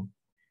careful,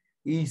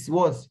 is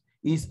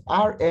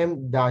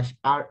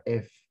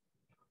rm-rf.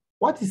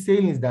 What it's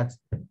saying is that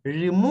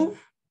remove,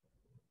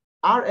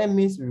 rm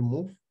means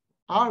remove,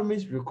 r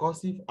means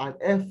recursive, and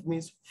f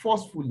means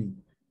forcefully.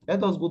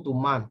 Let us go to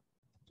man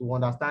to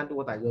understand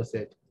what I just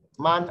said.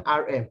 Man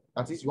rm,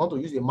 that is, you want to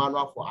use a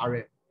manual for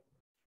rm.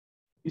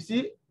 You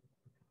see,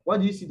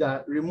 what do you see?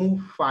 That remove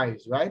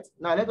files, right?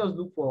 Now let us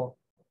look for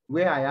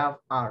where I have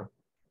r.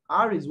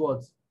 R is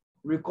what?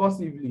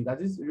 recursively.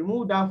 That is,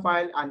 remove that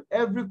file and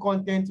every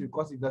content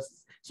recursively.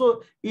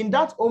 So in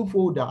that home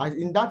folder, as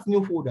in that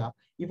new folder,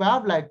 if I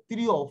have like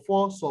 3 or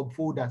 4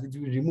 subfolders, it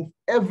will remove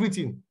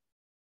everything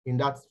in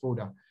that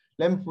folder.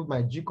 Let me put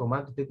my G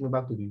command to take me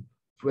back to the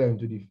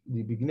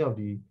beginning of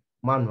the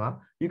manual.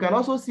 You can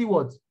also see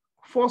what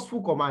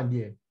forceful command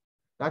here.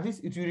 That is,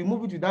 it will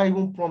remove it without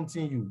even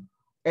prompting you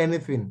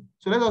anything.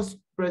 So let us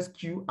press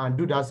Q and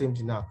do that same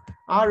thing now.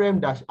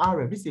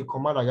 rm-rf, this is a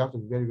command that you have to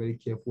be very, very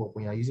careful of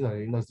when you're using a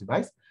Linux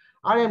device.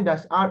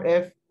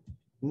 rm-rf,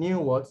 new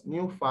what?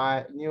 New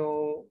file,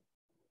 new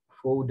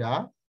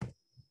folder.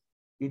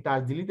 It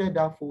has deleted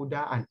that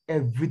folder and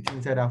everything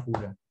inside that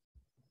folder.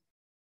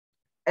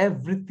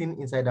 Everything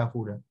inside that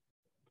folder.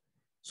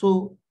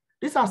 So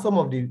these are some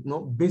of the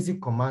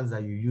basic commands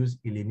that you use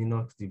in a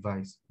Linux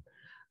device.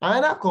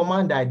 Another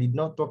command that I did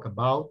not talk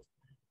about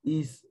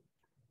is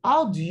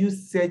how do you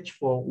search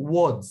for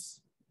words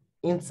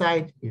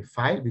inside a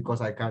file? Because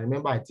I can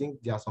remember, I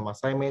think there are some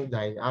assignments that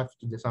I have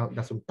to do,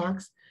 there's some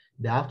tasks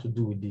that have to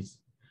do with this.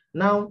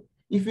 Now,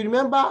 if you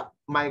remember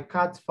my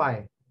cat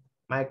file,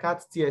 my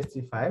cat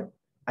txt file,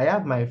 I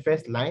have my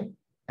first line.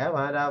 I have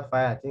another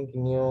file, I think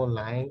new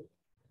line.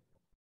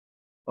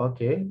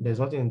 Okay, there's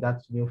nothing in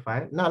that new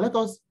file. Now let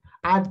us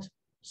add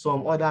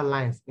some other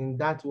lines in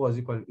that, what's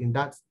it called, in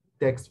that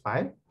text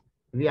file,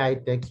 vi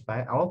text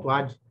file. I want to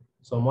add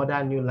some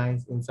other new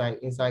lines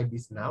inside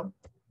this now.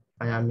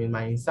 I am in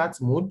my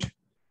insert mode.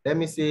 Let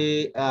me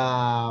say,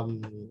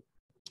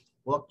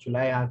 what should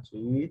I add to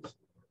it?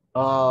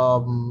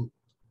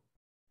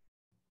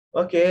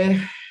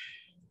 Okay,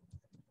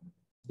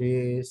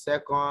 the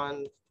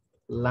second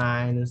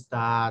line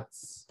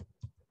starts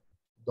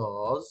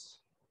does.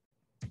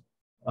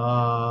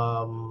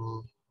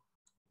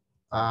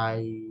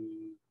 I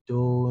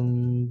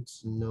don't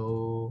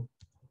know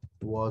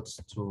what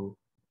to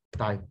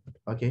type.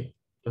 Okay,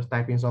 just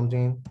type in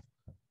something.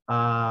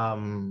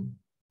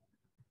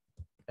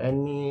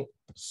 Any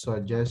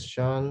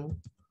suggestion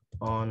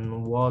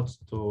on what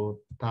to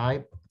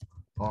type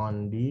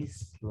on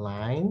this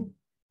line?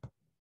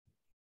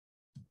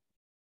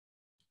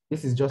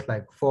 This is just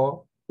like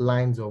 4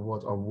 lines of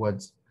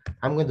words.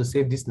 I'm going to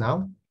save this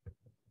now.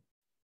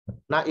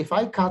 Now, if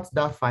I cut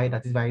that file,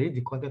 that is, if I read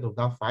the content of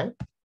that file,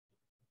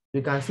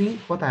 you can see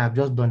what I have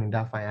just done in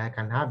that file.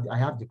 I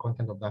have the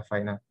content of that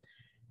file now.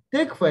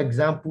 Take, for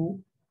example,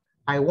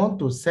 I want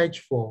to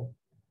search for,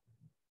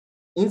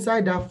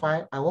 inside that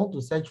file, I want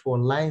to search for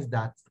lines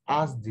that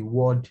has the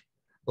word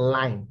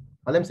line.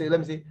 Or let me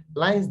say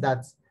lines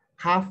that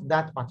have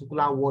that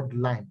particular word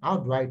line. How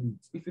do I do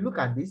it? If you look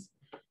at this,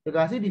 you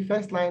can see the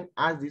first line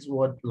has this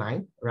word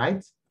line,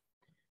 right?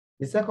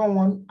 The second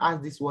one has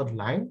this word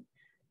line.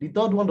 The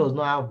third one does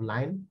not have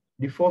line.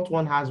 The fourth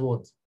one has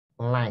what?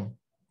 Line.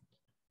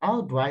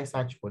 How do I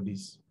search for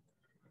this?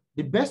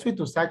 The best way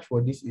to search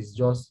for this is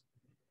just,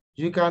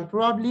 you can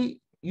probably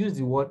use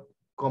the word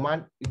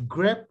command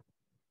grep.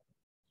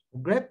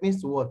 Grep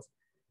means what?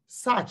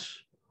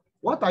 Search.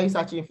 What are you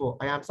searching for?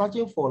 I am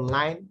searching for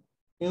line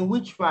in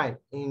which file?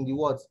 In the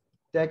what?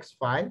 Text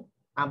file.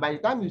 And by the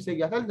time you say,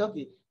 you're telling me,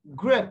 okay,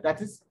 grep, that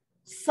is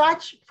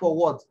search for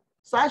what?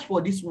 Search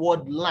for this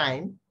word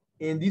line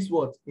in this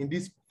what? In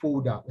this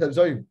folder.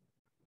 Sorry,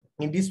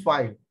 in this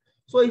file.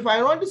 So if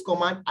I run this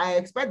command, I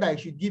expect that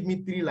it should give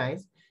me 3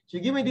 lines. It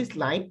should give me this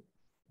line,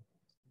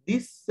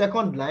 this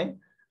second line,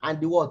 and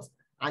the what?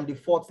 And the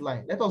fourth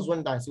line. Let us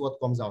run that and see what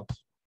comes out.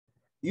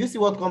 You see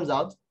what comes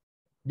out?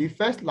 The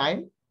first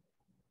line,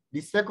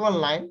 the second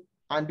line,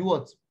 and the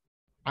what?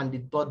 And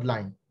the third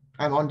line.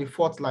 And on the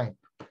fourth line.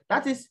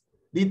 That is,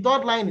 the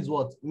third line is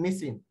what?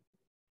 Missing.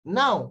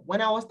 Now,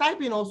 when I was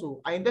typing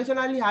also, I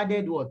intentionally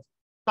added what?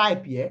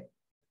 Type here,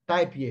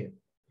 type here.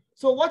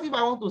 So what if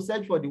I want to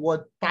search for the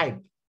word type?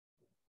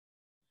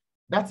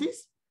 That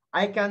is,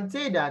 I can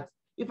say that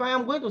if I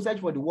am going to search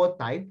for the word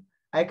type,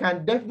 I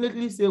can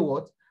definitely say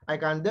what? I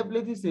can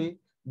definitely say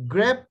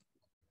grep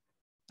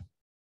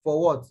for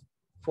what?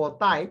 For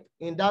type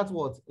in that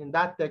what? In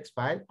that text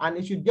file. And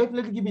it should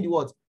definitely give me the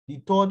what?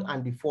 The third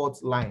and the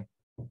fourth line.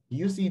 Do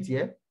you see it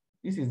here?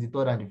 This is the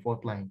third and the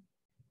fourth line.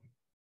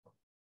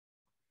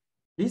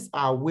 These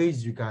are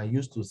ways you can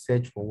use to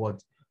search for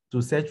what?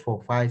 To search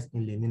for files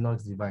in the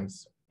Linux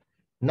device.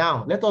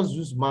 Now, let us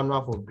use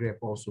manual for grep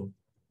also.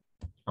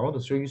 I want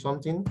to show you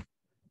something.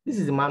 This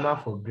is the manual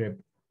for grep.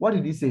 What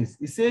did it say?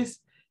 It says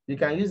you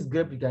can use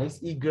grep, you can use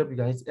egrep, you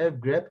can use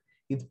fgrep.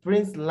 It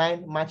prints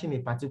line matching a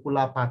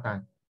particular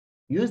pattern.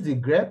 Use the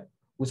grep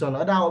with some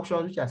other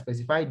options which are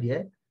specified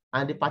there,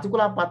 and the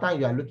particular pattern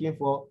you are looking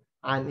for,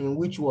 and in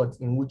which word,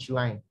 in which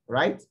line,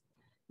 right?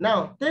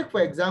 Now, take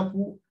for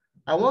example,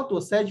 I want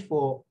to search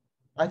for,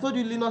 I told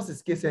you Linux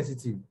is case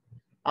sensitive.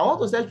 I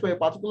want to search for a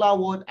particular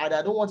word and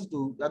I don't want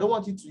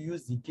it to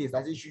use the case.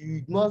 As you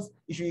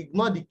should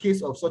ignore the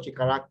case of such a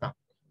character.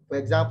 For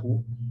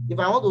example, if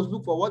I want to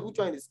look for which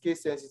one is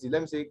case sensitive,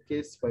 let me say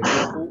case, for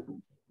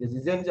example,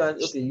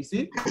 okay, you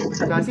see, you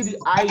can see the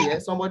I here,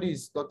 somebody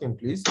is talking,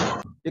 please.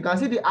 You can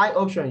see the I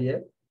option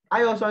here.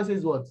 I option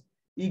says what?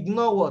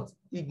 Ignore what?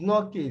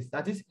 Ignore case.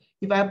 That is,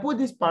 If I put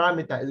this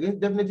parameter, it's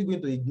definitely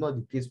going to ignore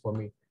the case for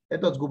me.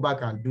 Let us go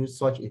back and do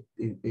such a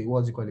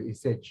what's it called, a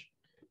search.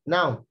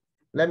 Now,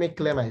 let me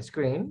clear my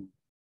screen.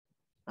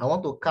 I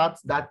want to cut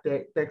that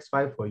text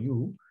file for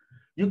you.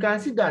 You can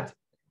see that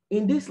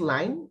in this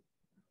line,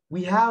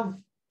 we have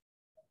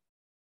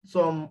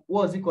some,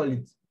 what's it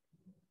called,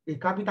 a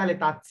capital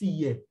letter T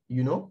here,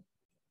 you know?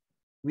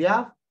 We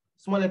have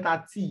small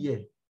letter T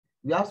here.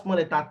 We have small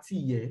letter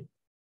T here.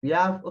 We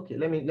have, okay,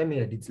 let me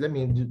edit. Let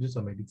me do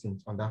some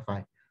editing on that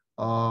file.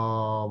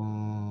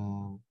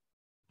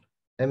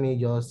 Let me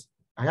just,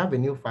 I have a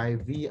new file,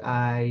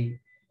 VI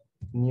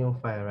new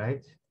file,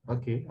 right?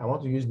 Okay, I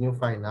want to use new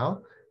file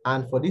now.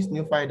 And for this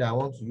new file that I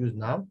want to use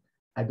now,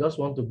 I just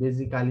want to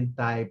basically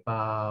type,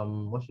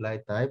 what should I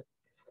type?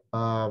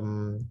 I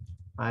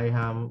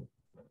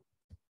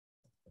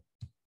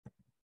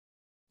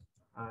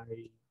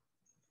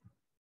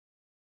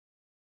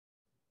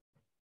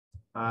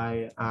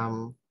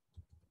am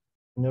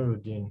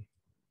Nurudeen.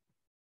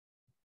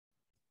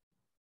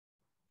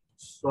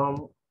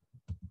 Some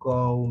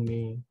call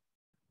me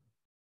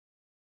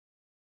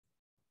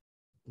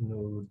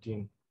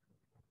Nurudeen.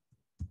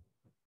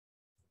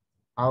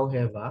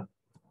 However,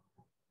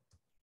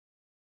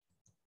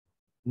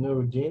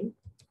 Nurudeen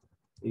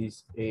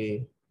is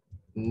a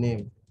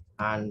name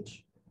and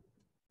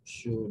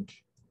should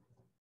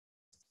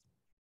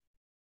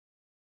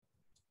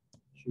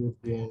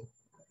be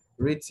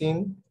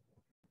written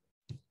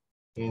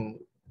in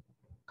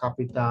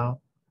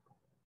capital,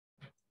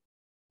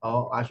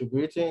 or I should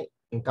be written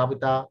in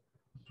capital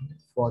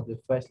for the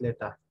first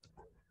letter.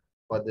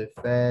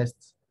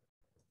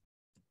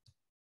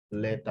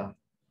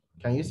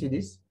 Can you see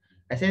this?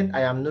 I said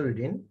I am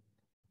Nurudeen.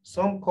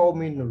 Some call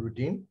me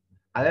Nurudeen.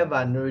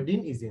 However,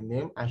 Nurudeen is a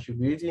name and should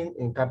be written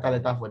in capital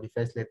letter for the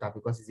first letter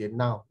because it's a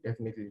noun,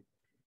 definitely.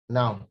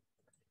 Now,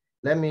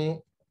 let me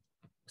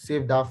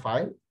save that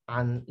file.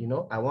 And, you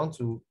know, I want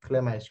to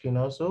clear my screen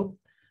also.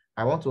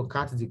 I want to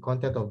cut the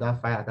content of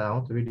that file. I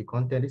want to read the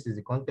content. This is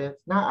the content.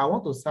 Now, I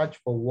want to search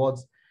for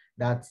words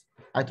that,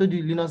 I told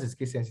you Linux is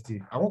case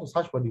sensitive. I want to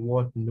search for the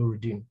word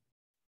Nurudeen.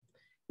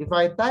 If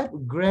I type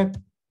grep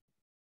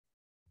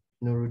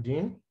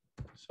Nurudeen,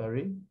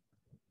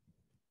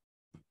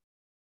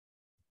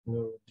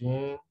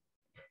 Nurudeen.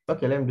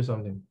 Okay, let me do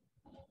something.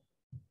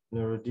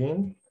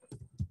 Nurudeen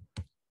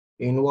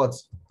in what?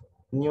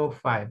 New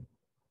file.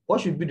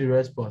 What should be the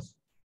response?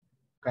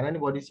 Can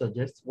anybody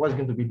suggest what's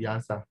going to be the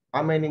answer?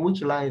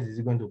 Which lines is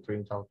it going to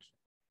print out?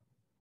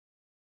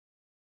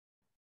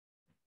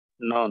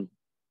 None.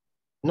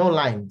 No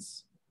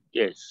lines.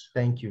 Yes.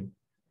 Thank you.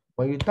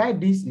 When you type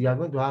this, you are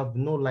going to have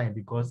no line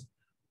because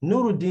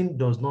Nurudeen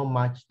does not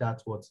match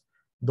that what?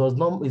 Does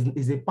not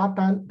is a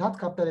pattern. That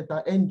capital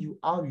letter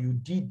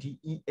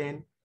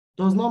Nurudden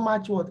does not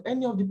match what?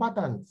 Any of the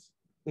patterns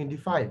in the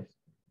file.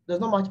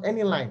 Does not match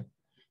any line.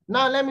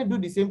 Now let me do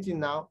the same thing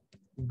now.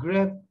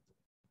 Grep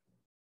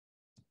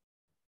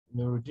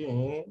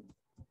Nurudeen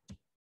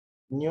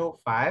new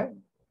file.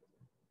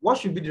 What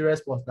should be the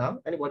response now?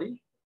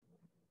 Anybody?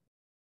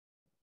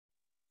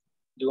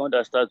 The one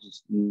that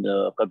starts with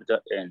the capital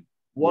N.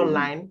 What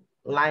line?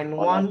 Line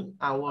 1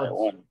 and what? Line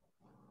 1.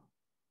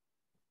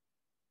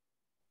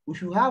 We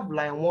should have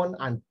line 1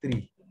 and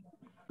 3.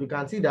 You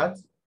can see that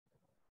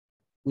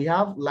we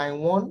have line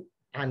 1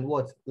 and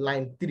what?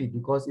 Line 3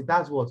 because it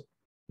has what?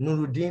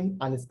 Nurudeen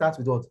and it starts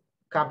with what?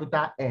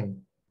 Capital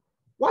N.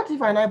 What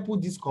if I now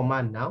put this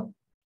command now?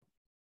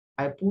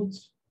 I put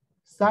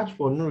search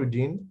for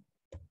Nurudeen,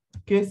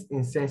 case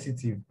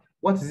insensitive.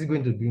 What is it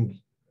going to bring?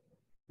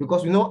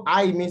 Because we know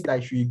I means that I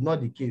should ignore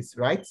the case,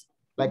 right?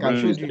 Like I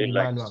showed you in the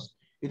manual.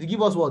 It will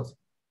give us what?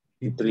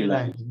 The 3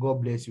 lines.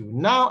 God bless you.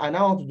 Now, I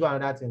now want to do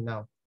another thing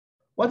now.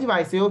 What if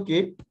I say,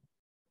 okay,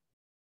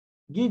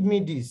 give me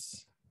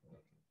this?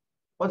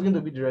 What's going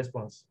to be the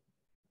response?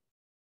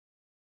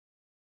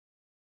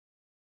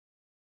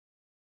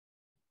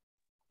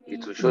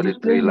 It will show the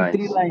 3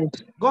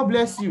 lines. God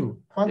bless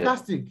you.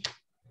 Fantastic. Yeah.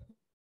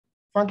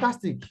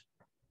 Fantastic.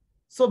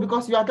 So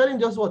because you are telling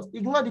just what?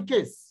 Ignore the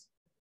case.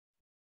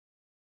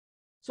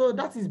 So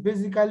that is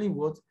basically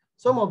what?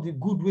 Some of the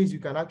good ways you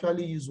can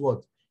actually use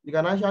what? You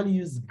can actually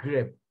use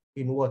grep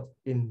in what?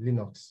 In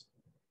Linux.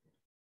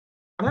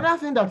 Another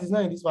thing that is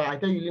not in this file, I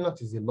tell you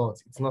Linux is a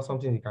lot. It's not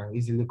something you can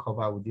easily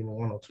cover within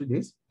 1 or 2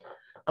 days.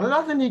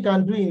 Another thing you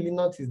can do in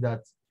Linux is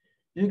that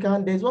you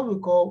can, there's what we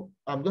call,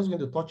 I'm just going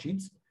to touch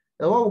it.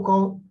 There's what we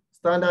call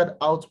standard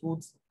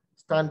output,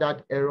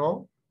 standard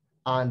error,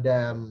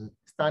 and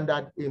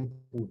standard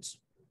input.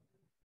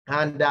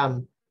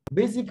 And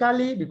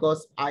basically,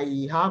 because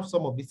I have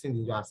some of these things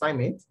in your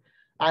assignment,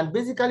 and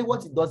basically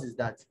what it does is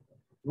that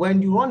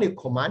when you run a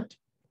command,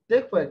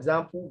 take for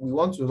example, we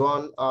want to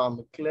run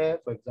clear,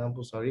 for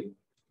example, sorry,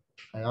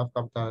 I have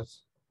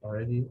capitals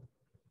already.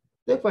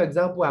 Take for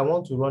example, I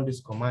want to run this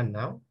command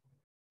now.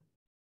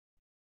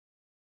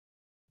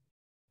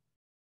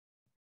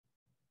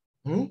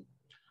 And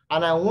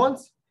I want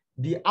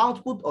the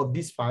output of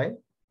this file,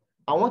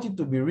 I want it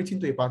to be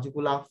written to a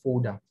particular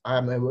folder,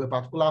 a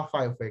particular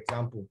file, for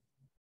example.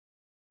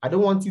 I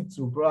don't want it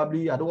to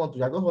probably, I just want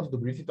it to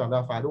be written to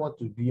another file. I don't want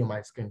to be on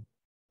my screen.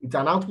 It's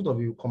an output of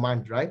a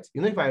command, right?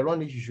 You know, if I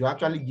run it, you should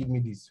actually give me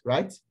this,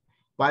 right?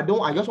 But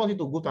I just want it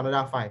to go to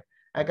another file.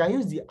 I can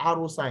use the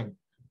arrow sign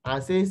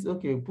and say,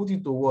 okay, put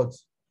it to what?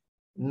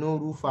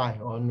 Nuru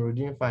file or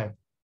Nurudeen file.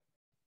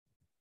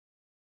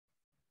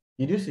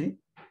 Did you see?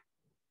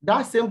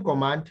 That same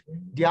command,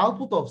 the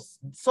output of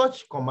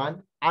such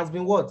command has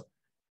been what?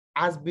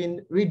 Has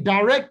been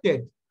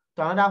redirected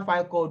to another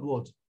file called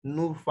what?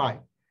 New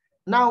file.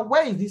 Now,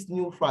 where is this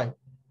new file?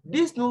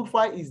 This new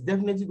file is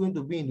definitely going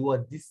to be in the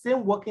what? The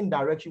same working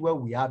directory where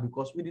we are,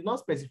 because we did not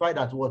specify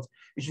that what?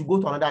 It should go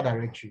to another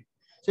directory.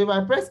 So if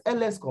I press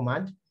ls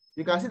command,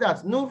 you can see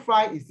that new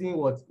file is in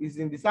what? Is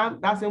in the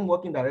that same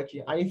working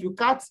directory. And if you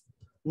cut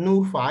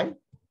new file,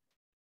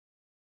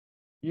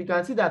 you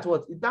can see that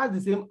what? It has the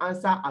same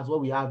answer as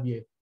what we have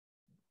here.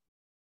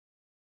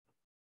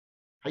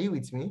 Are you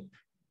with me?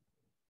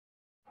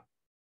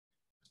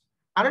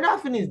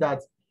 Another thing is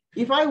that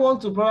if I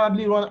want to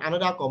probably run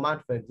another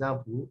command, for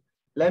example,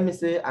 let me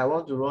say I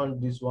want to run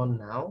this one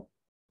now,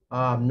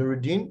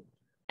 Nurudeen,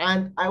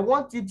 and I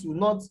want it to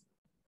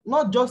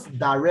not just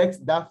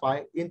direct that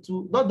file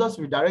into, not just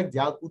redirect the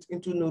output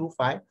into Nuru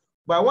file,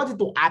 but I want it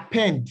to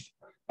append.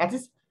 That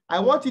is, I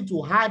want it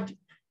to add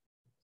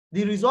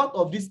the result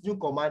of this new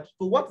command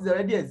to what is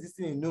already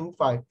existing in Nuru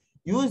file.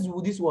 Use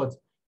this what?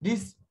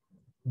 This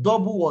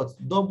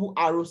double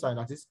arrow sign,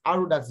 that is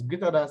arrow that's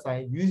greater than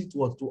sign, use it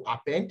what? To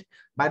append.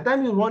 By the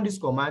time you run this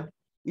command,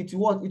 it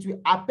will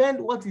append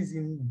what is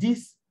in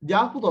this, the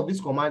output of this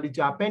command, it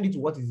will append it to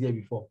what is here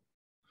before.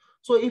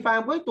 So if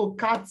I'm going to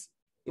cut,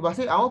 if I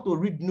say I want to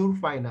read Nuru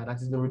file now, that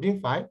is the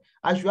Nurudeen file,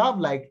 I should have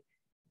like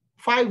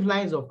 5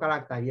 lines of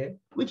character here,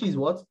 which is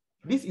what?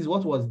 This is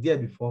what was there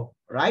before,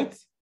 right?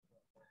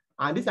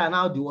 And these are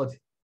now the what?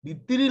 The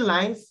 3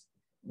 lines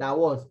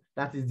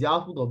that is the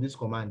output of this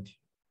command.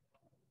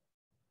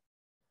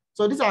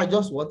 So these are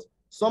just what?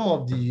 Some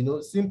of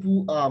the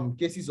simple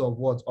cases of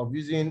what? Of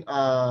using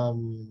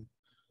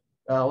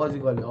what's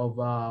it called?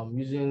 Of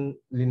using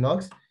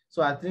Linux.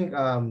 So I think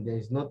there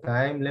is no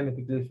time. Let me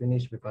quickly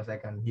finish because I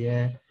can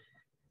hear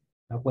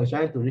Akwa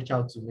trying to reach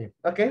out to me.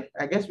 Okay,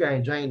 I guess we are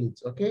enjoying it.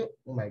 Okay.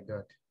 Oh my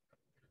God.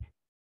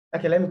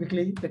 Okay, let me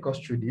quickly take us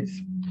through this.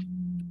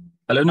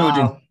 Hello,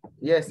 Nurudeen.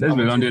 Yes. Let's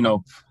be rounding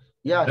up.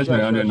 Yeah, let's be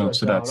rounding up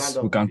so that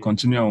we can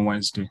continue on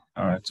Wednesday.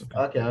 All right.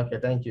 Okay.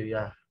 Thank you.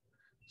 Yeah.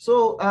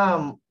 So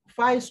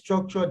file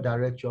structure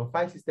directory, or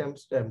file system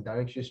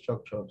directory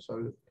structure.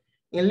 So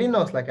in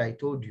Linux, like I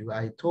told you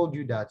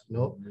that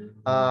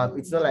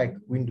it's not like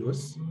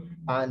Windows,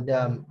 and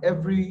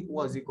every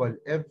what's it called?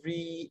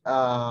 Every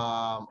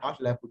how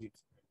should I put it?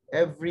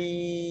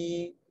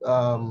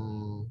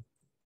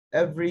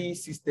 Every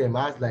system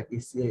has like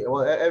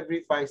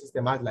every file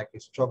system has like a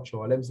structure.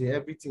 Or let me say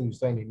everything you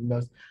saw in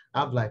Linux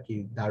have like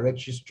a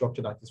directory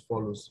structure that is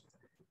follows.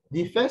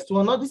 The first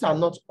one, these are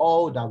not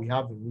all that we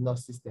have in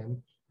Linux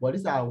system, but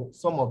these are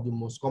some of the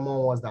most common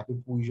ones that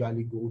people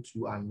usually go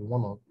to and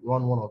run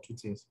one or two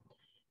things.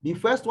 The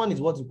first one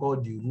is what we call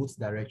the root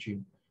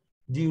directory.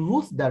 The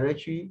root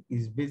directory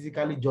is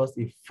basically just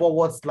a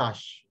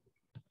 /.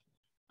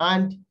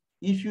 And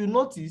if you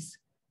notice,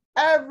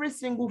 every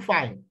single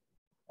file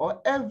or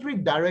every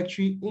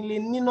directory in the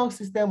Linux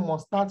system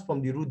must start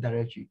from the root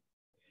directory.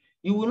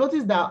 You will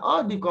notice that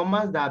all the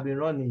commands that have been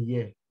running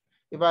here,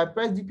 if I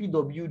press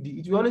dpwd,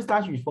 it will always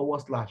start with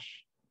 /.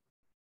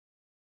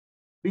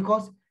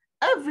 Because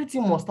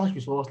everything must start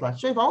with /.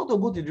 So if I want to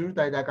go to the root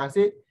directory, I can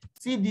say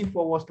cd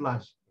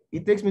 /.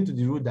 It takes me to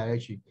the root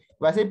directory.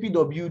 If I say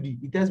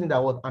pwd, it tells me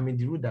that what? I'm in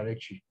the root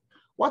directory.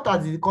 What are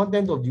the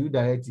content of the root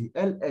directory?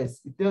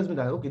 ls, it tells me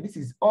that, okay, this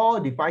is all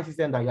the file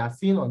system that you are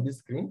seeing on this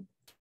screen.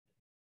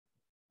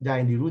 They are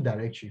in the root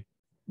directory.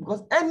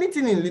 Because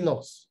anything in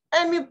Linux,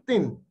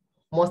 anything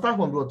must start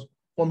from what?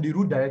 From the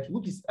root directory,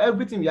 which is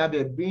everything we have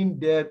there, bin,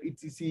 dev,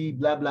 etc,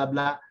 blah, blah,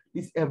 blah.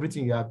 This is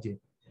everything you have there.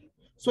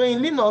 So in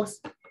Linux,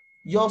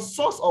 your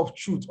source of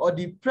truth or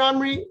the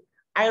primary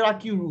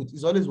hierarchy root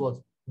is always what?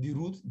 The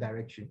root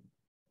directory.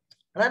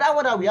 Another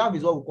one that we have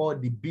is what we call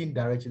the bin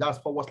directory. That's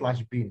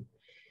 /bin.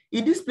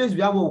 In this place,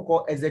 we have what we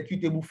call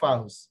executable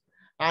files.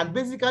 And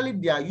basically,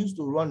 they are used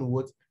to run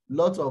what?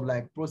 Lots of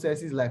like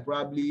processes, like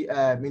probably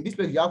in this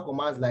place, you have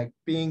commands like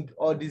ping,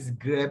 all this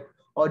grep,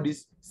 all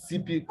this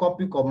cp,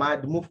 copy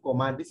command, move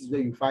command. This is where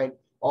you find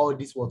all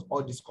these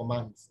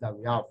commands that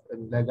we have,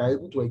 and like are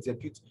able to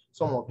execute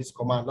some of these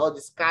commands. All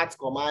this cat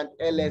command,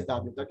 ls that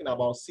I've been talking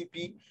about,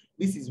 cp.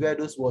 This is where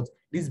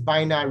these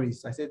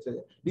binaries. I said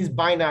these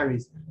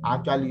binaries are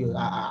actually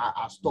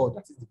are stored.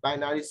 That is the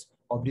binaries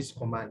of this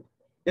command.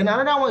 Then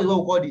another one is what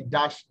we call the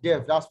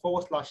 -dev. That's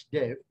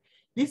 /dev.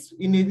 This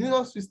in a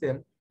Linux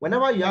system.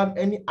 Whenever you have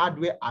any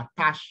hardware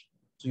attached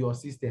to your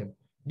system,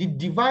 the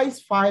device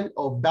file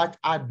of that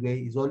hardware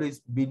is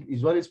always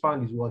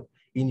found is what?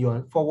 In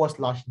your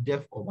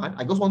 /dev command.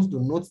 I just want you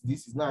to note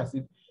this. Is not as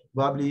if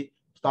probably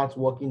start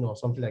working or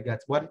something like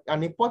that. But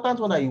an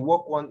important one that you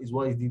work on is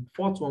what is the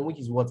fourth one, which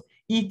is what?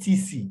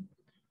 etc.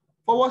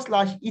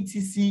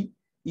 /etc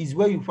is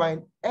where you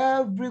find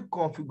every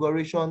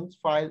configuration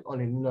file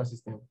on a Linux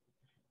system.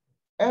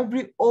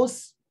 Every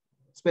host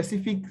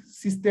specific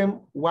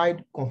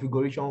system-wide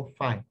configuration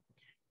file,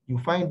 you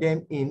find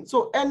them in.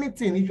 So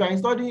anything, if you are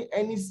installing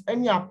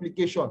any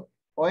application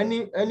or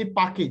any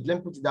package, let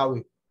me put it that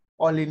way,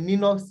 on a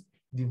Linux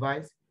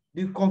device,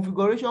 the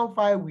configuration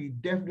file will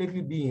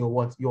definitely be in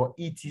your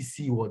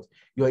etc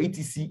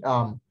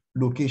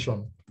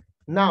location.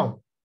 Now,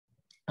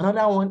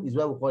 another one is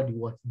what we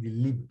call the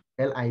lib,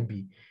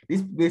 lib.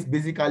 This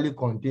basically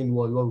contains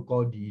what we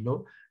call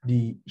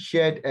the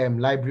shared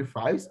library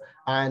files,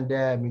 and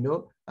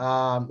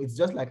it's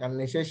just like an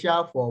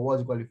essential for what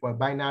we call it, for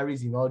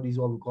binaries in all these,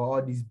 what we call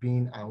all these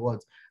bin and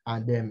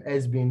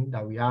sbin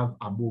that we have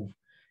above.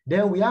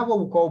 Then we have what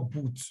we call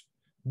boot.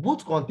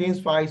 Boot contains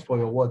files for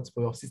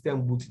your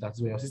system boot.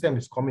 That's when your system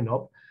is coming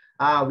up.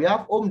 We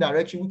have home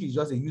directory, which is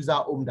just a user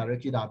home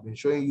directory that I've been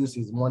showing you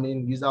since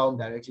morning. User home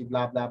directory,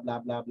 blah blah blah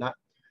blah blah.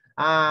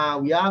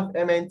 We have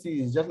MNT,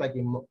 is just like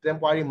a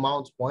temporary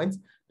mount point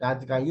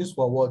that you can use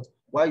for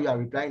while you are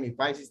replying a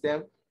file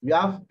system. We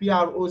have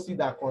PROC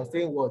that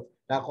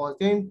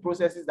contain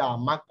processes that are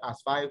marked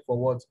as file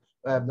for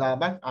that are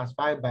marked as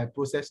file by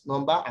process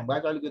number. I'm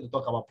actually going to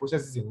talk about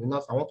processes in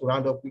Linux. I want to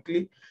round up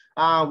quickly.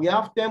 We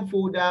have temp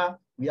folder,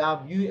 we have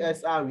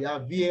USR, we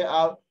have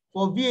VAR.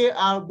 For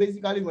VAR,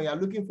 basically, when you're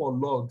looking for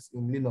logs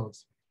in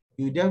Linux,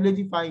 you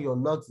definitely find your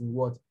logs in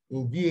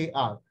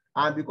VAR.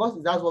 And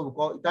because that's what we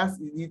call it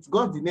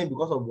got the name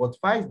because of what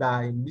files that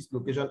are in this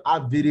location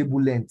have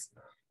variable length.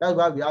 That's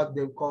why we have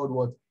them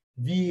called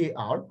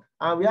VAR.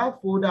 And we have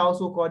folder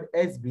also called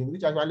sbin,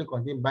 which actually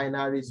contain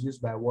binaries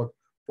used by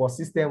for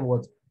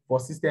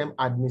system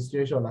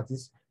administration. That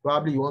is,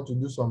 probably you want to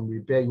do some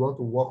repair, you want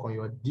to work on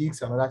your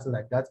digs and other things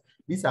like that.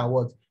 These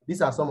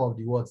are some of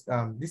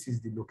the this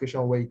is the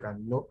location where you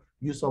can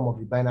use some of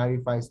the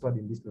binary files stored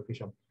in this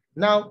location.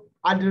 Now,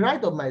 at the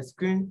right of my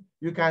screen,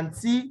 you can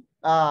see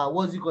a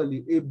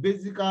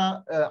basic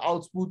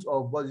output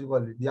of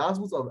the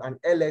output of an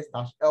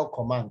ls-l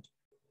command.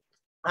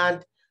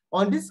 And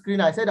on this screen,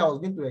 I said I was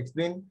going to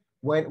explain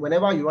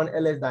whenever you run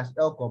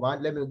ls-l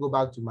command. Let me go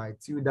back to my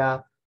tilde,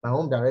 my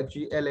home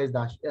directory,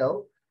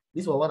 ls-l.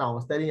 This was what I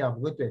was telling you.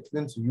 I'm going to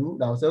explain to you.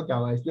 That I will say, okay, I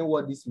will explain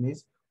what this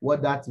means,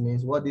 what that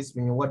means, what this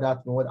means, what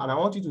that means, and I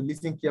want you to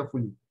listen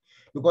carefully,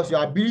 because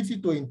your ability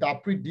to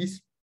interpret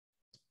this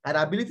and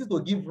ability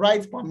to give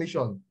right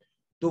permission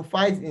to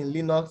files in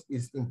Linux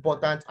is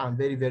important and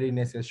very, very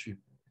necessary.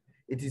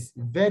 It is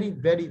very,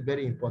 very,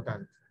 very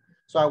important.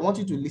 So I want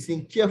you to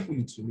listen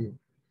carefully to me.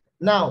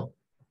 Now,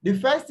 the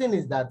first thing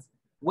is that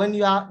when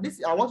you are this,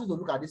 I want you to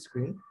look at this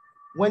screen.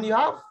 When you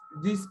have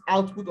this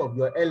output of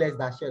your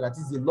ls-l, that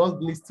is the long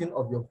listing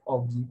of the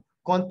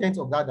content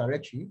of that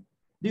directory,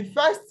 the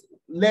first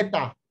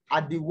letter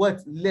at the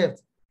word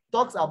left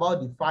talks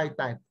about the file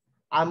type.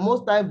 And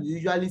most times you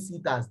usually see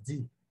it as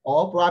D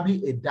or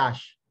probably a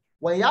dash.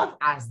 When you have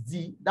as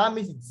D, that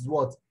means it's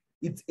what?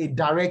 It's a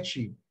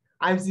directory.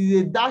 And if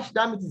it's a dash,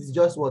 that means it's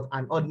just what?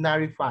 An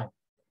ordinary file.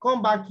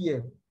 Come back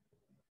here.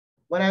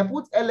 When I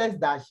put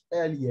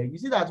ls-l here, you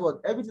see that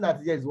what? Everything that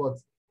is here is what?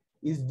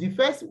 Is the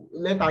first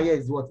letter here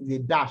is what? Is a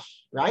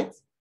dash, right?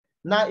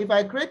 Now, if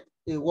I create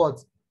a what?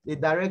 A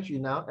directory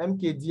now,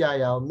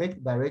 mkdir, I'll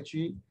make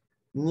directory,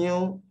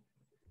 new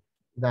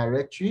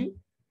directory,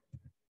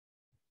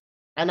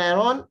 and I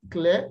run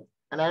clear,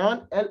 and I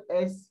run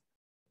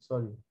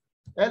ls-l,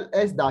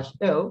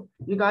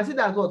 you can see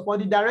that what? For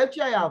the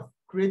directory I have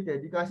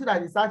created, you can see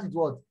that it starts with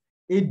what?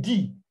 A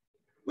D,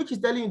 which is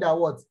telling you that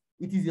what?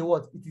 It is a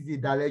what? It is a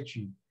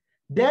directory.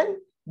 Then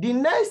the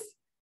next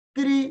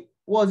three,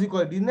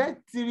 the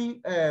next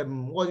three,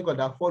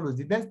 that follows,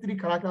 the next three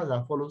characters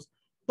that follows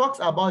talks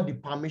about the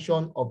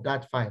permission of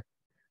that file.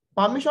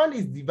 Permission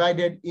is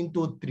divided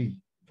into 3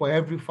 for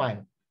every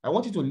file. I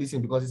want you to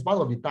listen because it's part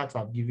of the task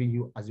I've given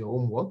you as your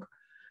homework.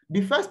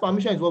 The first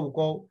permission is what we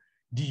call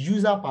the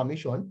user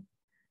permission.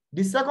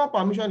 The second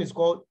permission is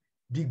called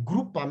the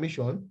group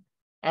permission.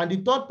 And the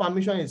third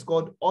permission is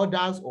called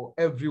others or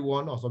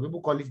everyone, or some people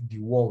call it the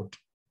world.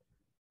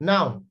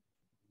 Now,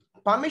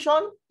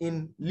 permission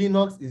in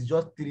Linux is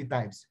just 3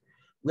 types.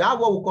 We have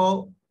what we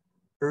call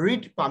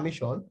read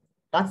permission,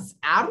 that is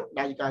R,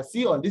 that you can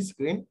see on this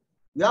screen.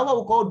 We have what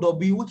we call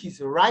W, which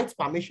is write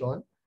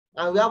permission.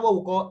 And we have what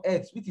we call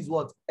X, which is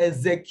what?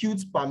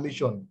 Execute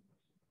permission.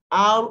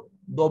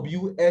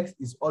 RWX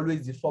is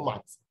always the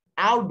format.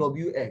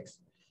 RWX.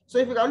 So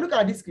if you can look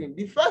at this screen,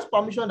 the first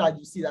permission that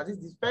you see, that is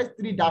the first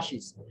 3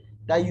 dashes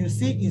that you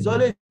see, is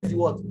always the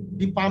what?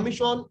 The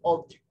permission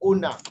of the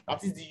owner,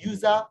 that is the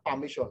user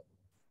permission.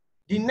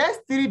 The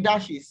next 3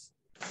 dashes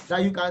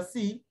that you can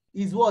see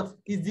is what?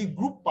 Is the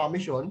group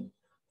permission.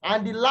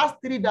 And the last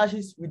 3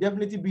 dashes will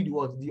definitely be the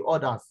what? The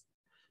others.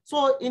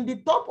 So in the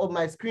top of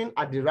my screen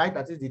at the right,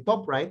 that is the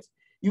top right,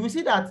 you will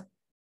see that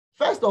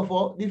first of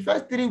all, the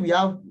first 3 we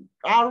have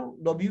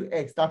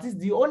RWX, that is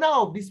the owner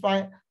of this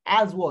file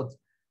has what?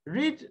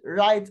 Read,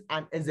 write,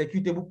 and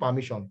executable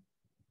permission.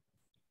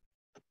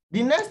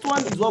 The next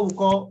one is what we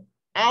call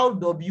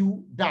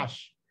RW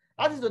dash.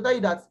 That is to tell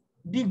you that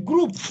the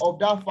group of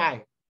that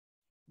file,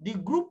 The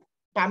group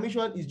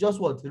permission is just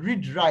what?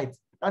 Read write.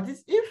 That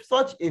is, if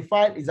such a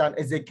file is an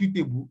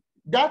executable,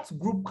 that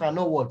group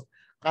cannot what?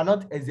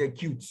 Cannot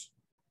execute.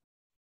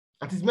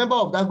 That is, member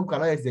of that group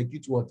cannot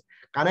execute what?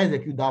 Cannot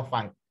execute that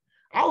file.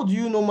 How do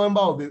you know member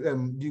of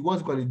the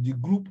what's called the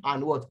group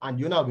and what? And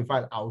the owner of the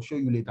file? I will show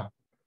you later.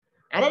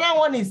 Another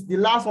one is the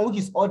last one, which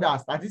is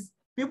others. That is,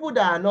 people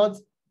that are not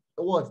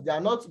what? They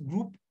are not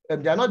group,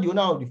 they are not the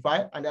owner of the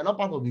file, and they are not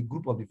part of the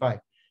group of the file.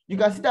 You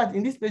can see that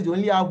in this place, they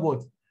only have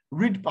what?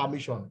 Read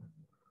permission.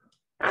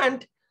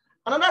 And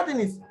another thing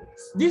is,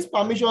 these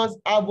permissions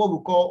have what we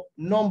call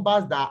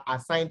numbers that are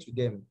assigned to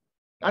them.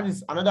 That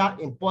is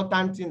another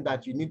important thing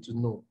that you need to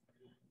know.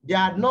 There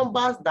are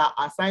numbers that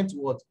are assigned to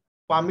what?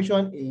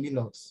 Permission in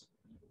Linux.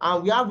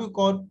 And we have what we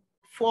called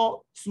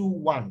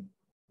 421.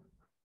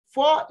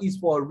 4 is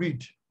for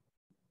read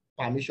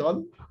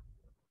permission.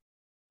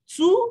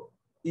 2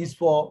 is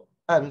for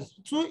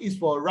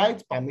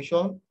write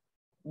permission.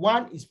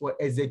 1 is for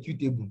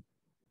executable.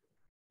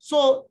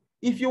 So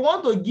if you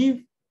want to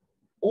give,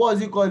 what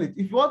does it call it?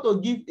 If you want to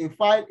give a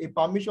file a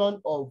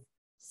permission of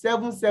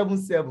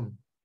 777,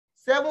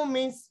 7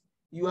 means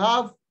you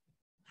have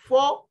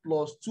 4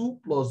 plus 2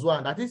 plus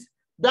 1. That is,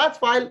 that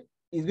file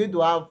is going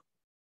to have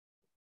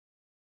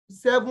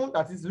 7,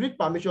 that is read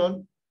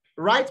permission,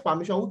 write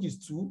permission, which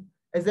is 2,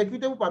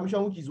 executable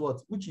permission, which is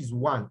what? Which is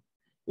 1.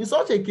 In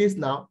such a case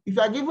now, if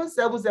you are given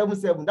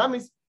 777, that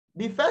means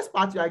the first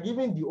part you are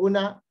giving the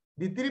owner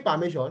the 3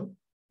 permission.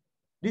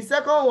 The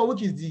second one,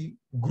 which is the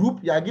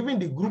group, you are giving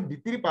the group the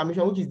 3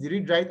 permission, which is the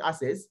read write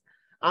access.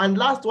 And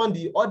last one,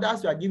 the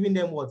others, you are giving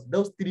them what?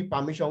 Those 3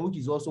 permission, which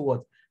is also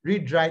what?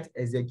 Read write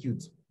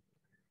execute.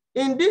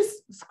 In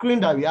this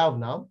screen that we have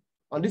now,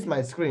 on this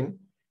my screen,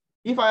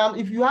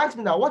 if you ask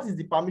me now, what is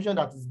the permission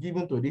that is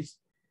given to this?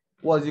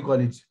 What does it call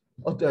it?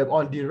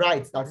 On the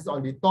right, that is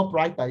on the top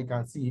right that you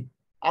can see,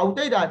 I will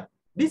tell you that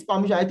this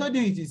permission, I told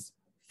you it is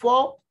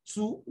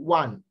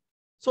 421.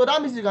 So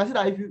that means you can see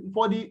that if you,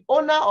 for the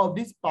owner of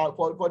this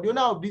for the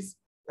owner of this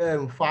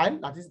file,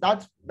 that is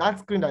that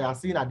screen that you are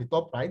seeing at the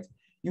top right,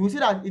 you will see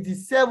that it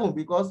is 7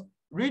 because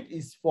read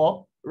is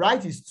 4,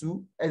 write is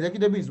 2,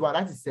 executable is 1,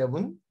 that is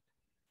 7.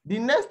 The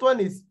next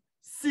one is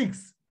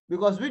 6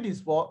 because read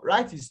is 4,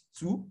 write is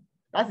 2,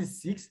 that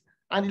is 6.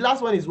 And the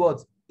last one is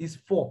what? Is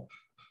 4.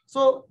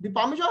 So the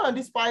permission on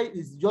this file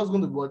is just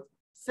going to be what?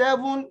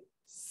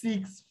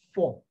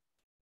 764.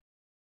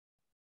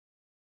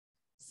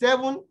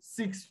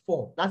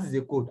 764. That is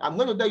a code. I'm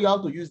going to tell you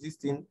how to use this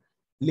thing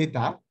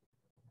later.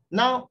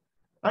 Now,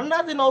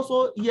 another thing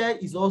also here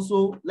is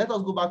also, let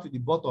us go back to the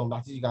bottom.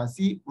 That is, you can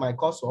see my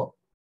cursor.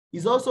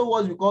 Is also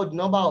what we call the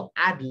number of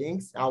add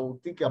links. I will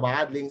think about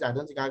add links. I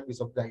don't think I'll be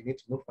something that you need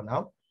to know for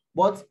now.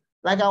 But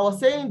like I was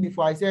saying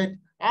before, I said,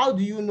 how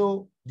do you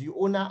know the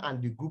owner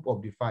and the group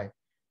of the file?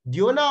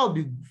 The owner of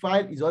the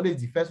file is always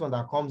the first one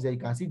that comes there. You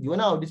can see the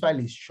owner of this file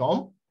is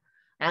Shom.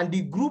 And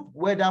the group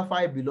where that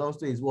file belongs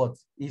to is what?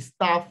 Is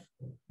staff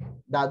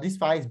that this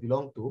file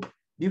belongs to.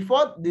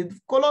 The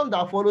column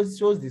that follows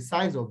shows the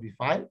size of the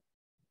file.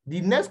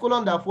 The next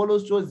column that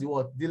follows shows the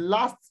what? The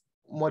last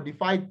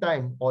modified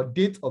time or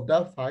date of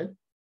that file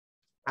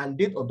and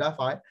date of that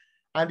file.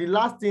 And the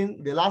last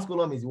thing, the last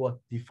column is what?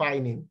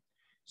 Defining.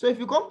 So if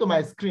you come to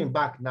my screen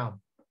back now,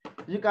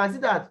 you can see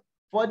that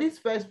for this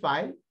first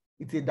file,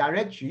 it's a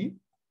directory.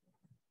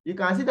 You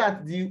can see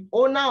that the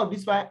owner of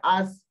this file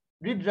has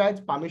read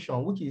write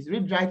permission, which is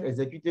read write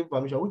executive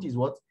permission, which is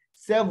what?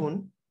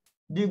 7.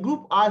 The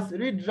group has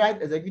read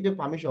write executive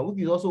permission,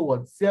 which is also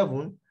what?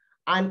 7.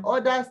 And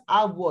others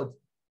have what?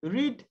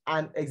 Read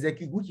and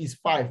execute, which is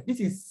 5. This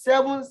is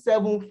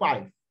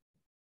 775.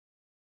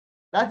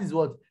 That is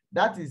what?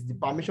 That is the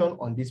permission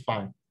on this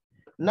file.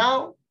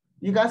 Now,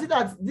 you can see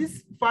that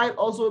this file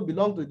also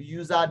belongs to the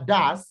user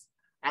DAS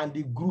and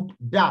the group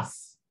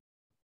DAS.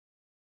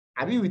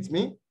 Are you with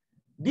me?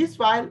 This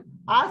file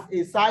has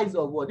a size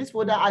of what? This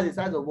folder has a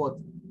size of what?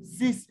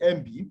 6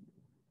 MB.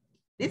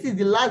 This is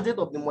the last date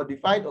of the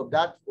modified of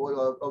that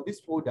of this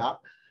folder,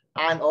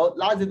 and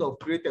last date of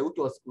created, which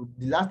was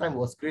the last time it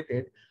was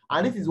created.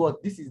 And this is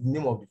what? This is the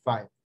name of the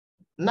file.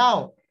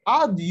 Now,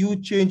 how do you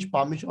change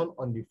permission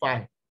on the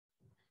file?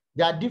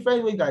 There are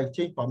different ways that you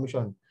change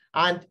permission.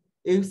 And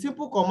a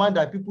simple command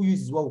that people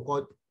use is what we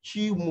call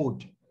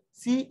chmod,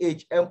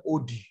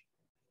 CHMOD.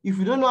 If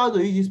you don't know how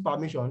to use this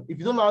permission, if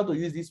you don't know how to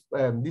use this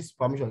this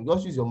permission,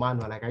 just use your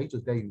manual, like I used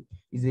to tell you.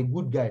 It's a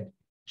good guide.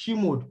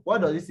 Chmod,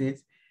 what does it say?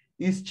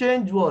 It's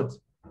change what?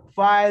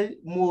 File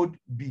mode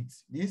bit.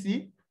 Do you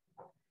see?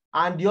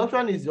 And the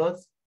option is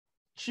just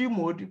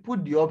chmod,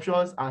 put the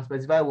options and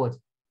specify what?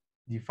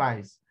 The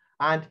files.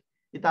 And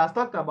it has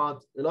talked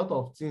about a lot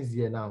of things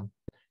here now.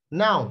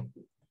 Now,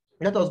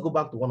 let us go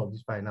back to one of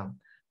these files now.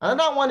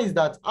 Another one is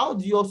that how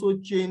do you also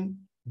change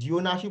the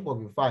ownership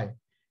of a file?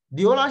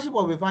 The ownership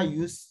of a file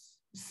use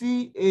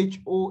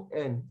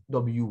CHONW,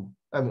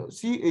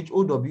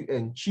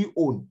 CHOWN,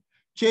 CHOWN,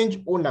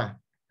 change owner.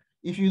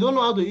 If you don't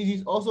know how to use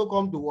this, also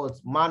come to what?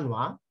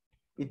 Manual.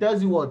 It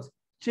tells you what?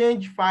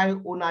 Change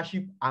file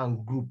ownership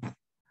and group.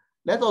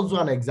 Let us do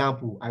an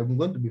example. I'm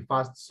going to be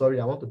fast.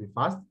 Sorry, I want to be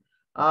fast.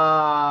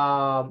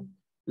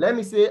 Let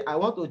me say I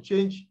want to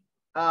change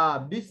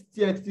this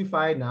TXT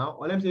file now,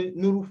 or let me say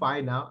Nuru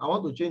file now. I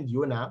want to change the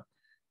owner.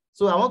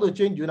 So I want to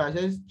change the owner. It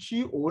says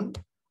Chi own.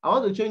 I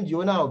want to change the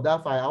owner of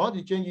that file. I want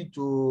to change it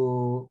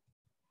to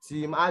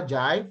Team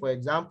Agile, for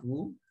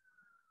example.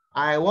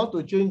 I want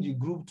to change the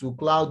group to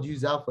Cloud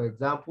User, for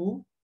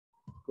example.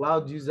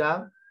 Cloud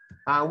User.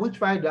 And which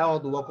file do I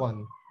want to work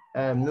on?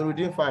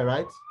 Nurudeen file,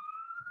 right?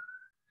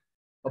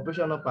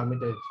 Operation not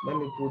permitted. Let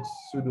me put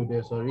sudo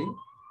there, sorry.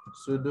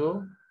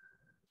 Sudo.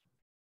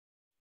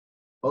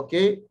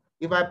 Okay.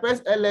 If I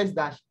press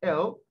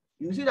ls-l,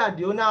 you see that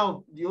the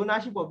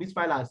ownership of this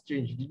file has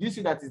changed. Did you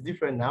see that it's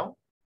different now?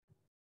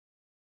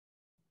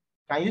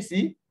 Can you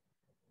see?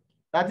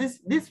 That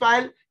is, this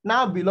file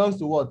now belongs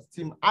to what?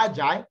 Team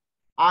Agile,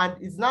 and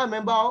it's now a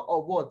member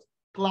of what?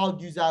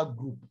 Cloud User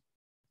Group.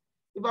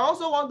 If I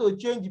also want to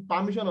change the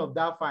permission of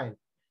that file,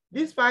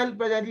 this file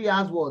presently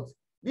has what?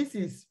 This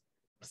is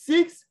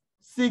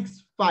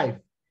 665.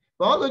 If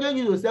I want to change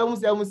it to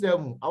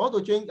 777, I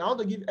want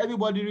to give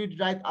everybody read,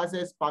 write,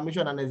 access,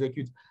 permission, and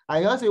execute.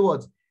 And you say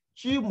what?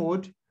 Chi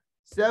mode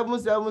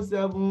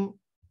 777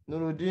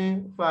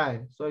 Nurudeen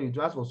file. Sorry, it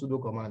was for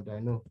sudo command, I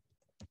know.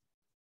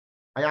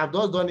 I have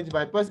just done it. If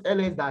I press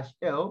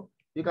ls-l,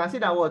 you can see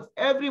that what?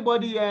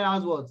 Everybody here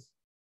has what?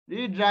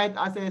 Read, write,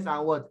 access,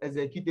 and what?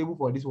 Executable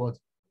for this what?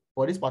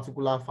 For this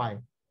particular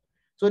file.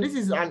 So this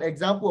is an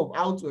example of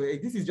how to,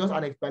 this is just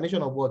an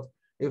explanation of what?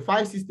 A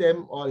file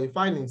system or a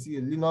file in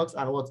Linux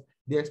and what?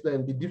 They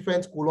explain the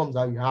different columns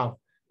that we have.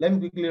 Let me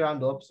quickly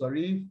round up,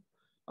 sorry.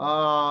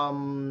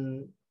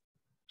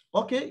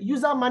 Okay,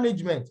 user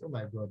management. Oh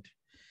my God.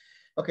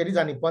 Okay, this is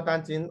an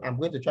important thing. I'm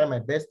going to try my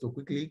best to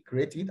quickly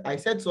create it. I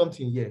said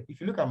something here.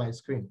 If you look at my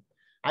screen,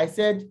 I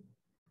said,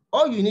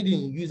 all you need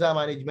in user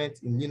management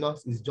in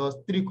Linux is just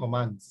 3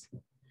 commands.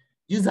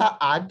 User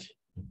add,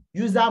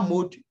 user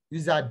mode,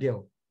 user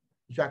del.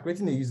 If you are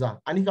creating a user.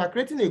 And if you are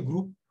creating a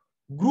group,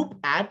 group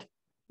add,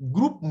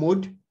 group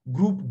mode,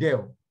 group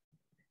del.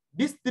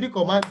 These 3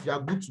 commands, you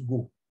are good to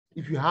go.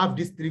 If you have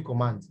these 3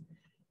 commands.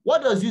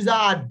 What does user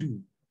add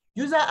do?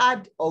 User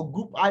add or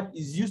group add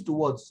is used to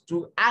what?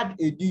 To add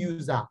a new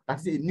user, that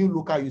is a new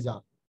local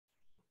user.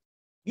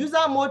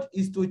 User mode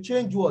is to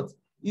change what?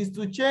 Is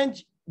to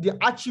change the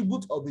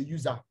attribute of a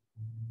user.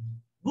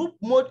 Group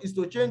mode is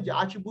to change the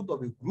attribute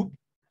of a group.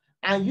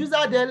 And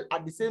user del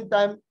at the same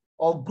time,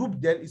 or group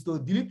del is to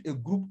delete a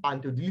group and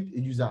to delete a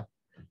user.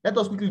 Let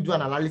us quickly do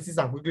an analysis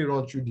and quickly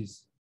run through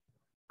this.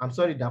 I'm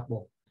sorry,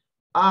 Dapo.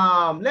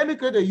 Let me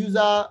create a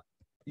user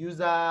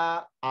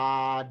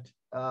add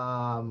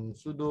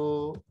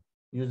sudo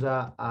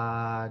user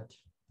add.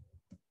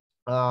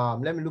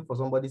 Let me look for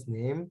somebody's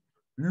name.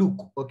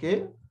 Luke,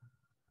 okay?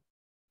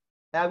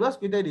 I just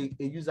created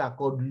a user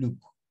called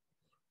Luke.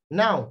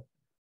 Now,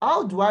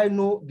 how do I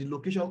know the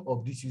location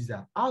of this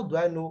user? How do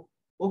I know,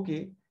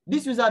 okay,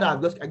 this user that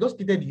I just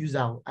created the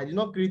user. I did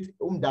not create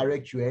home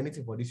directory or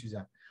anything for this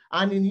user.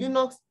 And in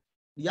Linux,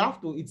 you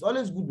have to, it's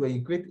always good when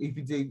you create,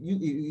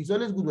 it's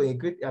always good when you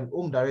create an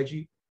home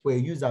directory for a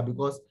user,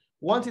 because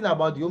one thing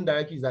about the home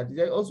directory is that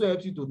it also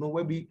helps you to know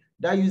maybe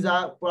that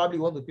user probably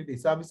want to create a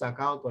service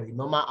account or a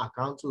normal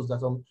account. So there's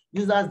some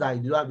users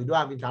that they don't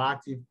have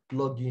interactive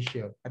login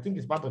share. I think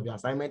it's part of the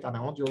assignment, and I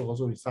want you to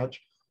also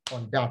research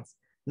on that.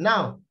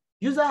 Now,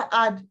 user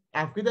add,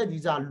 I've created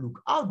user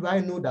Luke. How do I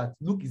know that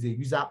Luke is a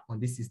user on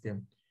this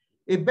system?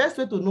 A best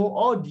way to know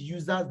all the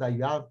users that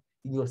you have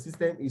in your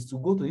system is to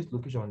go to this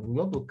location. You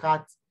want to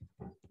cat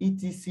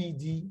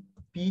etcd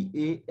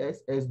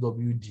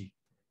passwd,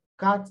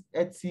 cat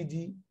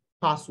etcd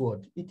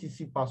password,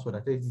 etc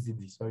password,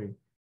 etcd, sorry,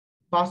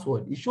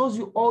 password. It shows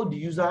you all the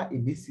user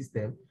in this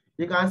system.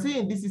 You can see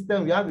in this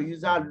system, we have a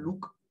user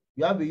Luke,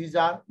 you have a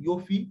user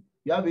Yofi,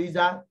 you have a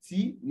user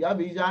T, you have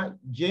a user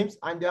James,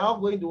 and they're all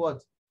going to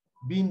what?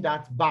 Being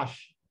that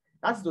bash.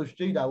 That's to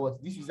show you that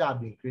what this user have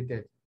been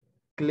created.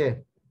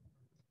 Clear.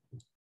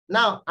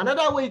 Now,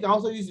 another way you can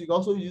also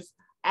use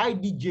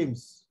ID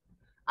James.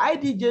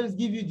 ID James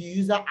give you the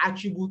user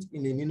attribute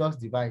in a Linux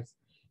device.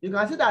 You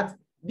can see that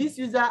this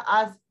user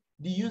has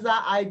the user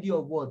ID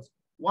of what?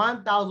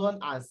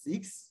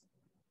 1006.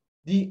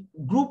 The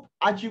group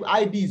attribute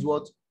ID is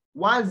what?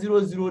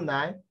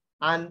 1009.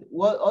 And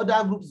what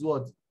other groups is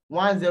what?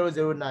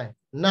 1009.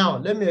 Now,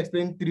 let me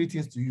explain 3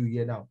 things to you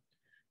here now.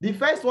 The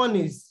first one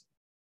is,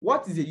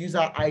 what is a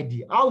user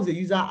ID? How is a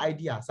user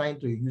ID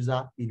assigned to a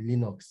user in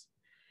Linux?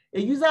 A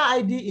user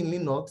ID in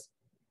Linux,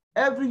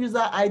 every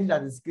user ID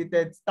that is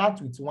created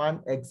starts with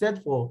 1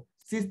 except for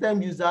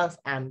system users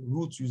and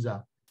root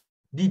user.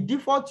 The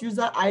default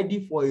user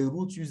ID for a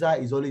root user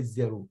is always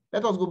 0.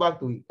 Let us go back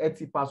to the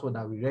etc password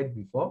that we read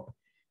before.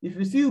 If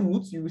you see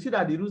root, you will see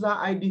that the user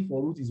ID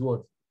for root is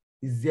what?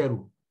 Is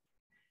 0.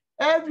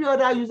 Every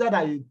other user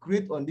that you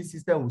create on this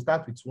system will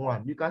start with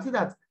 1. You can see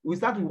that we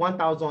start with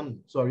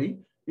 1000, sorry.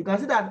 You can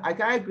see that I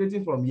can create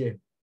it from here.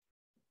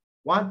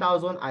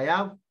 1000, I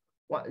have,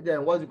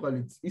 then what do you call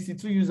it?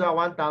 EC2 user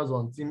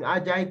 1000, Team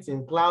Agile,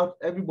 Team Cloud,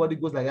 everybody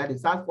goes like that. They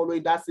start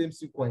following that same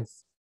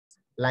sequence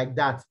like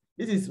that.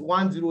 This is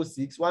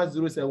 106,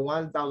 107,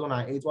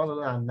 1008,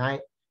 1009,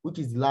 which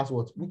is the last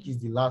what? Which is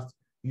the last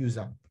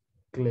user.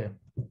 Clear.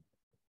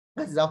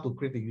 That is how to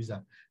create a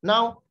user.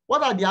 Now,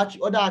 what are the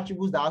other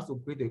attributes that has to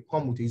create a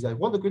come with a user? If you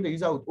want to create a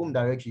user with home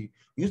directory,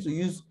 you used to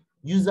use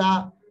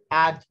user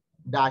add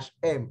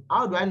 -m.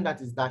 How do I know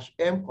that is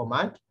 -m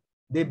command?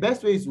 The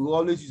best way is to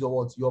always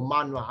use your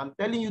manual. I'm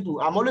telling you to,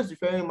 I'm always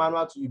referring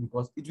manual to you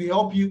because it will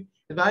help you,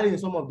 especially in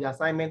some of the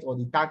assignments or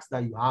the tasks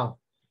that you have.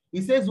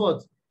 It says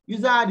what?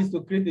 User add is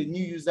to create a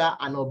new user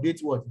and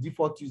update what?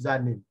 Default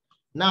username.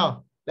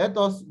 Now, let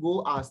us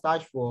go and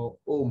search for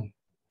home.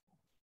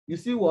 You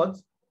see what?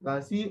 You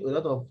can see a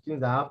lot of things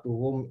that have to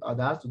home that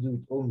has to do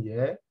with home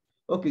here.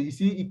 Okay, you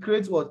see it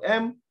creates what?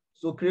 M.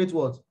 So create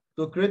what?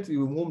 So create a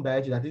home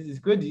directory. That is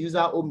create the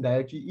user home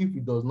directory if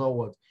it does not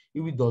what?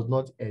 If it does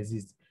not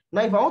exist.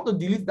 Now, if I want to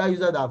delete that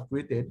user that I've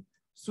created,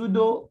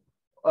 sudo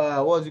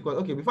what is it called?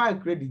 Okay, before I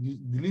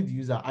delete the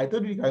user, I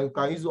told you you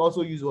can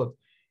also use what?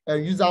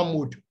 User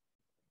mode.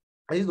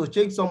 I need to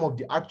change some of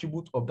the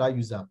attributes of that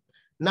user.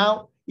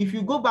 Now, if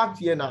you go back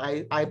to here now,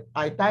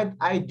 I typed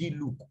ID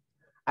Luke.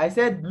 I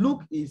said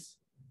Luke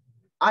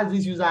has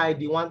this user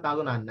ID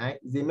 1009,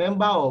 is a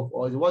member of,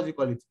 or what do you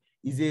call it?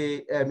 Is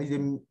a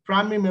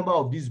primary member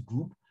of this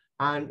group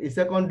and a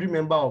secondary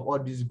member of all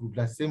these groups,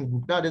 that same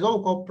group. Now, there's what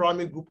we call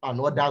primary group and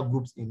other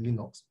groups in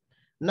Linux.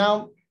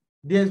 Now,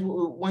 there's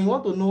when you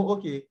want to know,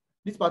 okay,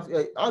 this part,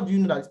 how do you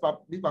know that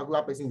this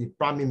particular person is a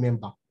primary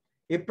member?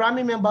 A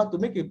primary member, to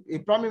make a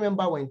primary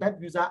member, when you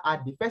type user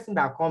add, the first thing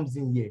that comes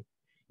in here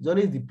is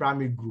always the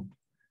primary group.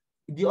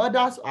 The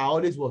others are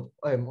always what?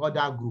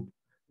 Other group.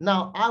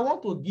 Now, I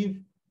want to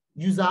give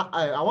user,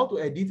 I want to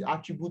edit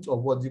attributes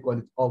of what do you call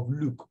it? Of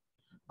Luke.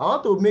 I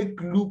want to make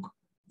Luke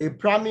a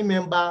primary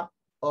member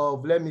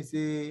of, let me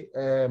say,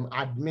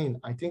 admin.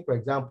 I think, for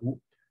example,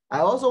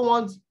 I also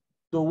want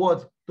to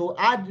what? To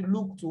add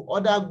Luke to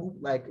other group,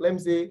 like, let me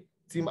say,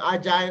 Team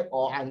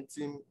Agile and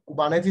Team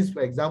Kubernetes,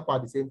 for example,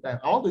 at the same time.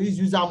 I want to use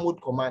user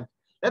mode command.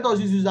 Let us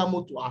use user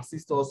mode to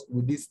assist us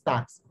with these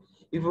tasks.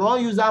 If you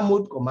run user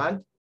mode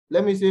command,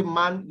 let me say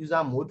man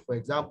user mode, for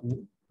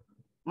example.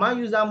 Man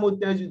user mode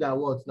tells you that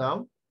what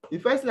now? The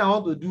first thing I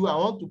want to do, I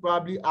want to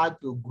probably add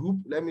to group.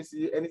 Let me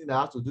see anything that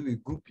has to do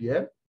with group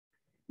here.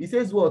 It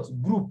says what?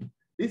 Group.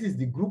 This is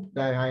the group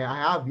that I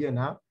have here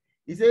now.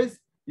 It says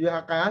you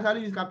can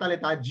actually use capital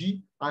letter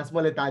G and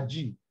small letter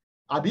G.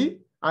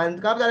 Abi?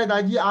 And capital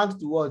letter G asks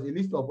towards a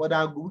list of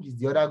other groups, which is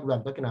the other group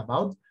I'm talking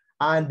about.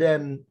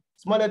 And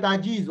small letter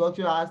G is what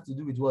has to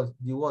do with what?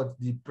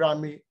 The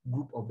primary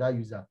group of that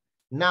user.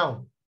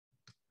 Now,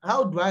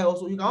 how do I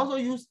also, you can also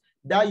use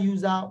that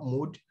user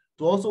mode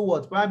to also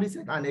what? Probably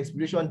set an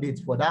expiration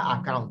date for that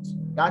account.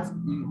 That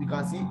you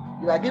can see,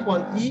 if I click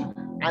on E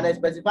and I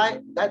specify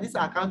that this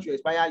account should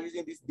expire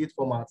using this date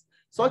format.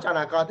 Such an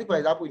account, take for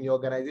example, in your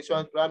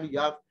organization, probably you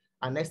have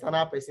an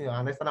external person or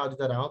an external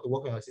auditor that want to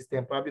work on your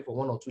system probably for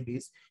 1 or 2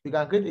 days. You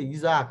can create a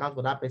user account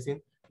for that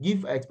person,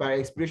 give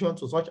expiration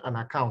to such an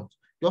account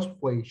just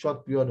for a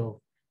short period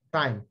of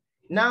time.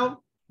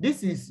 Now,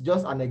 this is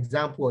just an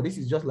example. This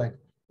is just like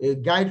a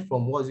guide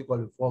from what's it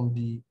called, from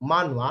the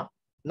manual.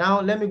 Now,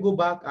 let me go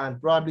back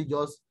and probably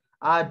just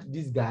add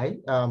this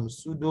guy,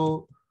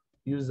 sudo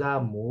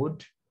user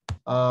mode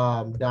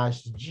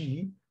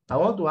 -G. I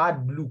want to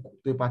add Luke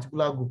to a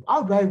particular group.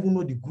 How do I even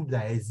know the group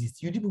that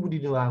exists? You people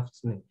didn't have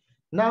to know.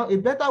 Now, a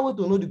better way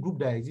to know the group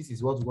that exists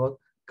is what we call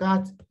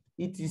cat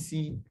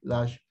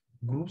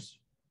etc/groups.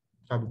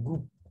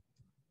 Group.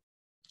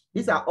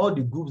 These are all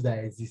the groups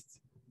that exist.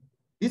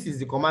 This is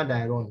the command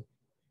that I run.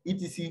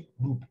 etc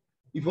group.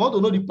 If you want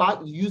to know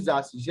the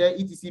users, you share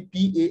etc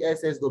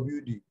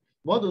passwd. You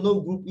want to know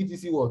group,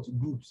 etc what?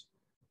 Groups.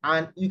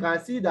 And you can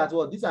see that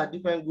what these are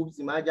different groups: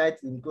 Team Agile,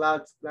 Team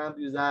Cloud, Scrum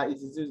user,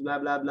 etc, blah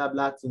blah blah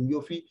blah, Team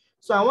Yofi.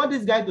 So I want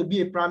this guy to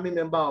be a primary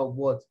member of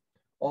what?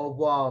 Of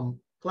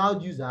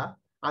Cloud user,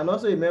 and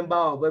also a member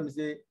of, let me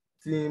say,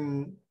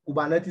 Team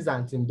Kubernetes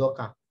and Team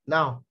Docker.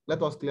 Now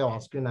let us clear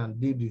our screen and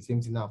do the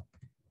same thing now.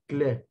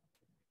 Clear.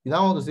 You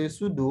now want to say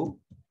sudo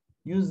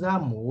user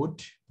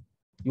mode.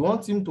 You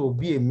want him to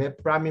be a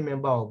primary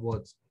member of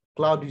what?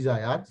 Cloud user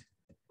at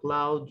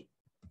cloud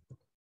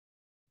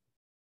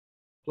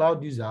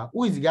user.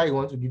 Who is the guy you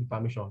want to give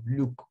permission?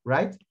 Luke,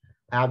 right?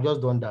 I have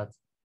just done that.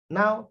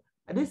 Now,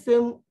 at this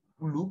same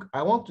Luke,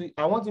 I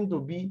want him to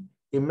be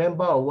a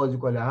member of what you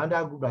call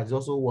another group that is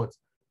also what?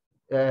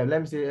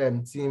 Let me say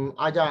Team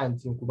Agile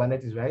and Team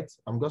Kubernetes, right?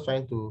 I'm just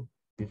trying to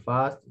be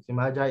fast. Team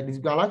Agile.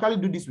 You can actually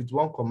do this with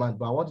one command,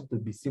 but I want it to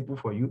be simple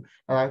for you.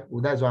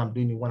 That's why I'm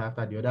doing it one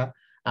after the other.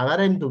 I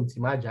added him to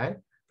Team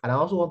Agile, and I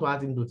also want to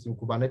add him to Team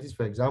Kubernetes,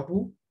 for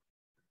example.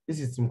 This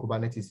is Team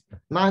Kubernetes.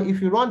 Now,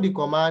 if you run the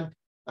command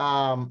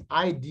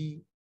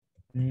ID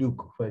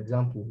Luke, for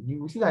example,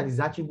 you will see that his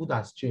attribute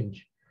has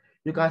changed.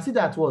 You can see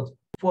that what?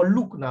 For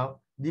Luke now,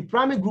 the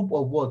primary group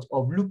of what?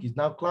 Of Luke is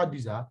now Cloud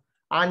user,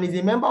 and is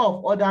a member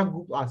of other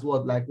group as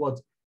well, like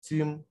what?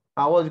 Team,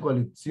 what do you call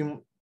it?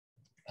 Team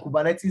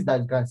Kubernetes,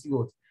 that you can see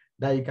what?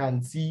 That you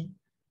can see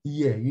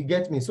here. You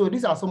get me? So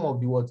these are some of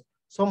the what?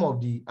 Some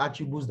of the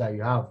attributes that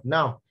you have.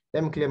 Now,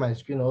 Let me clear my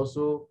screen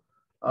also.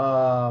 So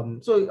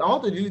I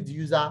want to delete the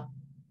user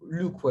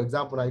Luke, for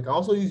example. Now you can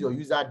also use your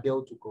user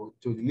Dell to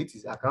delete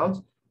his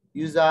account.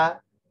 User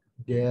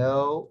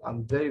Dell,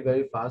 I'm very,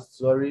 very fast,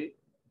 sorry.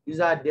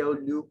 User Dell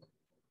Luke.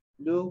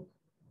 Luke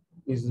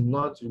is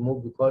not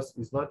removed because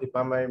it's not a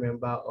primary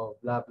member of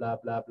blah, blah,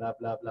 blah, blah,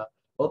 blah, blah.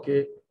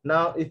 Okay,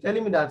 now it's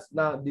telling me that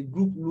now the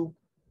group Luke,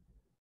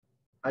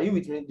 are you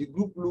with me? The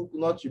group Luke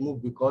not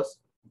removed because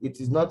it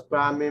is not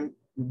primary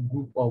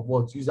group of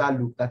what user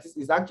Luke. That is,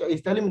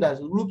 it's telling me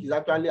that Luke is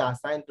actually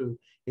assigned to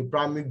a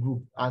primary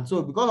group. And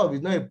so because of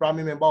it's not a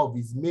primary member of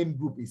his main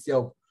group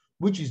itself,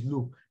 which is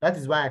Luke, that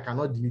is why I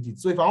cannot delete it.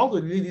 So if I want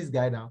to delete this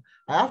guy now,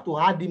 I have to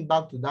add him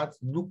back to that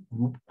Luke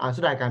group, and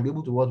so that I can be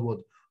able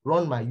to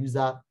run my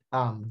user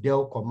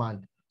del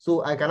command.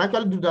 So I can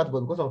actually do that,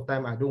 but because of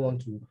time, I don't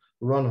want to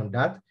run on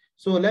that.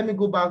 So let me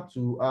go back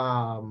to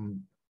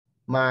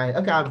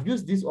okay, I've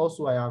used this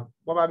also. I have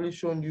probably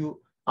shown you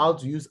how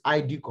to use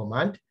ID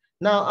command.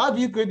 Now, how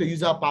do you create a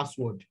user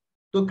password?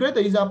 To create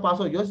a user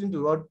password, you just need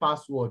to run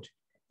password,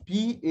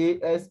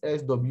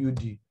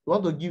 PASSWD. You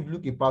want to give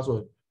Luke a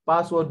password.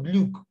 Password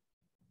Luke,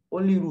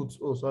 only root.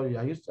 Oh, sorry,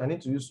 I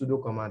need to use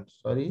sudo command.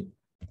 Sorry,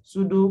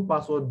 sudo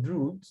password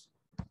root.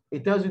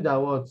 It tells you that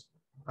what?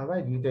 Have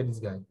I deleted this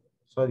guy?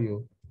 Sorry,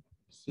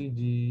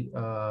 cd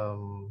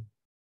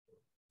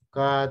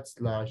cat /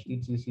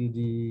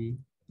 etcd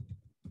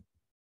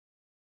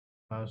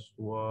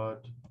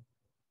password.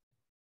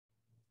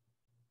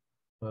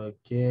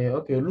 Okay,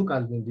 Luke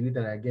has been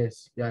deleted, I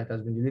guess. Yeah, it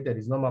has been deleted.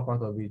 It's not my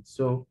part of it.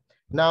 So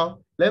now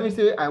let me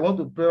say I want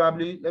to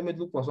let me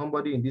look for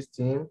somebody in this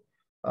team.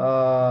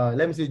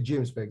 Let me say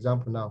James, for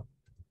example, now.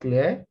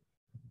 Clear.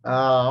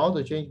 I want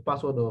to change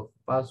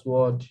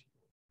password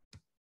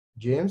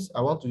James.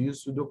 I want to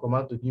use sudo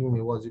command to give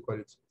me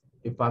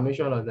a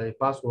permission of the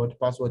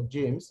password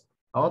James.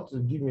 I want to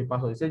give me a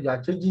password. It says you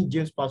are changing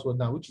James' password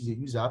now, which is a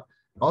user. I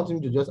want him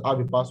to just have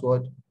a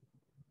password.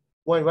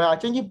 When we are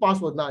changing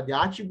password now, the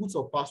attributes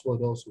of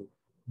password also.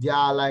 There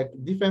are like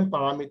different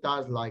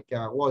parameters, like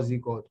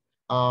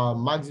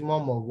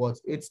maximum of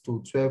 8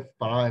 to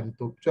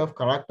 12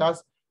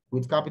 characters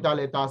with capital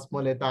letter,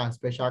 small letter, and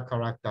special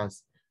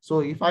characters. So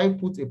if I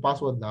put a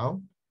password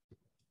now,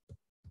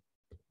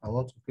 I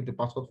want to put a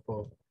password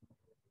for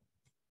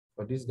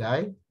this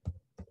guy.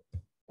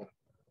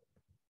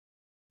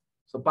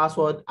 So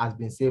password has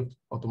been saved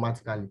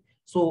automatically.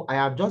 So I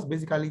have just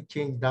basically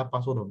changed that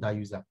password of that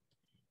user.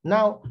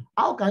 Now,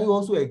 how can you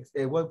also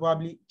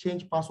probably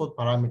change password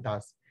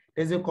parameters?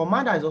 There's a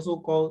command that is also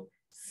called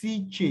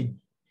change.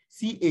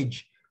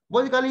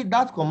 Basically,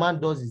 that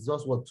command does is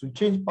just to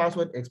change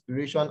password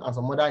expiration and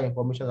some other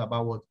information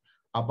about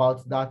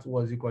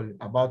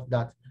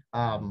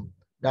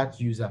that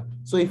user.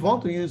 So if you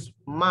want to use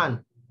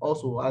man,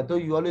 also, I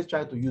told you always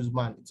try to use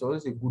man. It's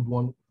always a good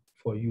one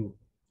for you.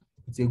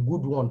 It's a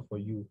good one for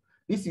you.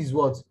 This is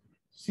what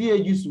is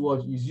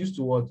used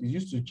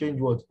to change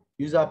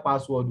user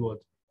password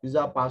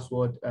user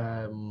password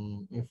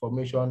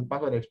information,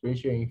 password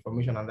expiration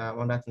information, and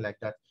that thing like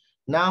that.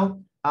 Now,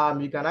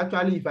 you can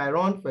actually, if I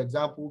run, for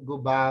example, go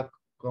back,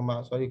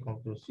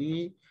 Control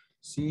C,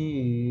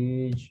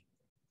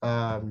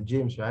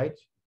 James, right?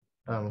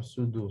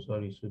 Sudo.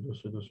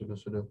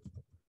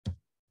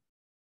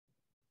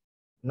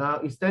 Now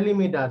it's telling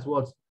me that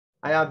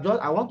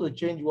I want to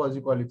change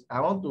I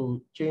want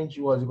to change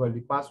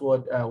the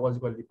password,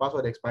 the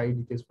password expiry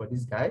details for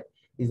this guy.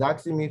 He's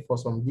asking me for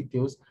some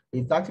details.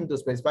 It's asking me to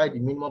specify the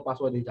minimum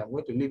password age. I'm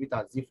going to leave it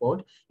as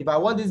default. If I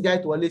want this guy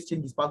to always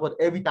change his password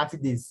every 30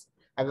 days,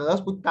 I can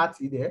just put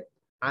 30 there.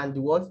 And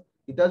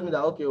it tells me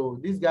that, okay,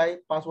 this guy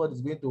password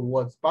is going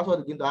to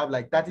have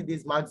like 30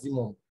 days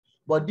maximum.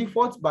 But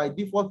by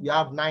default, we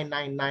have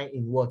 999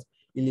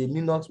 in a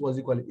Linux,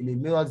 in a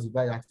Linux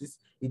device. At least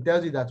it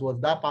tells you that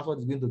that password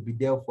is going to be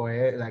there for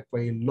a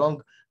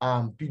long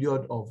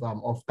period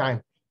of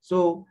time.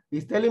 So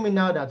it's telling me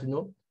now that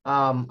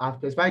I've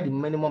specified the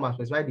minimum, I've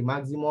specified the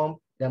maximum,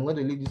 then I'm going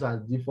to leave this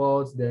as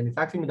default. Then it's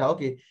asking me that,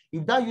 okay,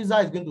 if that user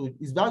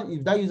if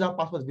that user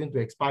password is going to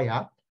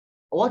expire,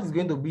 what is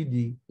going to be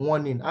the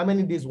warning? How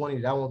many days warning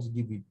did I want to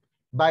give it?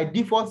 By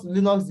default,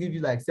 Linux gives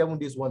you like 7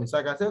 days warning. So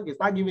I can say, okay,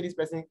 start giving this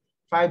person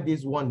 5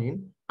 days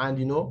warning, and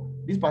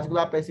this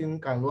particular person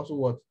can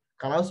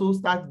also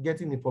start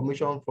getting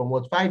information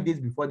from 5 days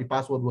before the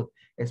password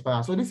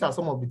expires. So these are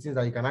some of the things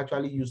that you can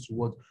actually use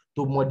to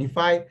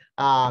modify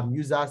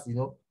users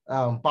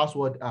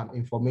password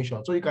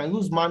information. So you can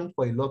use man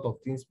for a lot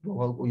of things,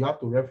 but you have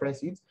to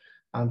reference it.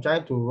 I'm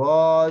trying to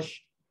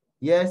rush.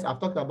 Yes, I've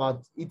talked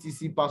about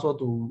etc password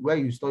to where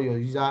you store your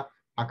user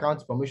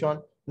account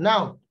information.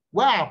 Now,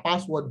 where are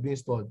passwords being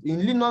stored? In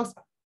Linux,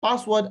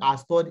 passwords are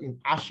stored in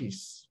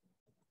hashes.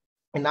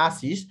 And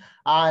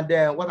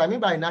what I mean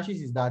by in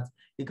hashes is that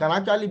it can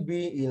actually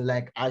be in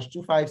like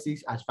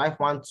 #256,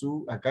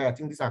 #512. Okay, I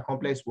think these are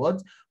complex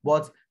words,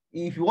 but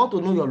if you want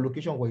to know your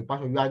location for a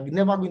password, you are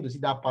never going to see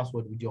that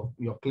password with your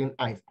clean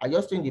eyes. I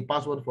just changed the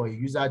password for a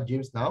user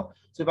James now.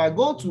 So if I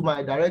go to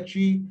my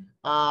directory,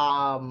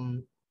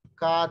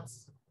 cat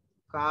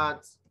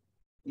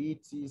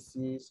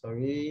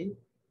etc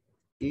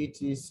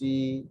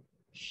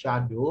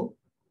shadow.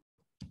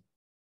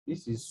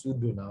 This is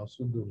sudo now,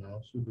 sudo.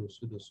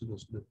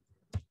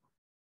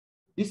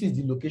 This is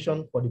the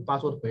location for the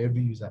password for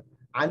every user.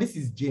 And this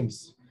is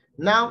James.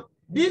 Now,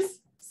 this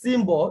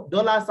symbol,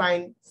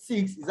 $6,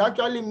 is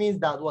actually means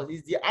that what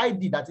is the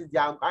ID, that is the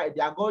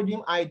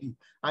algorithm ID.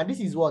 And this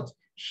is what?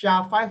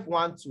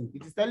 SHA-512.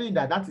 It is telling you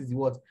that that is the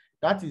what?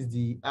 That is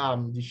the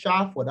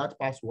SHA for that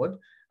password.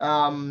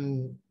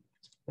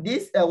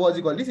 This what's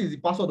it called? This is the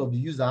password of the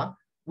user,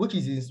 which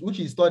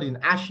is stored in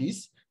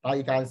hashes.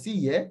 You can see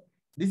here.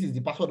 This is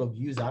the password of the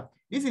user.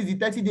 This is the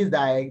 30 days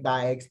that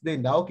I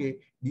explained that, okay,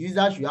 the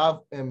user should have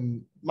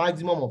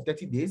maximum of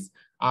 30 days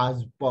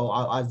as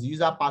the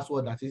user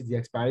password, that is the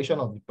expiration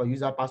of the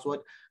user password.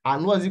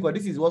 And what's it called?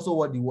 This is also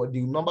what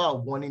the number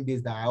of warning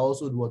days that I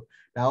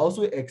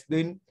also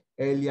explained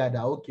earlier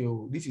that, okay,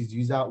 this is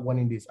user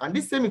warning days. And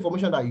this same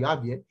information that you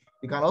have here,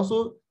 you can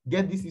also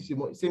get this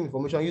same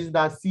information using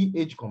that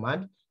ch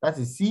command. That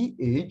is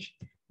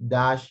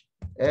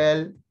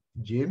ch-l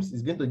James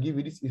is going to give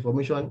you this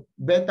information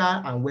better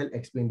and well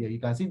explained here. You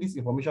can see this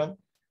information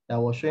that I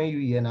was showing you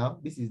here now.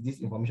 This is this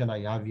information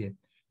that you have here.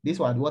 This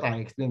was what I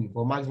explained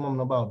before: maximum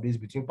number of days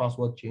between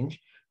password change,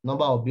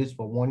 number of days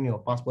for warning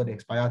of password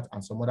expired,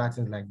 and some other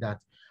things like that.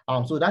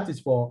 So that is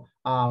for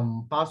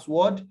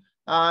password.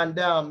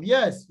 And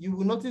yes, you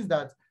will notice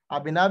that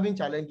I've been having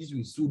challenges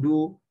with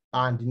sudo,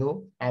 and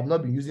I've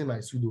not been using my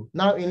sudo.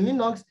 Now in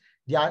Linux,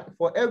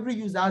 for every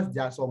user,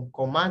 there are some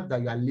commands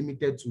that you are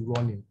limited to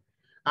running.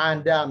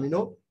 And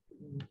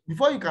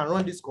before you can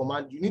run this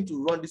command, you need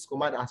to run this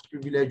command as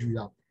privileged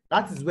user.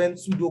 That is when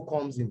sudo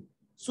comes in.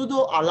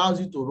 Sudo allows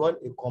you to run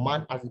a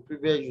command as a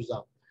privileged user.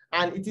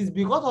 And it is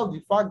because of the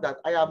fact that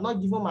I have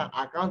not given my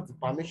account the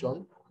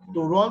permission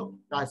to run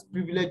as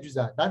privileged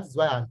user. That is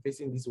why I'm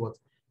facing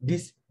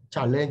this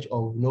challenge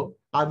of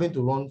having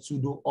to run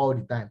sudo all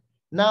the time.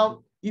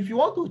 Now, if you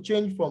want to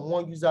change from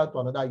one user to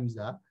another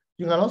user,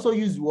 you can also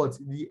use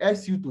the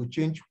su to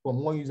change from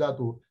one user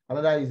to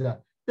another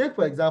user. Take,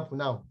 for example,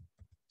 now,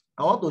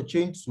 I want to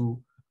change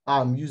to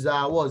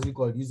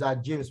user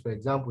James, for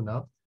example.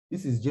 Now,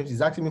 this is James.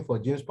 It's asking me for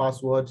James'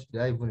 password.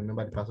 Did I even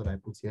remember the password I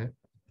put here?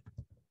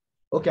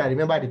 Okay, I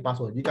remember the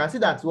password. You can see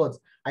that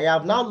I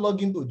have now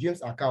logged into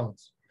James'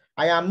 account.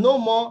 I am no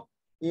more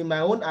in my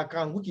own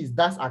account, which is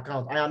DAS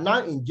account. I am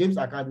now in James'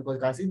 account because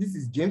you can see this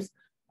is James,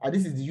 and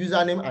this is the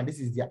username, and this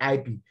is the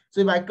IP. So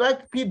if I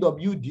click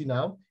PWD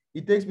now,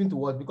 it takes me to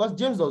what? Because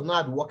James does not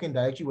have the working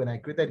directory when I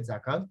created his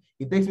account,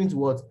 it takes me to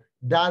what?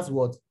 That's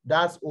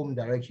home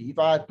directory. If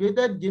I had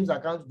created James'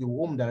 account to the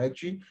home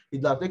directory, it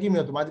would have taken me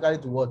automatically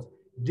to what?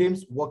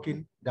 James'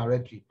 working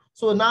directory.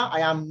 So now I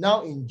am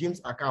now in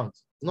James' account,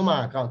 not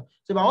my account.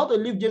 So if I want to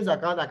leave James'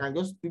 account, I can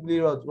just simply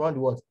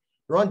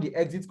run the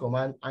exit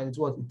command, and it's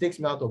it takes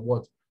me out of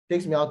what? It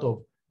takes me out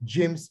of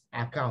James'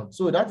 account.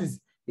 So that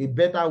is a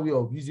better way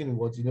of using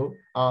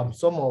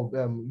some of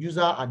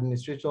user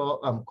administrator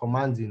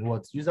commands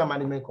in user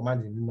management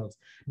commands in Linux.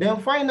 Then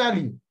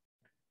finally,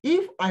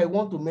 if I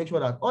want to make sure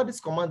that all these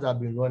commands have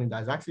been running,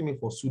 that's asking me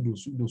for sudo,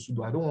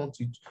 I don't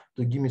want it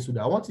to give me sudo.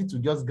 I want it to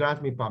just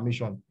grant me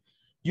permission.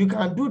 You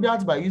can do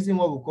that by using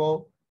what we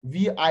call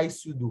vi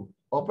sudo,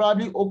 or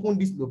probably open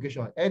this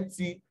location,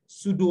 etc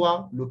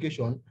sudo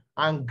location,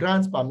 and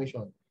grant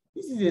permission.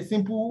 This is a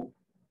simple,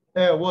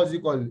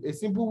 a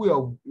simple way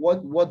of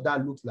what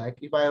that looks like.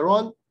 If I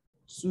run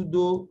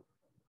sudo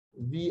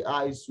vi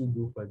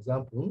sudo, for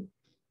example,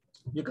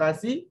 you can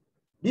see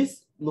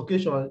this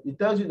location. It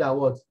tells you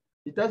that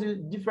it tells you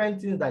different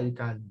things that you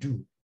can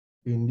do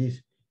in this.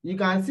 You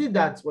can see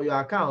that for your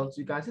account,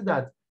 you can see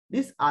that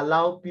this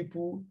allows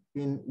people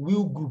in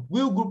wheel group.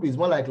 Wheel group is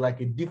more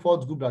like a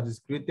default group that is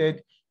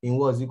created in in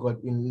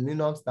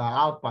Linux that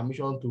have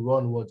permission to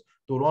run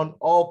to run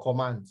all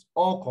commands.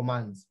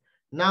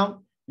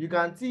 Now you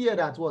can see here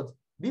that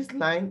this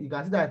line, you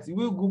can see that the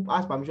wheel group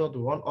has permission to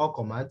run all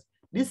commands.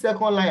 This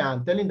second line,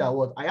 I'm telling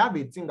that I have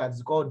a team that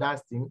is called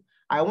daas team.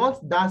 I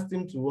want daas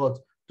team to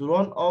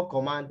run all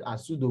commands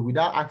as sudo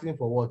without asking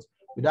for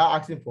without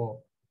asking for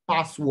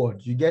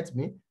password. You get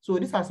me? So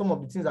these are some of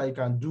the things that you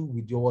can do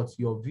with your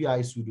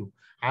vi sudo,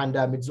 and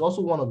it's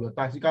also one of your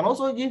tasks. You can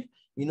also give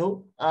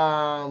you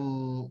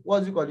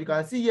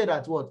can see here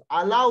that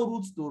allow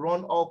root to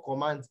run all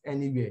commands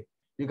anywhere.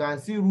 You can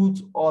see root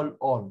all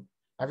on.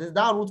 That is,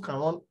 that root can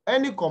run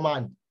any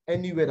command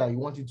anywhere that you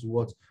want it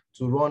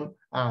to run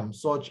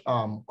such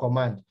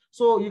command.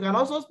 So you can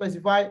also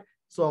specify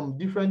some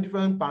different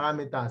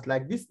parameters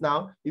like this.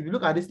 Now, if you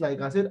look at this now, you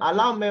can say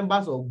allow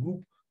members of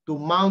group to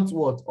mount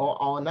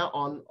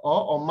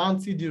or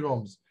mount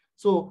CD-ROMs.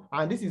 So,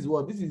 and this is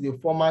the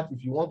format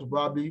if you want to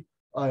probably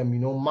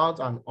mount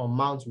and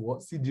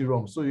unmount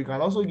CD-ROM. So you can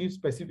also give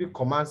specific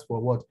commands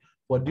for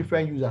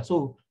different users.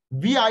 So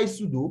vi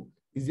sudo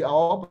is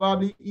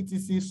probably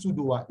etc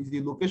sudo is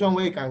the location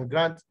where you can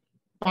grant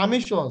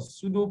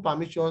permissions, sudo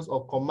permissions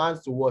or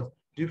commands to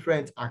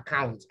different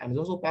accounts, and it's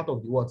also part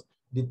of the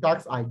the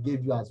task I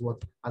gave you as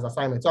what? As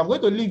assignment. So I'm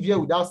going to leave here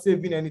without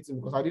saving anything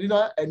because I did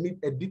not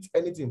edit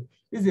anything.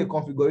 This is a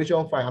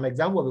configuration file, an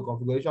example of a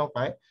configuration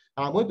file.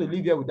 And I'm going to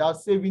leave here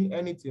without saving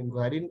anything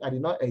because I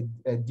did not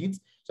edit.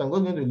 So I'm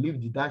just going to leave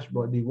the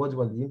dashboard, the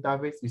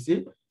interface. You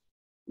see,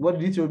 what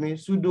did it show me?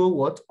 Sudo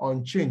what?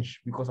 Unchanged,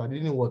 because I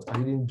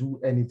didn't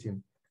do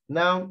anything.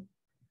 Now,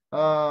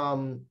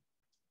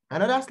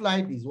 another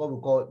slide is what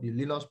we call the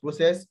Linux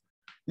process.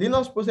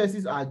 Linux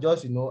processes are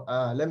just,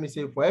 let me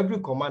say, for every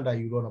command that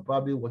you run, or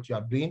probably what you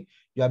are doing,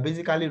 you are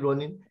basically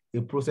running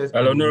a process.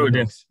 Hello,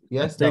 Nurudeen.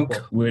 Yes, I think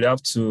we'd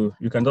have to,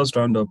 you can just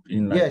round up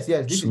in like yes,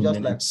 this is just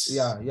minutes.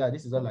 like,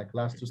 this is just like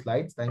last 2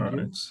 slides. Thank you.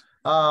 Right.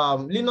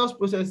 Linux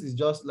process is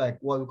just like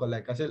what we call,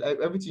 like I said,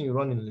 everything you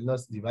run in a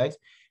Linux device,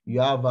 you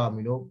have,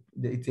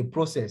 it's a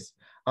process.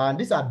 And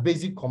these are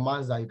basic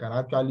commands that you can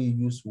actually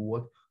use for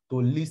what?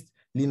 To list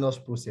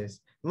Linux process.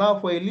 Now,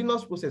 for a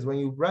Linux process, when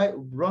you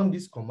run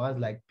these commands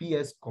like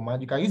ps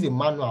command, you can use a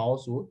manual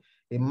also.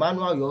 A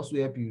manual will also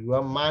help you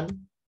run man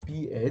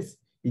ps.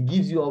 It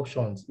gives you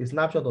options, a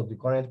snapshot of the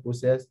current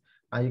process,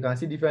 and you can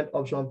see different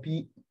options,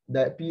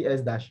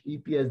 ps-e,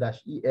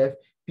 ps-ef,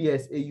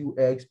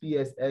 psaux,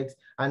 psx,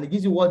 and it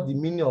gives you what the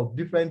meaning of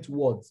different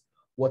words,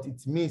 what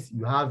it means.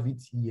 You have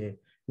it here.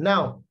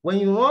 Now, when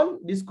you run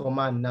this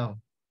command now,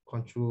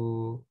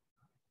 control,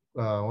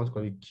 what's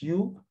called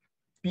q,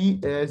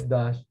 ps-ef,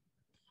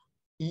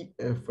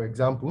 for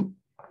example,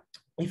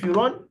 if you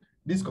run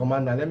this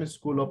command, now let me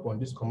scroll up on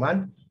this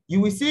command, you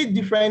will see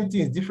different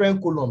things,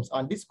 different columns,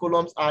 and these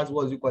columns has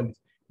what you call it,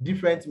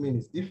 different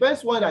meanings. The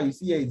first one that you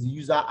see here is the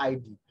user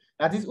ID.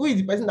 That is, who is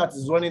the person that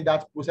is running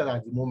that process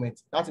at the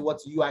moment. That's what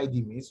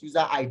UID means,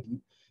 user ID.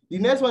 The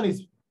next one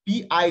is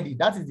PID.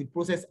 That is the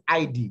process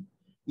ID.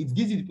 It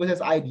gives you the process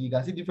ID. You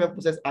can see different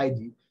process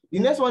ID. The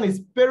next one is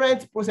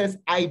parent process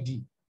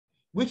ID,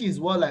 which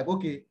is what, like,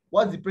 okay,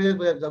 what's the parent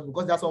process?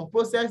 Because there's some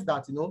process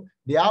that,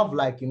 they have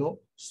like,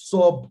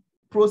 sub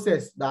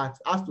process that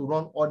has to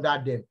run under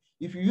them.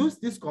 If you use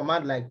this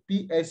command like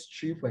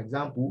ps3, for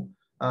example,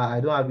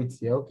 I don't have it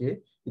here, okay.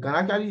 You can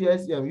actually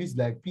use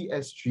like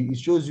ps3. It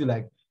shows you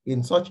like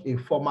in such a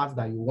format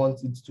that you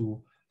want it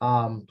to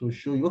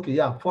show you. Okay,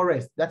 yeah,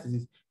 forest, that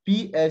is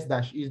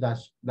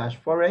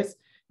ps-e-forest.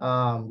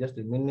 Just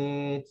a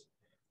minute.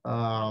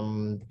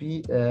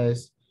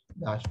 ps-e-forest.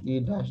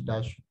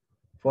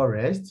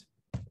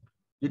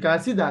 You can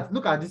see that,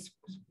 look at this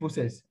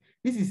process.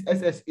 This is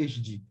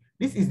SSHG.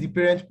 This is the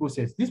parent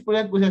process. This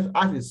parent process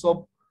has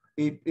what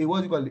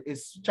you call it, a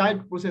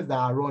child process that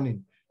are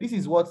running. This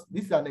is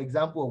an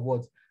example of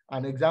what?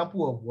 An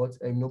example of what?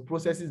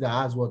 Processes that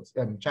has what?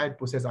 Child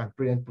process and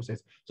parent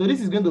process. So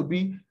this is going to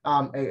be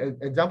an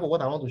example of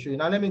what I want to show you.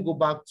 Now let me go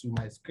back to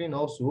my screen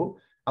also.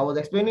 I was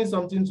explaining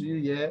something to you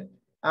here.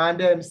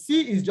 And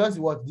C is just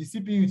what? The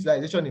CPU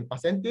utilization in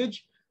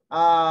percentage.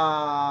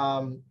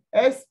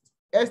 S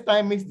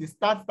time means the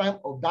start time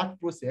of that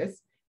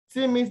process.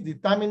 T means the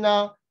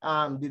terminal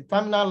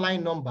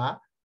line number.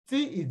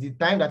 T is the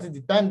time, that is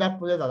the time that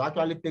process has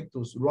actually take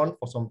to run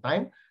for some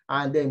time.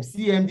 And then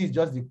CMD is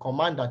just the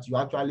command that you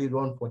actually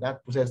run for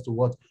that process to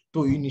what?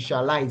 To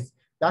initialize.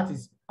 That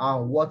is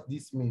what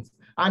this means.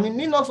 And in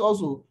Linux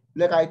also,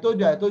 like I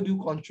told you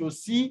Control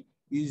C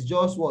is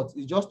just what?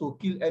 It's just to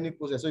kill any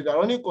process. So if you're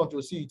running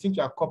Control C, you think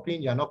you are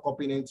copying, you're not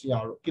copying anything,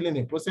 you're killing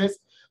a process.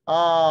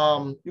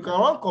 You can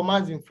run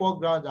commands in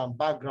foreground and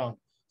background.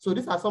 So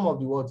these are some of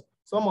the words,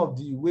 some of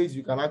the ways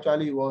you can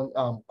actually run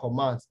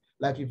commands.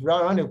 Like if you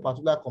run a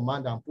particular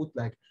command and put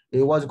like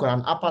what's called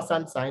an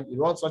ampersand sign,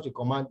 you run such a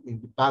command in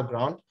the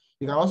background.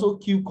 You can also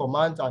queue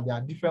commands, and there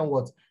are different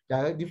words.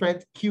 There are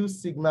different queue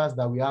signals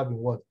that we have in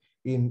what?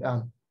 In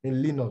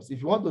Linux.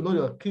 If you want to know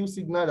the queue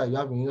signal that you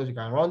have in Linux, you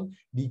can run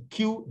the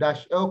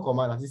q-l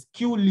command. That is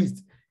queue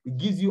list. It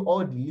gives you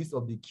all the list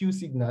of the queue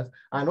signals.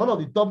 And one of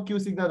the top queue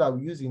signals that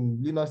we use in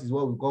Linux is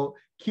what we call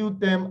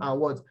queuetem and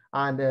what?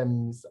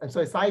 And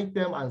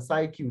sitem and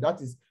siqueue.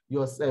 That is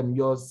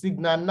your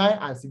signal 9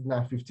 and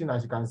signal 15,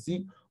 as you can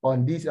see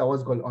on this,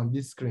 what's called on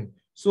this screen.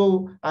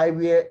 So I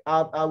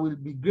will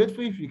be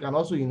grateful if you can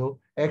also,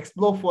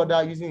 explore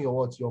further using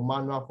your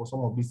manual for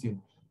some of these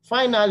things.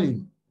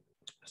 Finally,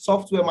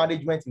 software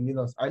management in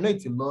Linux. I know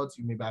it's a lot,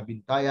 you may have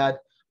been tired,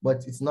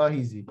 but it's not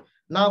easy.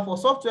 Now, for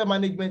software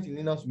management in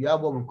Linux, we have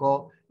what we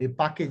call a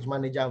package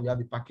manager, and we have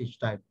a package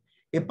type.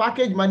 A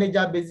package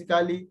manager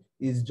basically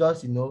is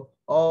just,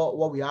 or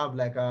what we have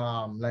like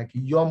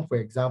Yum, for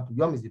example.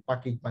 Yum is the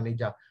package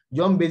manager.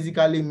 Yum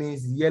basically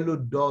means yellow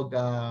dog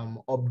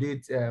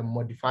update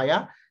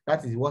modifier.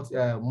 That is what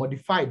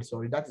modified,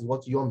 sorry, that is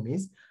what Yum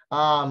means.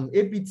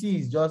 APT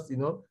is just,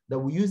 that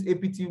we use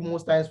APT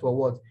most times for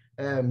what?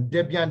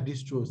 Debian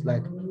distros,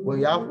 like when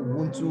you have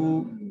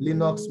Ubuntu,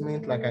 Linux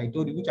Mint, like I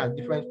told you, which are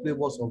different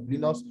flavors of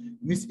Linux.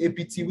 Use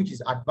APT, which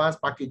is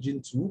advanced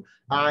packaging tool.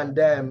 And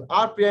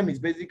RPM is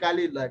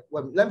basically like,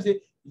 well, let me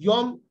say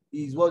Yum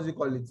is what you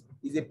call it,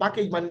 is a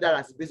package manager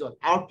that's based on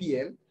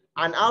RPM,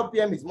 and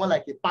RPM is more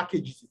like a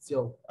package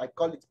itself. I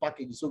call it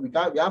packages. So we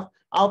have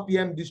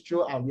RPM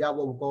distro, and we have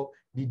what we call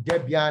the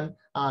Debian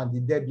and the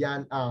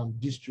Debian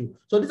distro.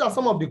 So these are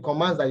some of the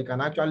commands that you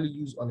can actually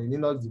use on a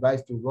Linux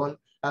device to run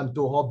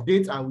to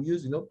update, and we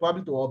use,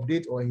 probably to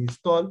update or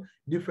install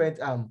different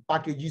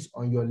packages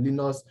on your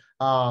Linux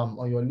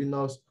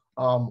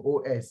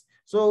OS.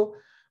 So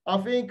I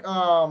think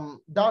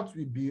that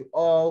will be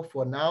all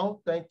for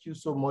now. Thank you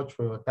so much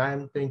for your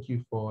time. Thank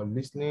you for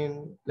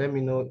listening. Let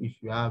me know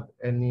if you have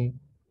any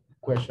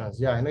questions.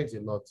 Yeah, I know it's a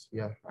lot.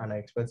 Yeah, and I'm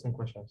expecting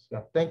questions.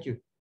 Yeah, thank you.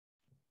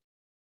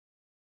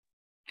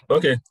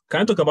 Okay,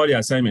 can I talk about the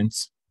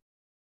assignments?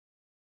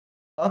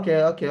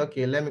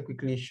 Okay. Let me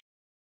quickly show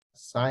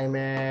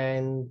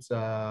assignment. Just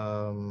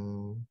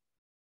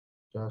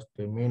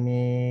a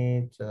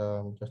minute.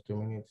 Just a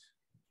minute.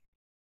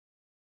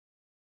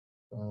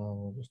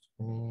 Oh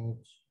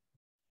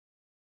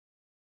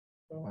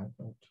my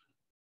God.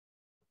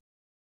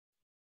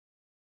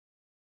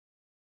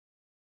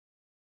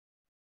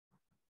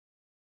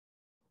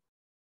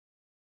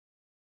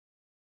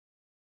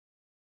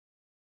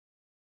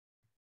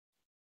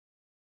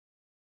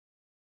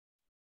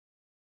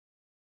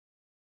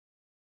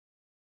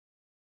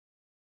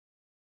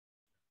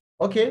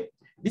 Okay,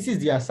 this is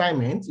the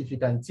assignment. If you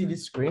can see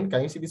this screen,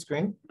 can you see the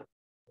screen?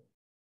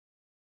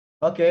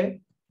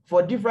 Okay,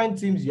 for different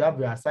teams, you have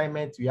your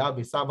assignment. You have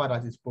a server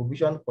that is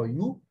provisioned for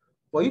you.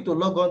 For you to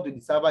log on to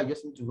the server, you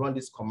just need to run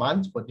this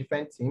command for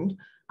different teams.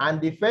 And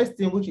the first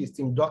team, which is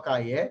Team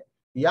Docker here,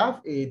 you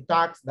have a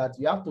task that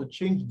you have to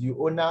change the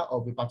owner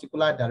of a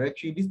particular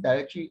directory. This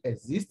directory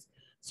exists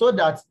so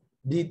that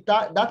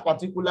that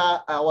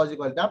particular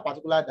that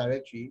particular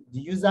directory, the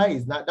user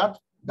is not that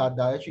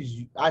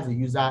directory has a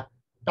user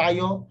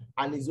Tayo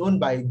and is owned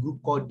by a group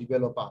called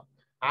developer.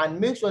 And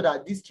make sure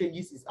that these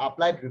changes is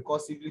applied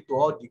recursively to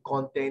all the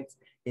content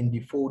in the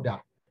folder.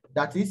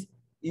 That is,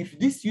 if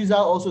this user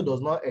also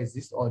does not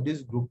exist or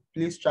this group,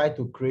 please try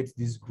to create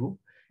this group.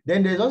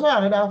 Then there's also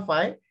another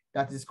file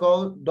that is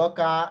called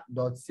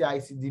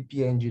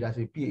docker.cicd.png. That's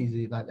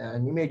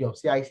an image of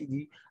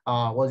CICD,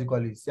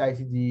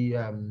 CICD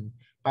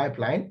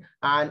pipeline.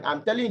 And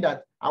I'm telling you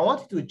that I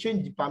want you to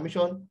change the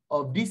permission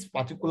of this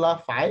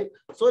particular file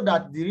so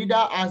that the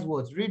reader has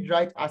what? Read,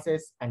 write,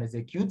 access, and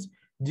execute.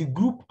 The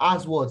group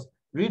has what?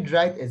 Read,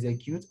 write,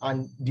 execute,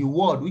 and the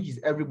world, which is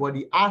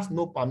everybody, has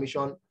no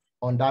permission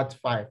on that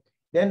file.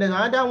 Then there's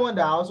another one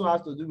that also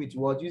has to do with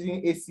what?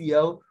 Using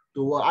ACL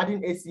to what?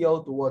 Adding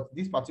ACL to what?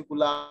 This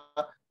particular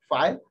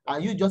file,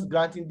 and you just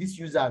granting this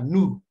user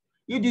null.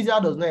 If this user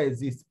does not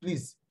exist,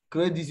 please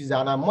create this user.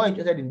 And I'm more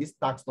interested in this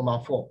task number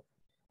 4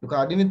 because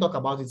I didn't talk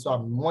about it, so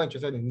I'm more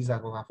interested in this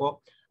task number 4,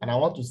 and I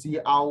want to see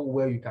how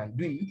well you can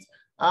do it.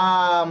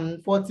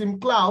 For Team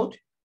Cloud,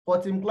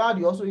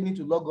 you also need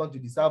to log on to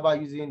the server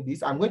using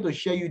this. I'm going to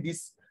share you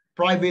these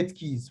private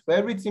keys. For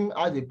every team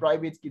has a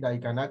private key that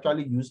you can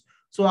actually use.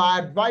 So I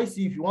advise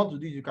you, if you want to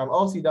do it, you can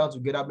all sit down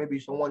together. Maybe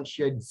someone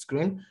share the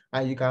screen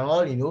and you can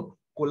all,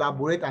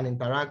 collaborate and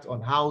interact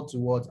on how to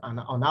work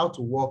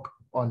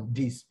on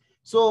this.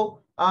 So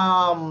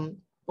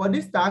for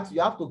this task, you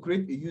have to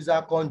create a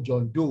user called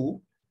John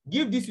Doe.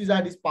 Give this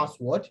user this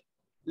password.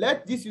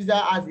 Let this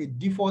user as a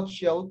default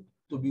shell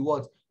to be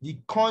what? The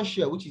con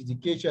shell, which is the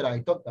K shell that I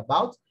talked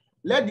about.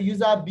 Let the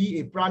user be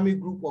a primary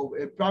group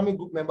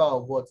member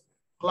of what?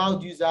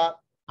 Cloud user,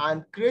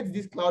 and create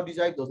this cloud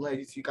user. It does not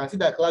exist. You can see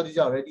that cloud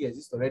user already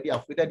exists, already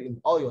affiliated in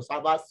all your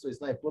servers, so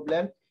it's not a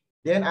problem.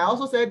 Then I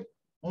also said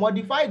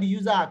modify the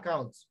user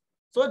account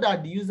so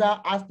that the user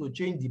has to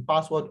change the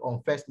password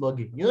on first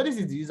login. This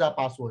is the user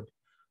password.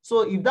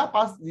 So if that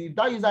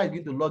user is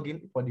going to log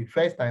in for the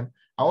first time,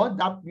 I want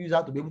that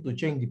user to be able to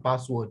change the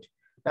password.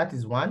 That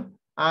is one.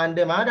 And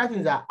then my other thing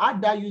is that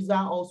add that user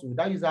also,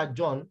 that user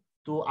John,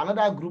 to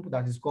another group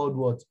that is called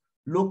what?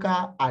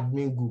 Local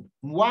admin group.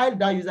 While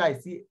that user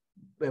is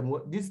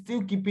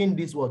still keeping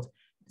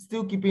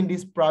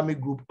this primary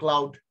group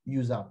cloud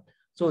user.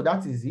 So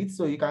that is it.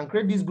 So you can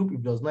create this group if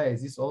it does not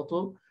exist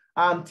also.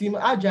 Team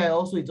Agile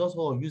also is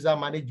also user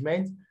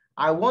management.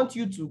 I want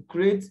you to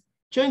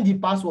change the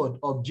password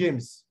of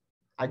James.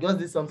 I just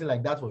did something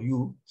like that for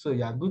you. So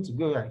you are good to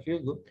go. I feel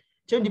good.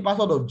 Change the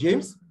password of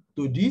James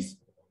to this.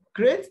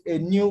 Create a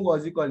new,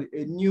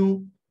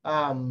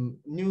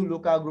 new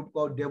local group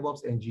called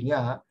DevOps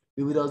Engineer.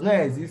 If it does not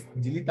exist,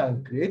 delete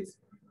and create.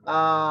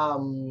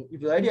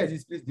 If it already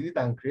exists, please delete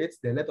and create.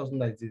 Then let us know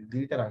that it's a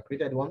deleted and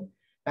created one.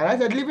 And I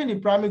said, leaving the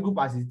primary group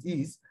as it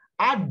is,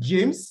 add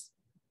James,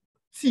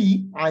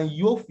 T, and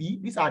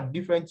Yofi. These are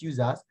different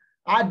users.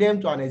 Add them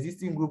to an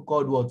existing group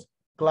called what?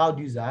 Cloud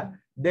user.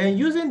 Then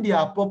using the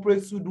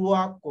appropriate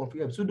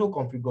sudo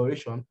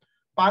configuration,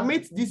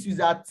 permit this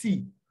user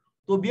T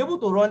to be able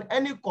to run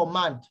any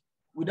command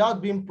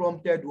without being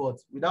prompted what?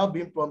 Without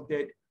being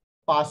prompted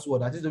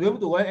password. That is, to be able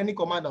to run any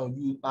command on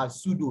you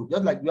as sudo,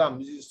 just like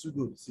I'm using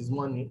sudo, this is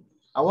money.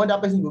 I want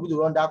that person to be able to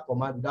run that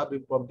command without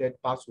being prompted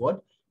password.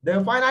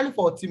 Then finally,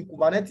 for Team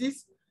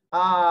Kubernetes,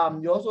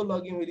 you also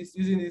log in with this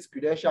using this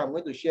credential. I'm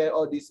going to share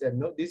all this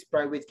this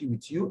private key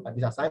with you at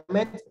this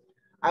assignment.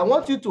 I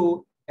want you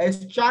to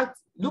extract,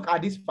 look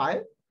at this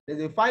file.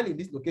 There's a file in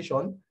this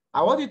location.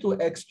 I want you to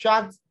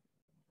extract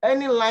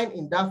any line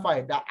in that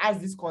file that has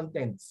this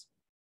content,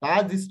 that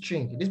has this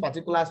string, this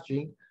particular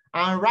string,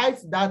 and write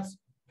that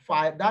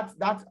file,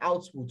 that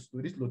output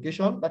to this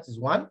location. That is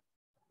one.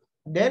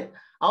 Then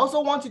I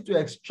also want you to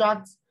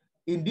extract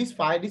in this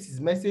file, this is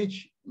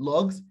message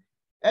logs,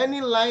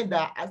 any line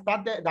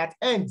that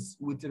ends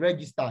with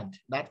registered,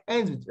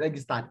 ends with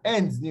registered,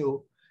 ends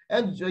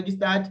with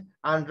registered,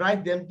 and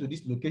write them to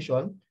this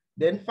location.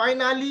 Then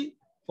finally,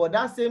 for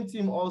that same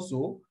team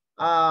also,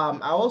 I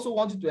also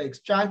want you to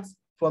extract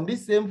from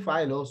this same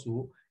file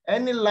also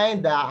any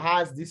line that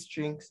has these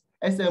strings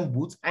SM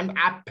boots and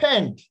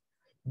append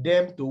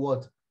them to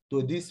what?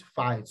 To this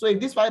file. So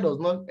if this file does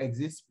not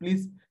exist,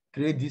 please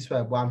create this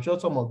file. But I'm sure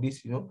some of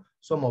these,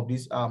 some of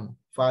these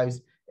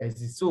files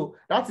exist. So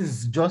that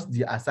is just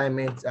the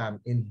assignment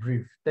in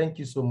brief. Thank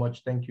you so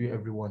much. Thank you,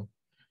 everyone.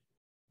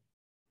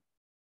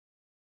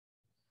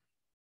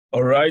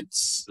 All right.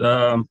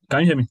 Can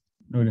you hear me?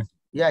 No.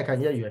 Yeah, I can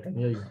hear you. I can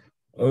hear you.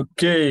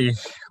 Okay.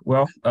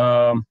 Well,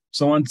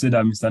 someone said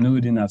that Mr.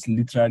 Nurudeen has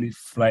literally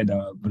fried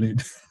our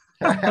bread.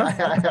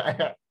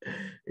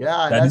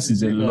 Yeah, that this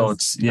is Linux. A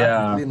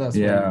lot.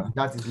 Yeah,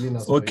 that is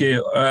Linux. Okay.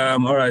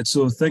 All right.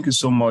 So thank you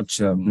so much,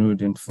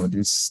 Nurudeen, for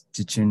this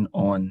teaching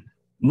on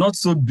not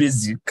so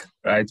basic,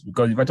 right?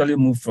 Because you've actually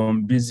moved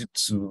from basic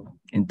to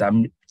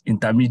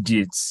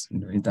intermediate,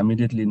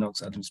 intermediate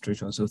Linux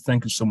administration. So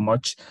thank you so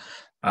much.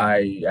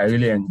 I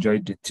really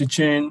enjoyed the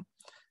teaching,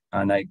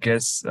 and I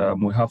guess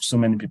we have so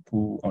many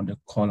people on the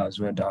call as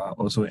well that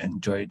also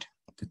enjoyed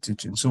the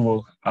teaching.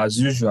 So as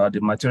usual,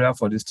 the material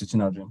for this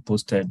teaching has been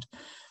posted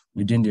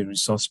within the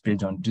resource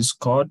page on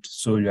Discord.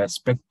 So you're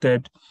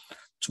expected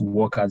to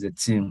work as a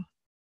team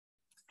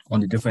on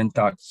the different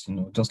tasks,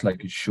 just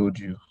like it showed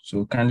you.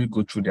 So kindly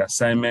go through the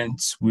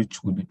assignments,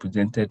 which will be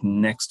presented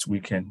next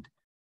weekend,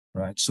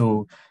 right?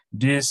 So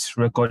this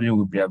recording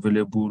will be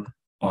available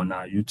on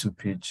our YouTube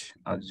page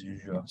as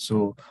usual.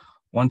 So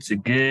once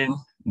again,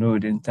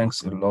 Nurudeen,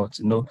 thanks a lot.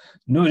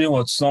 Nurudeen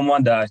was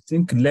someone that I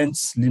think learned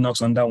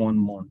Linux under 1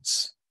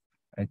 month.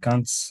 I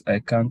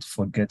can't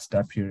forget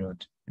that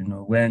period,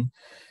 when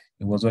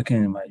he was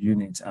working in my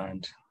unit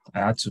and I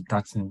had to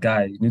task him,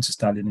 guy, you need to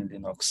start learning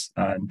Linux.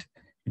 And,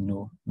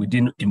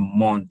 within a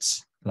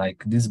month,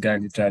 like this guy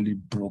literally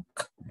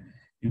broke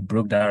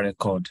that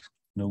record.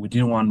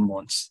 Within 1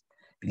 month,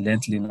 he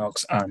learned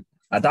Linux. And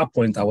at that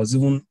point, I was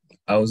even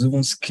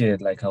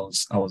scared. Like I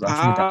was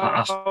afraid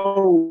that,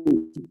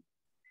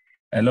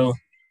 hello.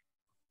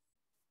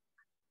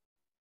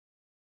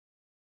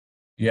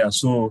 Yeah,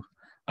 so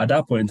at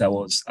that point I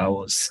was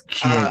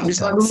scared. I was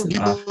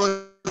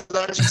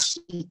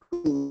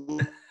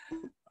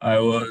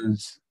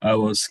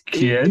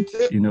scared,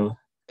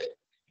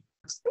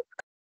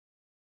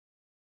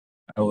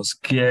 I was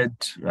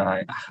scared.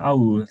 Right?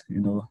 How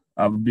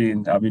I've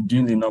been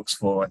doing Linux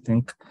for I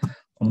think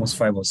almost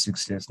 5 or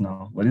 6 years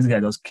now. But this guy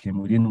just came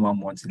within 1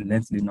 month. He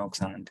learned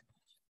Linux and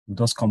it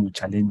does come with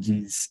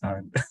challenges.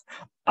 And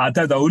at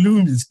times I would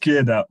even be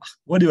scared that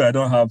what if I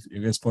don't have a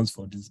response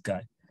for this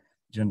guy?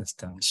 Do you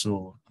understand?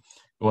 So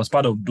it was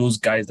part of those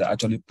guys that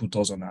actually put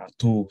us on our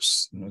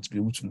toes, to be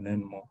able to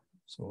learn more.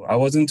 So I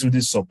wasn't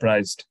really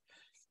surprised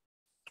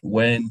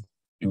when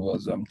he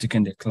was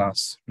taking the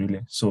class,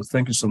 really. So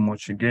thank you so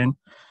much again,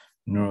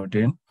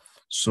 Nurudeen.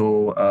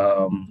 So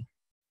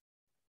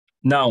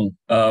now,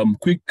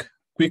 quick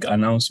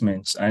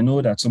announcements. I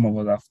know that some of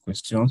us have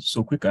questions.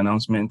 So quick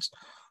announcements.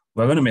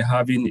 We're going to be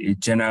having a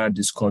general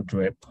Discord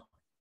rep,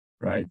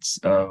 right?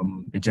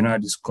 A general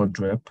Discord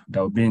rep that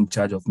will be in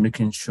charge of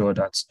making sure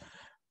that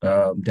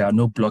there are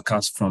no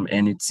blockers from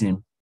any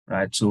team,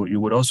 right? So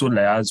you would also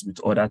liaise with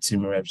other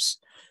team reps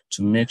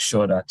to make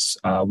sure that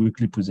our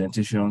weekly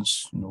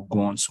presentations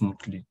go on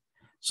smoothly.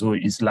 So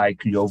it's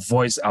like your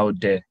voice out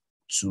there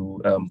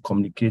to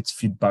communicate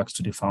feedbacks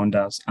to the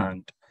founders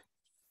and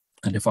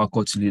the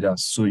faculty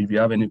leaders. So if you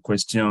have any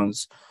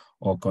questions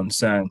or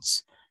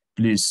concerns,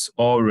 please,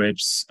 all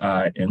reps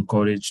are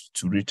encouraged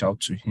to reach out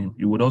to him.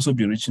 You would also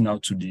be reaching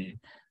out to the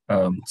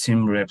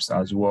team reps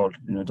as well,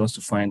 just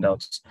to find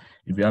out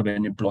if you have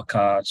any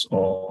blockers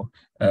or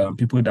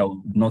people that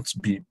will not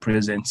be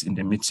present in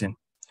the meeting,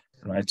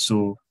 right?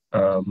 So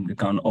they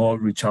can all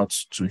reach out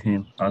to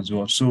him as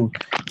well. So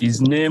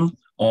his name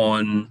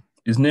on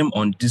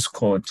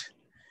Discord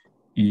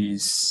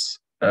is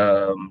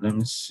let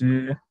me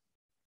see.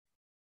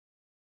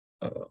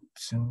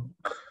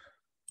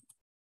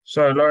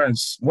 Sorry,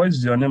 Lawrence, what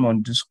is your name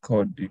on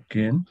Discord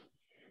again?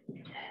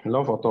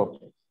 Love for Top.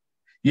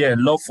 Yeah,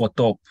 Love for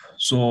Top.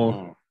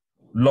 So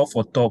Love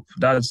for Top,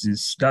 that's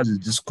his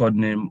Discord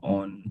name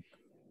on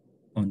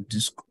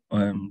Discord.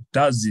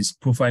 That's his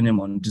profile name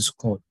on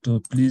Discord.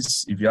 So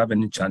please, if you have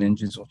any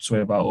challenges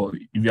whatsoever, or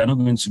if you are not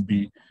going to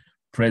be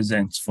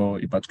present for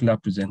a particular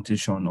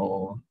presentation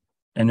or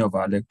any of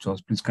our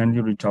lectures, please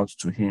kindly reach out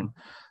to him.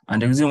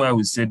 And the reason why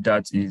we said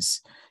that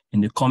is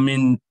in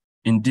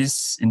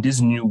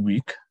this new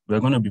week, we're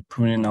going to be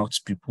pruning out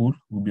people.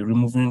 We'll be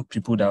removing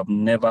people that have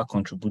never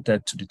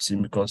contributed to the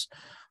team because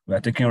We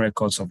are taking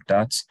records of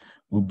that.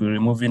 We'll be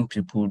removing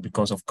people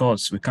because, of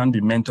course, we can't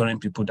be mentoring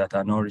people that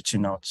are not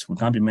reaching out. We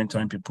can't be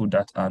mentoring people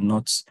that are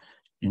not,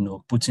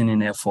 putting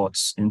in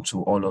efforts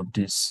into all of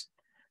this,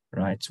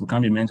 right? We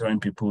can't be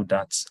mentoring people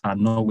that are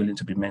not willing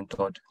to be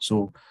mentored.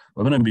 So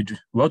we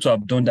ought to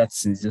have done that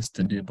since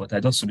yesterday, but I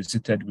just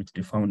solicited with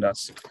the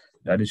founders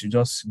that they should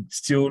just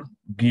still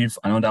give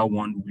another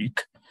 1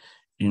 week,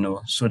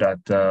 so that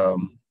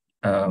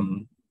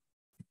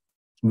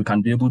we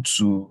can be able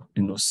to,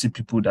 see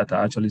people that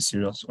are actually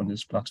serious on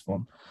this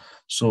platform.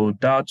 So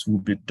that will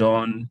be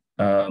done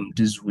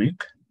this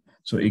week.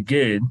 So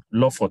again,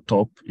 Love for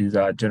Top is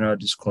our general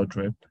Discord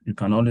rep. You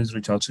can always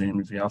reach out to him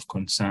if you have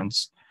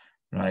concerns,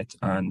 right?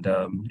 And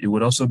it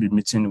would also be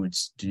meeting with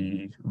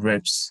the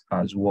reps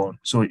as well.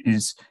 So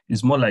it's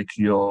more like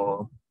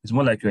your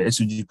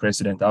SUG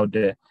president out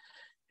there,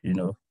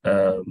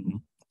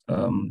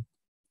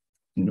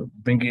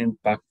 bringing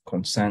back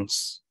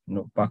concerns,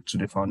 back to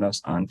the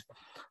founders and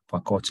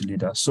faculty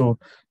leaders. So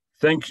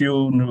thank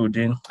you,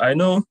 Nurudeen. I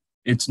know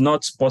it's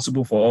not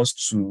possible for us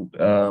to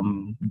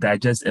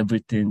digest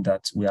everything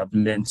that we have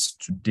learned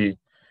today.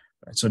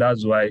 Right? So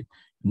that's why you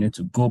need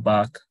to go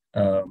back,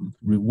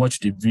 rewatch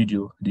the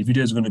video. The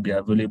video is going to be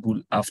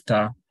available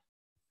after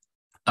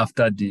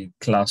the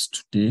class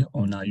today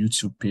on our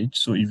YouTube page.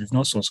 So if you've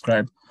not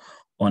subscribed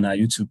on our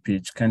YouTube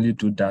page, kindly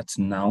do that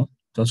now.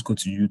 Just go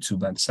to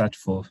YouTube and search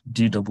for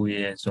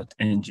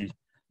daas.ng,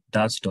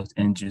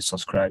 daas.ng,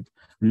 subscribe.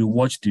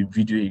 Rewatch the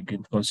video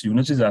again, because you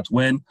notice that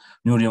when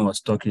Nurudeen was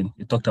talking,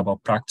 he talked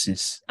about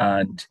practice,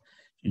 and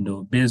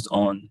based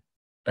on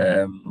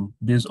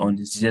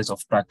his years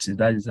of practice,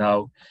 that is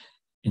how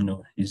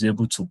he's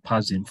able to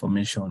pass the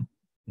information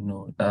in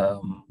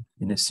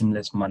a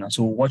seamless manner.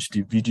 So watch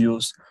the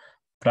videos,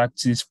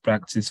 practice,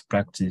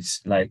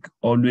 like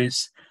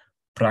always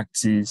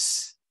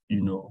practice,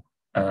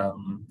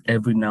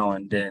 every now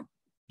and then.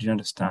 Do you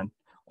understand?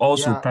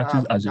 Also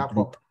practice as a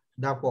group.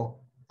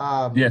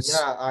 Yes.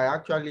 Yeah, I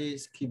actually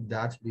skipped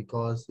that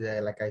because,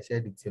 like I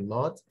said, it's a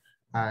lot.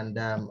 And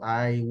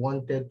I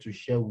wanted to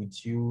share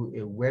with you a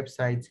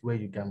website where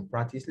you can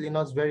practice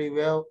Linux very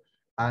well,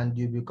 and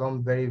you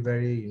become very,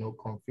 very,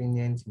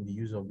 convenient in the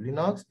use of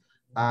Linux.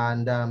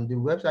 And the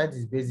website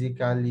is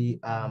basically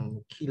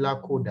Killer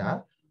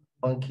Coder.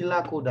 On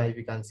Killer Coder, if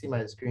you can see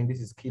my screen,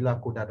 this is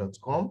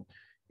killercoder.com.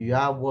 You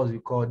have what we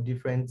call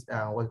different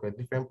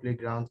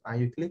playgrounds,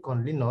 and you click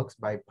on Linux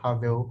by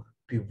Pavel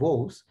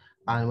Pivos.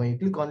 And when you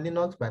click on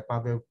Linux by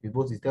Pavel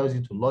Pivos, it tells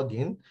you to log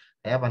in.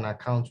 I have an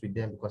account with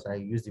them because I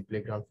used the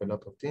playground for a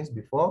lot of things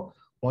before.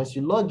 Once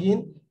you log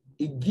in,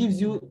 it gives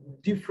you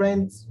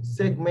different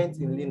segments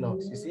in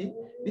Linux. You see,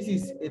 this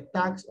is a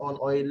task on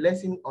or a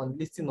lesson on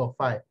listing of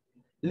file,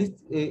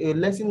 a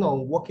lesson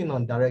on working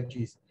on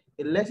directories,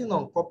 a lesson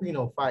on copying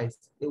of files,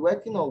 a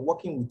lesson on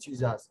working with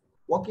users,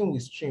 working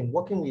with stream,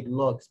 working with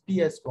logs,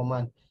 PS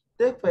command.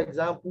 Take, for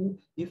example,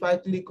 if I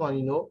click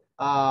on,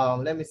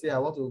 let me say I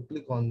want to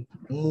click on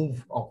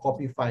move or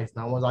copy files.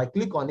 Now, once I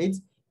click on it,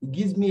 it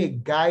gives me a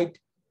guide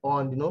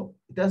on,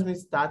 it tells me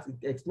start,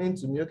 it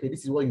explains to me, okay,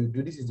 this is what you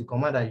do, this is the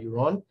command that you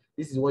run,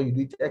 this is what you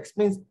do, it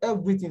explains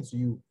everything to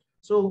you.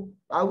 So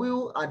I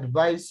will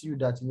advise you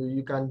that,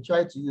 you can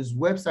try to use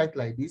website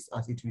like this,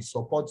 as it will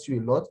support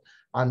you a lot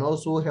and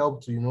also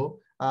help to,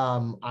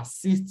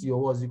 assist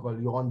your,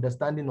 your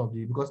understanding of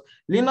it, because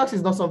Linux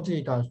is not something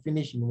you can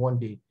finish in one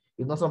day.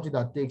 It's not something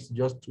that takes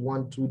just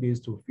 1-2 days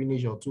to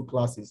finish your 2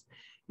 classes.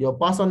 Your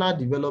personal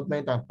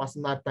development and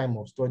personal time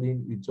of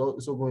studying is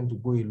also going to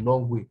go a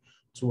long way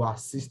to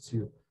assist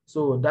you.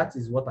 So that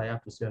is what I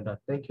have to say on that.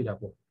 Thank you,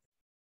 Dapo.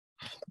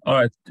 All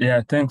right.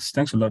 Yeah, thanks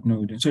a lot,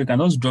 Nurudeen. So you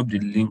can also drop the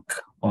link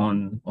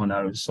on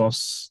our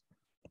resource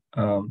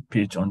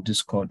page on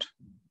Discord.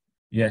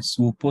 Yes,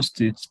 we'll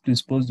post it.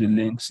 Please post the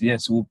links.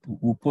 Yes, we'll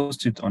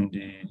post it on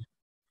the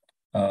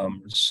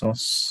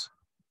resource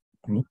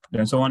group.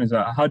 Then someone is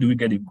how do we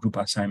get a group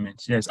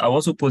assignment? Yes, I'll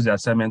also post the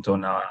assignment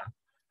on our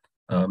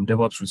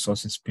DevOps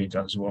resources page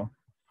as well.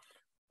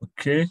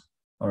 Okay.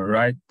 All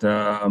right.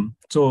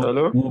 So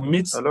hello? We'll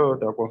meet. Hello,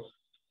 Dapo.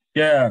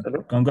 Yeah,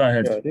 hello? Can go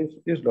ahead. Yeah, this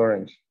is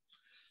Lawrence.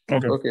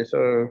 Okay,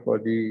 so for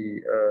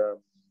the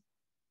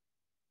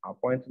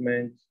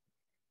appointment,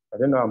 I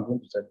don't know, I'm going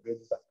to celebrate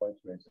this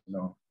appointment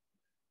now.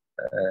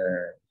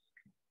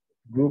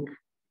 Group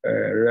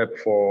rep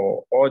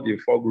for all the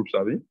 4 groups,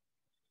 have you?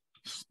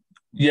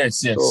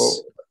 Yes.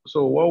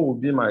 So what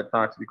would be my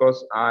task?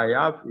 Because I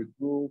have a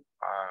group,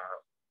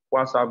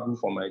 WhatsApp group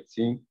for my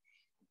team,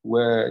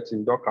 where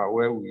Team Docker,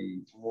 where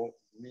we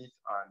meet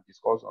and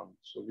discuss on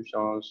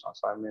solutions,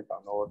 assignment,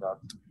 and all that.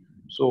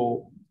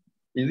 So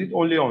is it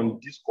only on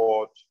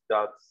Discord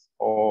that,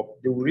 or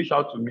they will reach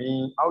out to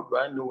me? How do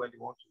I know when they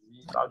want to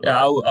meet?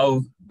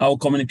 I'll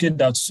communicate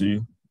that to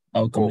you.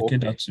 I'll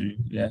communicate that to you.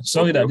 Yeah.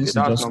 Sorry that this is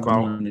just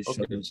coming on a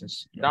short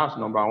basis. That's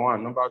number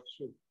 1. Number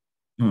 2,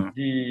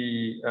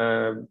 the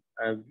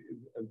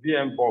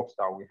VM box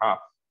that we have,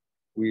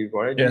 we've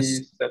already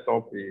set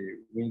up a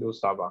Windows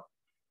server.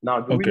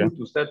 Now, do we need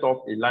to set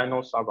up a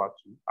Linux server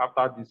too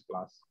after this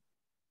class?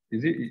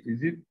 Is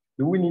it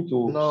Do we need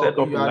to set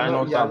up a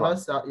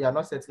Linux server? You are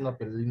not setting up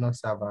a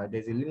Linux server.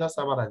 There's a Linux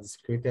server that is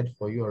created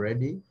for you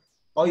already.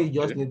 All you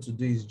just need to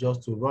do is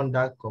just to run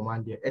that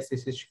command, the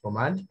SSH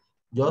command,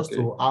 just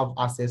to have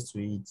access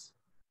to it.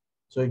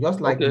 So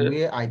just like the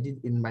way I did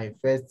in my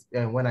first,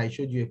 when I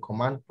showed you a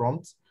command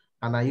prompt,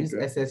 and I use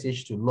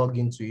SSH to log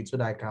into it so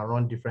that I can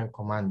run different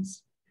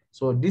commands.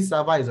 So this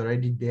server is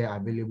already there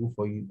available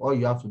for you. All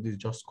you have to do is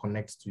just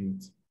connect to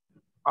it.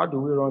 How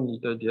do we run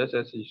it, the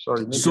SSH?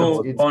 Sorry.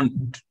 So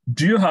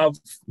do you have,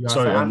 do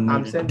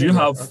you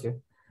have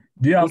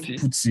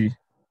PuTTY?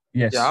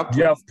 Yes. Do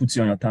you have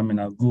PuTTY on your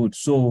terminal? Good.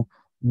 So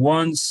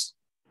once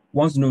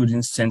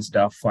Nurudeen sends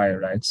that file,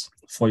 right,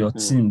 for your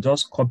team,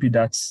 just copy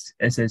that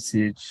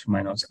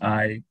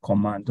SSH-i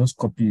command. Just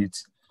copy it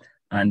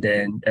and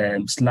then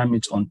slam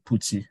it on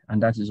PuTTY, and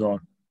that is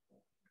all.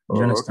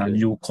 You understand?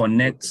 You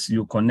connect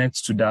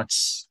to that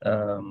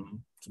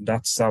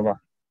server.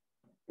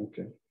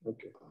 Okay.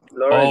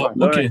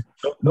 Lawrence,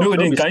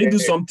 Nurudeen, can you do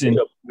something?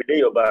 Within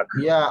your back.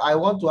 Yeah, I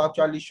want to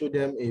actually show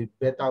them a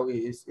better way.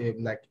 It's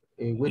like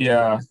a way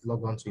to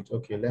log on to it.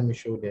 Okay, let me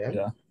show them.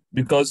 Yeah,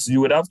 because you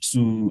would have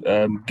to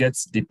get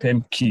the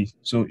PEM key.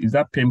 So is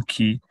that PEM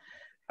key?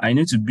 I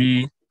need to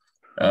be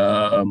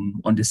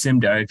on the same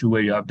directory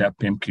where you have that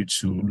PEM key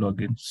to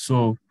log in.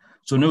 So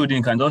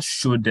Nurudeen can just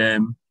show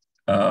them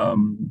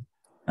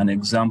an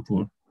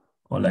example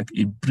or like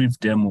a brief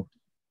demo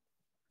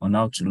on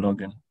how to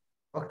log in.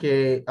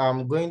 Okay,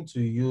 I'm going to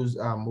use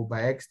Mobile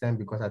X10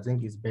 because I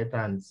think it's better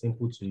and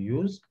simple to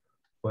use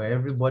for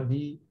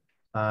everybody.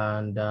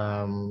 And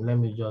let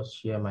me just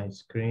share my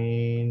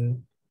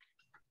screen.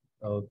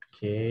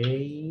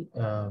 Okay,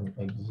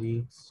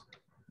 exit.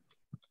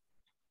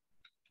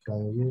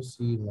 Can you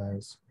see my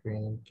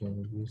screen?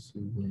 Can you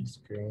see my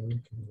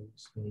screen? Can you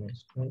see my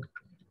screen?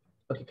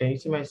 Okay, can you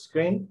see my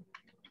screen?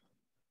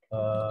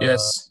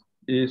 Yes.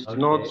 It's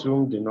not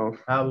zoomed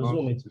enough. I'll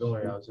zoom it. Don't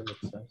worry, I'll zoom it.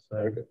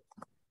 Sorry. Okay.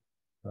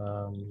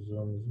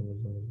 Zoom.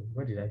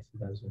 Where did I see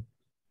that zoom?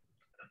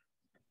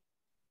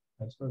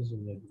 I saw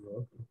zoom. Okay.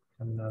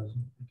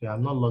 Okay,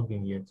 I'm not logged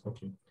in yet.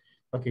 Okay.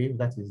 Okay, if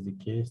that is the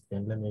case,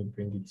 then let me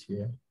bring it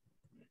here.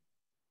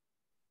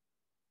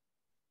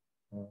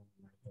 Oh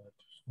my God.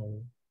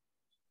 Sorry.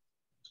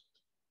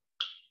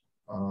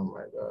 Oh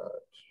my God.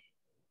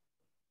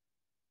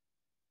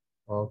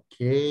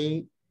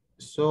 Okay.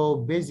 So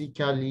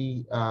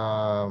basically,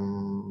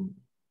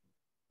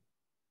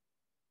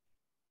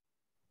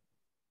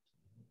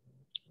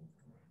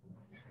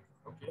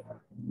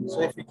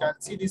 so if you can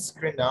see this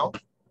screen now,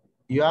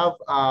 you have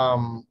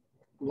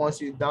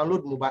once you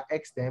download Mobile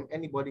X10,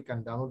 anybody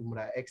can download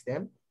Mobile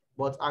X10,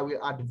 but I will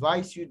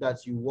advise you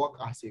that you work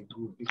as a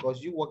group,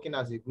 because you working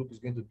as a group is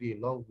going to be a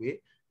long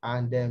way.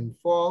 And then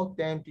 4,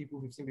 10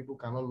 people, 15 people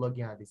cannot log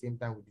in at the same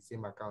time with the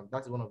same account.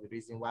 That's one of the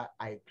reasons why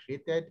I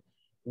created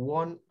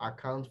one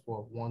account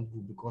for one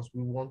group, because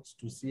we want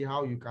to see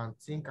how you can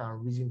think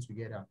and reason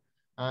together.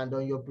 And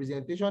on your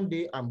presentation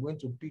day, I'm going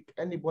to pick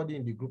anybody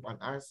in the group and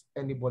ask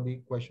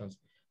anybody questions.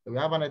 We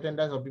have an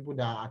attendance of people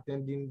that are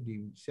attending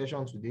the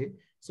session today.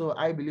 So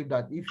I believe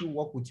that if you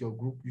work with your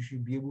group, you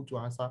should be able to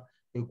answer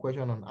a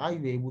question on how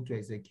you're able to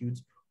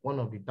execute one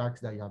of the tasks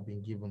that you have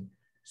been given.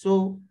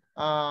 So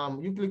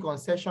you click on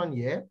session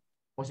here.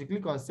 Once you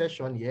click on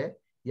session here,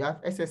 you have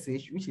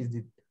SSH, which is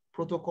the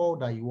protocol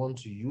that you want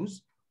to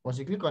use. Once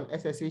you click on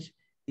SSH,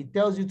 it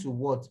tells you to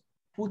what?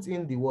 Put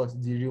in the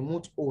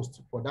remote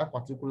host for that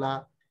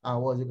particular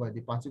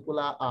the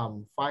particular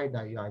file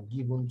that you are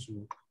given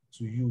to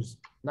use.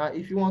 Now,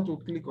 if you want to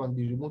click on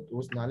the remote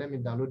host, now let me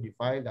download the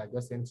file that I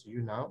just sent to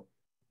you now.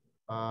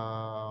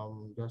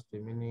 Just a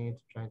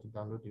minute, trying to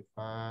download the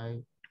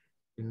file.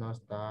 Did not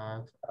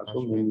start.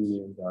 So many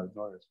names that is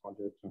not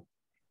responded to.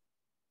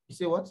 You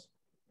say what?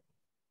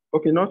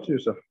 Okay, not you,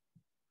 sir.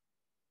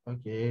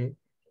 Okay.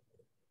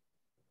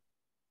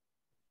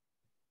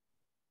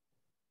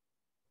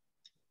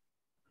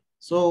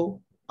 So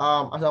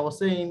as I was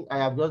saying, I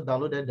have just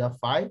downloaded that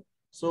file.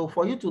 So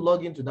for you to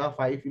log into that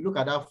file, if you look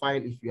at that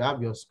file, if you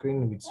have your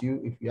screen with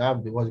you, if you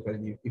have the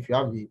if you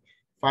have the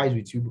files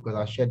with you, because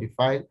I shared the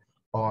file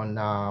on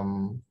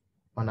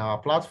our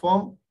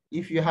platform.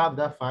 If you have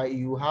that file,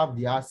 you have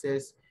the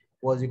access.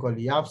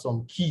 You have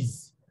some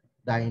keys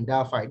that are in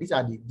that file. These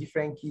are the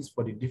different keys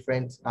for the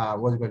different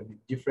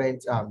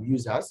different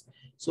users.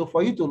 So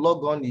for you to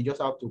log on, you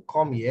just have to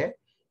come here,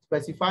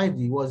 specify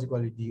the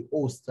the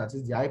host, that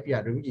is the IP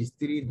address, which is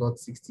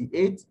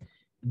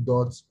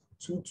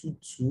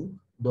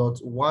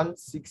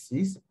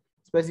 3.68.222.166.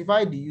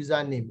 Specify the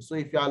username. So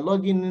if you are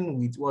logging in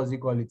with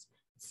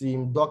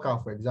Team Docker,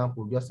 for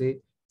example, just say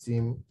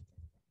Team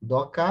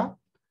Docker,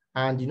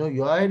 and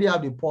you already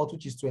have the port,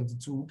 which is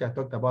 22, which I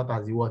talked about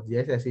as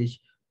the SSH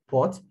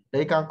port.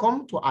 Then you can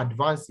come to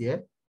advanced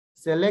here,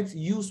 select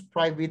use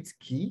private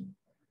key.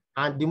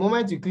 And the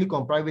moment you click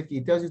on private key,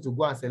 it tells you to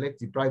go and select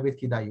the private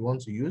key that you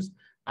want to use.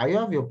 And you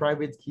have your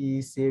private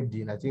key saved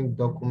in, I think,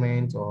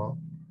 document or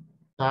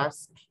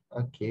task.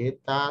 Okay,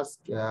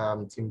 task,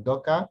 Team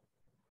Docker.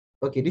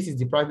 Okay, this is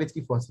the private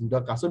key for Team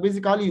Docker. So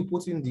basically, you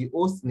put in the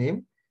host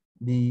name,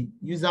 the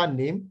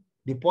username,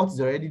 the port is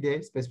already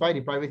there, specify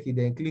the private key,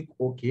 then click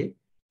OK.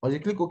 Once you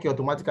click OK,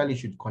 automatically it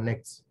should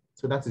connect.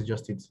 So that is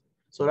just it.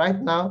 So right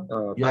now,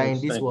 you are in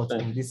this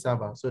in this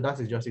server. So that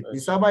is just it. The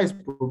server is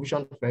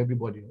provisioned for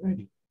everybody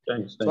already.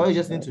 So all you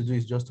just need to do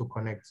is just to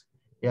connect.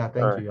 Yeah,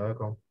 thank you. You're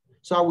welcome.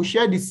 So I will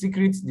share the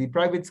secrets, the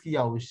private key,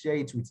 I will share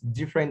it with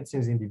different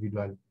teams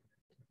individually.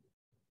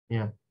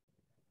 Yeah,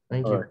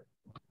 thank you.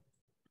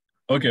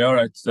 Okay, all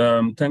right.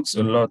 Thanks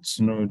a lot,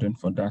 Nurudeen,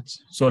 for that.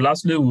 So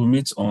lastly, we'll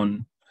meet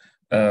on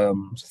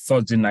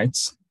Thursday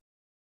nights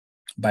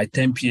by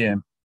 10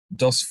 p.m.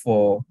 just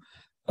for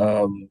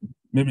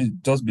maybe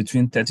just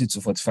between 30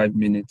 to 45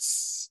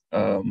 minutes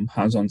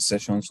hands-on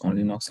sessions on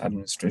Linux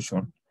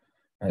administration.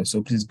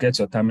 So please get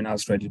your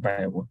terminals ready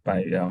by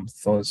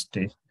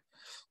Thursday.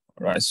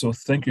 All right, so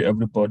thank you,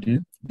 everybody.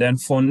 Then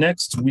for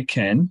next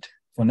weekend.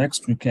 So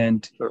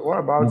what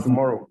about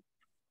tomorrow?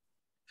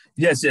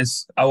 Yes,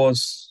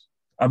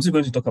 I'm still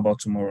going to talk about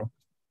tomorrow.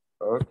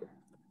 Okay.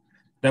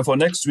 Then for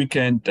next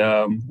weekend,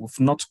 we've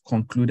not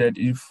concluded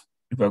if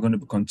we're going to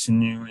be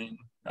continuing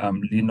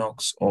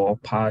Linux or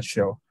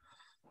PowerShell.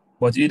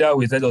 But either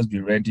way, let us be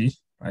ready,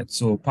 right?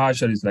 So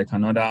PowerShell is like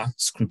another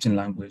scripting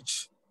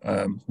language,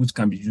 which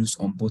can be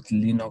used on both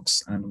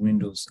Linux and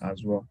Windows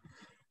as well,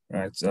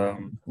 right?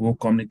 We'll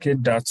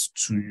communicate that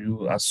to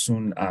you as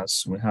soon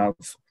as we have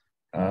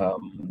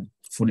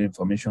full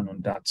information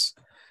on that.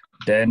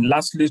 Then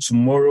lastly,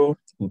 tomorrow,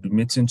 we'll be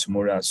meeting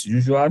tomorrow as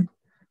usual.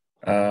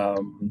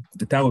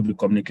 The time will be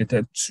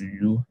communicated to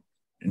you,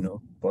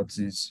 but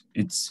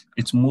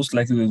it's most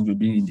likely it will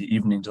be in the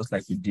evening, just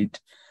like we did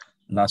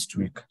last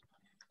week.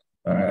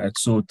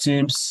 So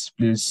teams,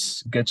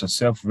 please get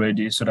yourself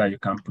ready so that you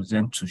can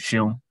present to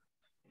Sean,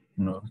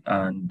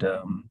 and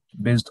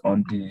based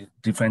on the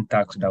different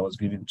tasks that was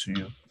given to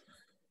you.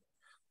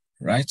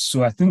 Right,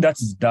 so I think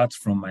that is that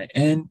from my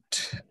end.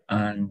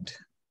 And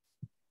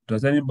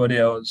does anybody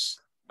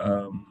else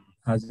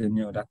has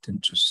any other thing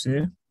to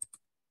say?